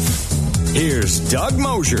 WNBF. Here's Doug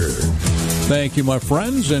Mosher. Thank you, my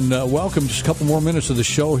friends, and welcome. Just a couple more minutes of the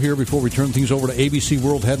show here before we turn things over to ABC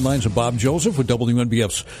World Headlines and Bob Joseph with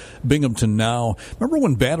WNBF's Binghamton Now. Remember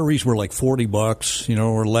when batteries were like $40,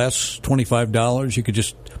 or less, $25? You could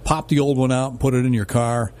just pop the old one out and put it in your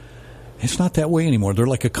car. It's not that way anymore. They're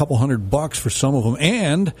like a couple $100 for some of them,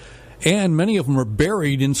 and many of them are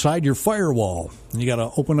buried inside your firewall. You got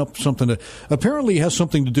to open up something that apparently has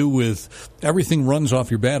something to do with everything runs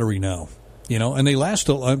off your battery now. And they last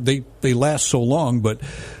they last so long, but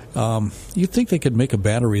you'd think they could make a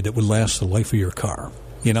battery that would last the life of your car.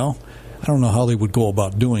 I don't know how they would go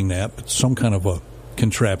about doing that, but some kind of a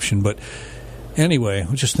contraption. But anyway,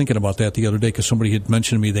 I was just thinking about that the other day because somebody had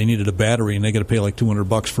mentioned to me they needed a battery and they got to pay like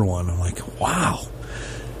 $200 for one. I'm like, wow,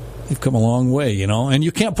 they've come a long way, And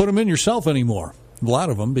you can't put them in yourself anymore. A lot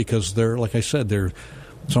of them, because they're, like I said,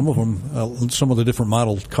 some of them, some of the different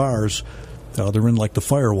model cars. They're in like the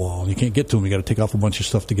firewall. You can't get to them. You got to take off a bunch of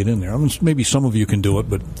stuff to get in there. Maybe some of you can do it,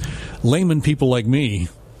 but layman people like me,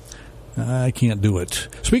 I can't do it.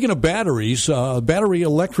 Speaking of batteries, battery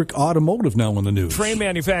electric automotive now in the news. Train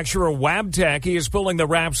manufacturer Wabtec is pulling the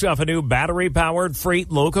wraps off a new battery-powered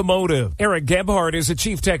freight locomotive. Eric Gebhardt is the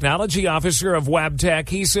chief technology officer of Wabtec.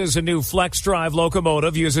 He says a new flex-drive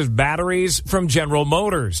locomotive uses batteries from General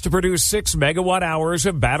Motors to produce 6 megawatt-hours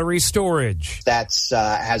of battery storage. That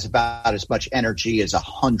has about as much energy as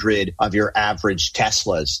 100 of your average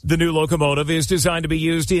Teslas. The new locomotive is designed to be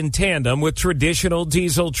used in tandem with traditional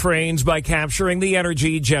diesel trains by capturing the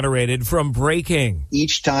energy generated from braking.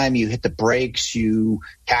 Each time you hit the brakes, you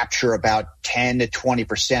capture about 10 to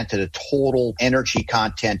 20% of the total energy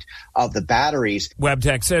content of the batteries.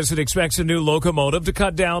 Wabtec says it expects a new locomotive to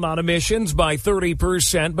cut down on emissions by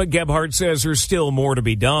 30%, but Gebhardt says there's still more to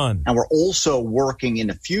be done. And we're also working in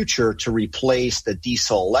the future to replace the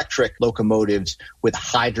diesel-electric locomotives with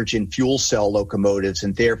hydrogen fuel cell locomotives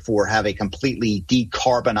and therefore have a completely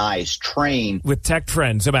decarbonized train. With Tech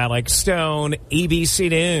Trends, I'm Alex Stone, ABC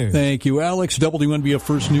News. Thank you, Alex. WNBF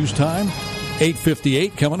First News Time,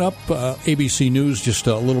 8:58 coming up. ABC News just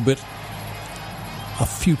a little bit, a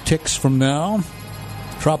few ticks from now.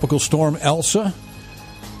 Tropical storm Elsa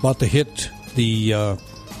about to hit the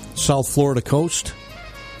South Florida coast.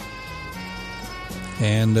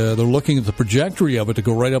 And they're looking at the trajectory of it to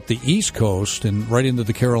go right up the East Coast and right into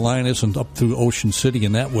the Carolinas and up through Ocean City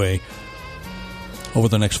in that way over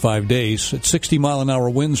the next 5 days. At 60-mile-an-hour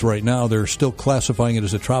winds right now, they're still classifying it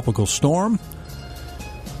as a tropical storm.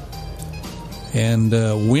 And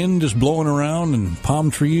wind is blowing around and palm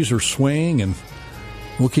trees are swaying, and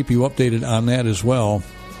we'll keep you updated on that as well.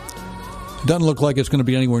 It doesn't look like it's going to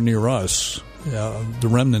be anywhere near us, the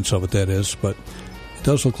remnants of it, that is, but it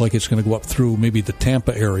does look like it's going to go up through maybe the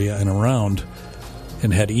Tampa area and around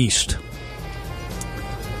and head east.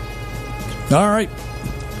 All right.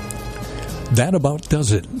 That about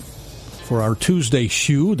does it for our Tuesday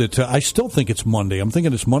shoe. That I still think it's Monday. I'm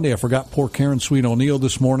thinking it's Monday. I forgot poor Karen Sweet O'Neill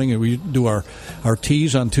this morning. And we do our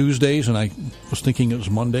teas on Tuesdays, and I was thinking it was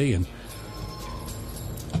Monday. And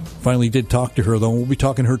finally did talk to her, though. We'll be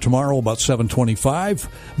talking to her tomorrow about 725,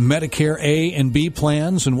 Medicare A and B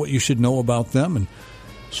plans and what you should know about them, and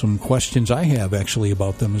some questions I have actually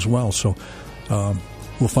about them as well. So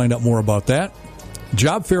we'll find out more about that.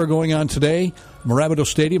 Job fair going on today. Marabito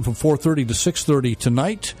Stadium from 4:30 to 6:30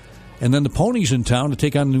 tonight. And then the Ponies in town to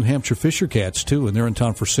take on the New Hampshire Fisher Cats, too. And they're in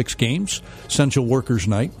town for 6 games. Essential Workers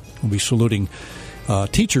Night. We'll be saluting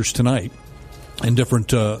teachers tonight and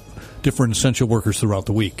different essential workers throughout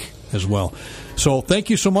the week as well. So thank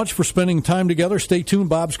you so much for spending time together. Stay tuned.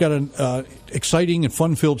 Bob's got an exciting and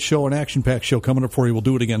fun-filled show, an action-packed show coming up for you. We'll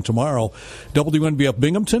do it again tomorrow. WNBF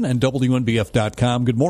Binghamton and WNBF.com. Good morning.